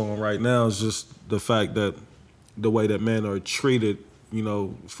more so on right now is just the fact that the way that men are treated, you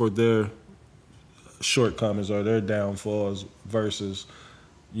know, for their shortcomings or their downfalls versus,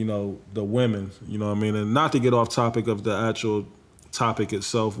 you know, the women, you know what I mean? And not to get off topic of the actual topic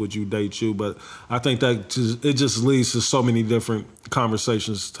itself, would you date you? But I think that it just leads to so many different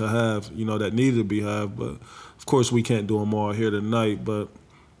conversations to have, you know, that need to be had. But of course, we can't do them all here tonight. But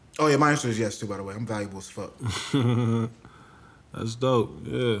oh yeah, my answer is yes too. By the way, I'm valuable as fuck. That's dope.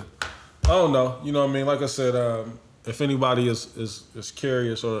 Yeah, I don't know. You know what I mean? Like I said, if anybody is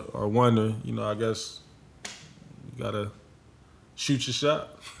curious or wondering, you know, I guess you gotta shoot your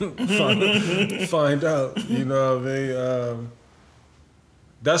shot, find out. You know what I mean?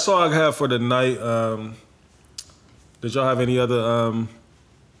 That's all I have for the night. Did y'all have any other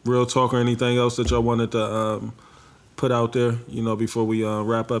real talk or anything else that y'all wanted to put out there, you know, before we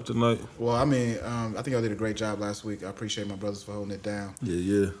wrap up tonight? Well, I mean, I think y'all did a great job last week. I appreciate my brothers for holding it down.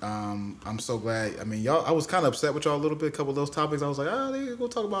 Yeah. I'm so glad. I mean, y'all, I was kind of upset with y'all a little bit, a couple of those topics. I was like, they gonna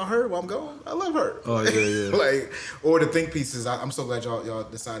talk about her while I'm going. I love her. Oh, yeah. Like, or the think pieces. I'm so glad y'all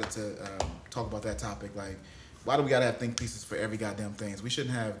decided to talk about that topic. Like, why do we gotta have think pieces for every goddamn thing? We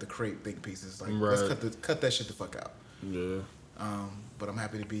shouldn't have the crate think pieces. Like, right. Let's cut that shit the fuck out. Yeah. But I'm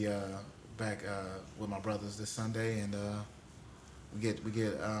happy to be back with my brothers this Sunday, and we get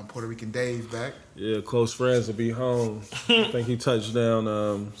Puerto Rican Dave back. Yeah, close friends will be home. I think he touched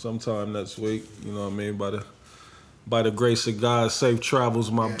down sometime next week. You know what I mean? By the grace of God, safe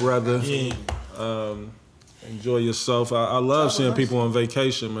travels, my brother. Yeah. Enjoy yourself. I love seeing people on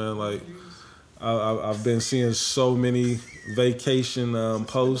vacation, man. Like I've been seeing so many vacation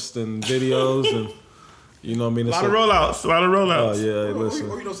posts and videos, and you know what I mean. A lot of rollouts. Oh yeah, listen.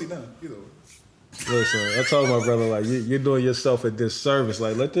 Or you don't see none either. Listen, I told my brother, like, you're doing yourself a disservice.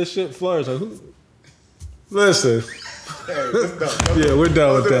 Like, let this shit flourish. Like, Listen. Hey, yeah, we're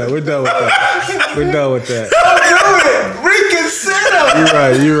done with that. We're done with that. We're done with that. Don't do it. Reconsider.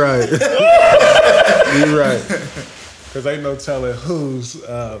 You're right. You're right. Because ain't no telling who's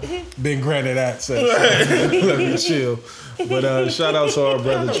been granted access. Let me chill. But shout out to our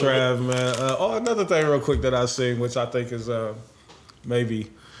brother Trav, man. Another thing real quick that I seen, which I think is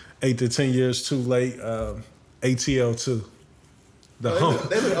maybe 8 to 10 years too late, ATL 2. They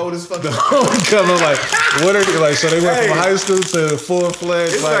look old as fuck. The homecoming, like, what are they, like, so they went from high school to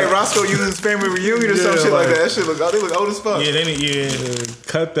full-fledged. It's like Roscoe Unions family reunion or some shit like that. That shit they look old as fuck. Yeah,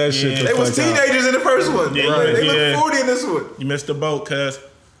 cut that shit. They was teenagers in the first one. Yeah, right. They look 40 in this one. You missed the boat, cuz.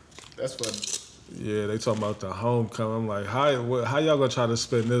 That's funny. Yeah, they talking about the homecoming. I'm like, how y'all gonna try to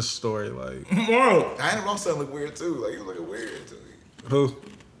spin this story? Like, Diana Ross look weird too. Like, he was looking weird too. Who?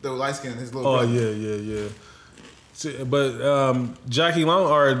 The light skin, his little brother. Yeah. But Jackie Long,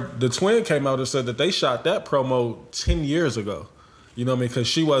 or the twin, came out and said that they shot that promo 10 years ago. You know what I mean? Because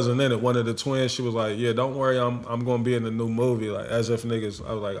she wasn't in it. One of the twins, she was like, "Yeah, don't worry, I'm going to be in the new movie." Like, as if niggas.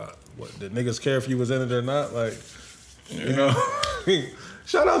 I was like, "What? Did niggas care if you was in it or not?" Like, you know.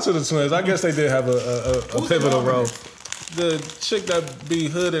 Shout out to the twins. I guess they did have a pivotal role. The chick that be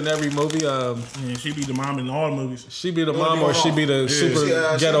hood in every movie. She be the mom in all the movies. She be the mom, or she be the super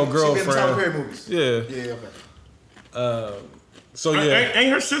ghetto girlfriend. She be in the Tyler Perry movies. Yeah. Okay.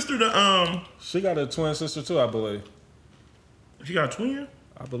 Ain't her sister the She got a twin sister too, I believe. She got a twin?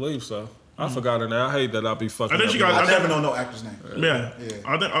 I believe so. I forgot her now. I hate that I'll be fucking. I never know no actor's name. Yeah.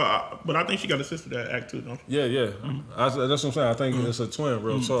 But I think she got a sister that act too, don't she? Yeah. Mm-hmm. That's what I'm saying. I think it's a twin.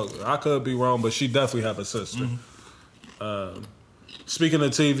 Real talk. I could be wrong, but she definitely have a sister. Speaking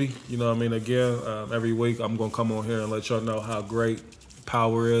of TV, you know what I mean. Again, every week I'm gonna come on here and let y'all know how great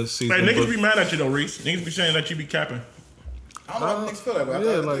Power is. Hey, niggas be mad at you though, Reese. Niggas be saying that you be capping. I don't know how niggas feel that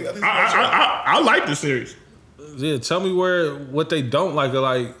way. I like the series. Yeah, tell me what they don't like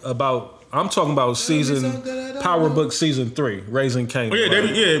about. I'm talking about Power Book season 3, Raising Kanan. Oh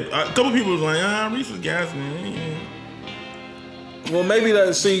yeah, a couple people was like, Reese is gas, man. Well, maybe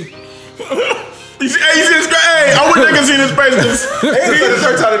that. See. Hey, I wish I could see his face. Hey, the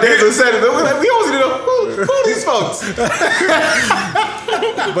third time the dance on Saturday. We always need to know who are these folks.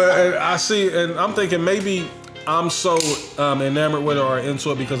 But I see, and I'm thinking maybe I'm so enamored with it or into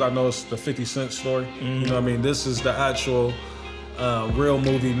it because I know it's the 50 Cent story. Mm-hmm. You know what I mean? This is the actual real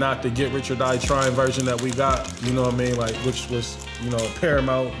movie, not the Get Rich or Die Trying version that we got. You know what I mean? Like, which was, a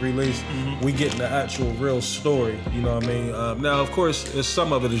Paramount release. Mm-hmm. We getting the actual real story. You know what I mean? Now, of course,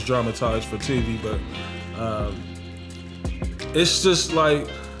 some of it is dramatized for TV, but it's just like,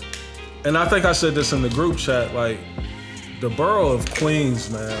 and I think I said this in the group chat, like, the borough of Queens,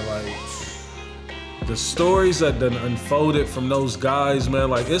 man, like, the stories that then unfolded from those guys, man,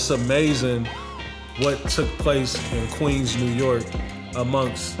 like, it's amazing what took place in Queens, New York,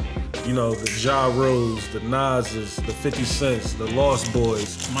 amongst, the Ja Rules, the Nas's, the 50 Cents, the Lost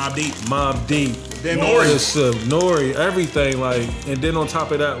Boys, Mobb Deep, Nori, everything, like, and then on top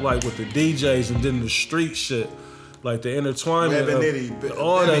of that, like, with the DJs and then the street shit, like the intertwinement of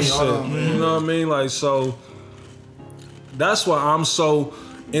all that shit, you know what I mean? Like, so that's why I'm so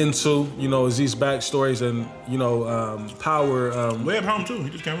into, is these backstories and, Power. Webb home too. He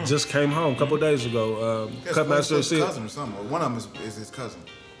just came home. A couple days ago. Cutmaster his cousin or something. One of them is his cousin.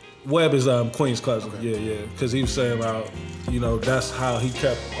 Webb is Queen's cousin. Okay. Yeah. Because he was saying about, that's how he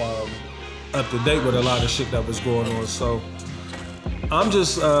kept up to date with a lot of shit that was going on. So I'm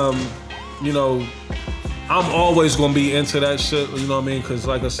just, I'm always gonna be into that shit, you know what I mean? Because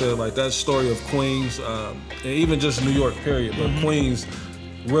like I said, like that story of Queens, and even just New York, period, but Queens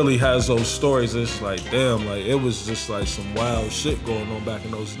really has those stories. It's like, damn, like it was just like some wild shit going on back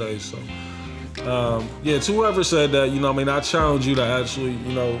in those days. So, to whoever said that, you know what I mean, I challenge you to actually,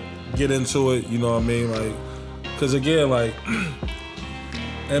 get into it, you know what I mean? Like, because again, like,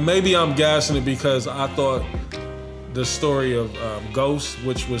 and maybe I'm gassing it because I thought the story of Ghost,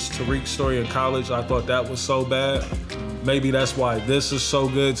 which was Tariq's story in college, I thought that was so bad. Maybe that's why this is so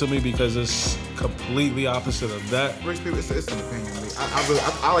good to me, because it's completely opposite of that. Rich people, it's an opinion.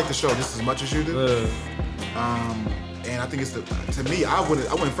 I like the show just as much as you do. And I think to me, I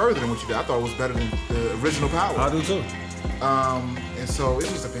went further than what you did. I thought it was better than the original Power. I do too. And so it's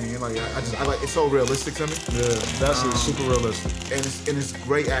just opinion. Like I like it's so realistic to me. Yeah, that's super realistic. And it's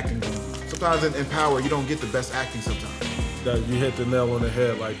great acting. Sometimes in Power, you don't get the best acting sometimes. That you hit the nail on the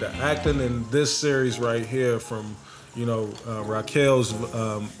head. Like the acting in this series right here from, Raquel's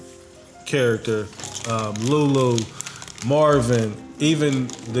character, Lulu, Marvin, even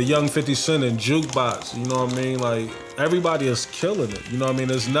the young 50 Cent and Jukebox, you know what I mean? Like, everybody is killing it. You know what I mean?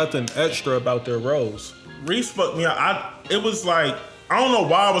 There's nothing extra about their roles. Reese fucked me up. It was like, I don't know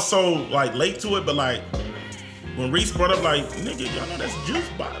why I was so like late to it, but like when Reese brought up like, nigga, y'all know that's Juice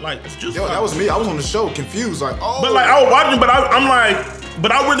Box. Like, it's Juice Yo, Box. that was me. I was on the show, confused, like, oh. But like I was watching, but I'm like,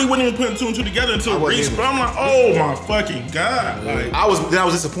 but I really wouldn't even put two and two together until Reese. But I'm like, oh my fucking god! Like, I was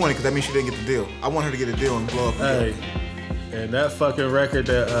disappointed because that means she didn't get the deal. I want her to get a deal and blow up. Hey, and that fucking record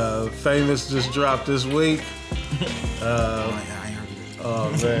that Famous just dropped this week.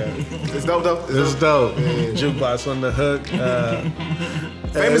 Oh man, it's dope though. It's dope. Jukebox on the hook.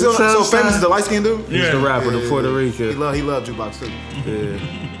 Famous, so Famous is the light skinned dude. He's the rapper, the Puerto Rican. He loved Jukebox too.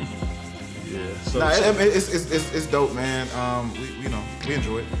 Yeah. So nah, it's dope, man. We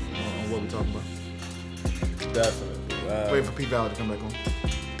enjoy it on what we talking about. Definitely. Waiting for Pete Valley to come back on.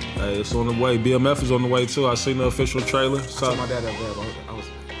 Hey, it's on the way. BMF is on the way too. I seen the official trailer. I told my dad that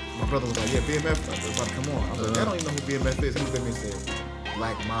my brother was like, yeah, BMF is about to come on. I was like, I don't even know who BMF is. He looked at me and said,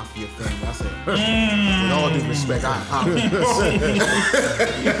 Black Mafia family. I said, with all due respect,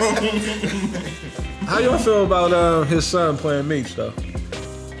 How y'all feel about his son playing Meech though?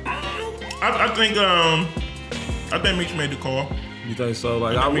 I think Meech made the call. You think so?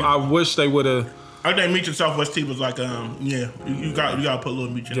 Like I wish they would have. I think Meech and Southwest T was like, you gotta put a little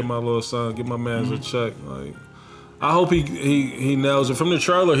Meech in. Get my little son, get my man's a check. Like, I hope he nails it. From the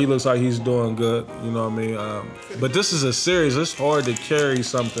trailer, he looks like he's doing good. You know what I mean? But this is a series. It's hard to carry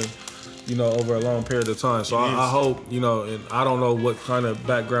something, over a long period of time. So I hope, and I don't know what kind of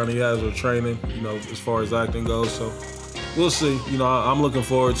background he has or training, as far as acting goes. So we'll see. I'm looking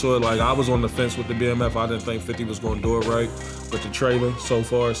forward to it. Like, I was on the fence with the BMF. I didn't think 50 was going to do it right. But the trailer, so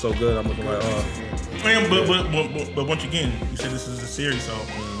far, so good. I'm looking like, But once again, you said this is a series, so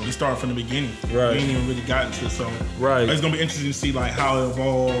we start from the beginning. Right. We ain't even really gotten to it, so right. It's gonna be interesting to see like how it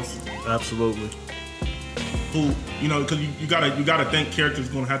evolves. Absolutely. Who, because you gotta think characters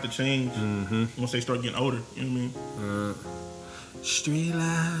gonna have to change once they start getting older. You know what I mean? Street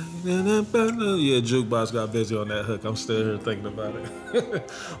light, yeah, Jukebox got busy on that hook. I'm still here thinking about it.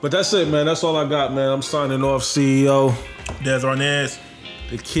 But that's it, man. That's all I got, man. I'm signing off, CEO. Des Arnaz.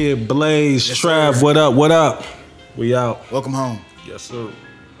 The Kid Blaze. Yes, Trav, sir. what up? We out. Welcome home. Yes, sir.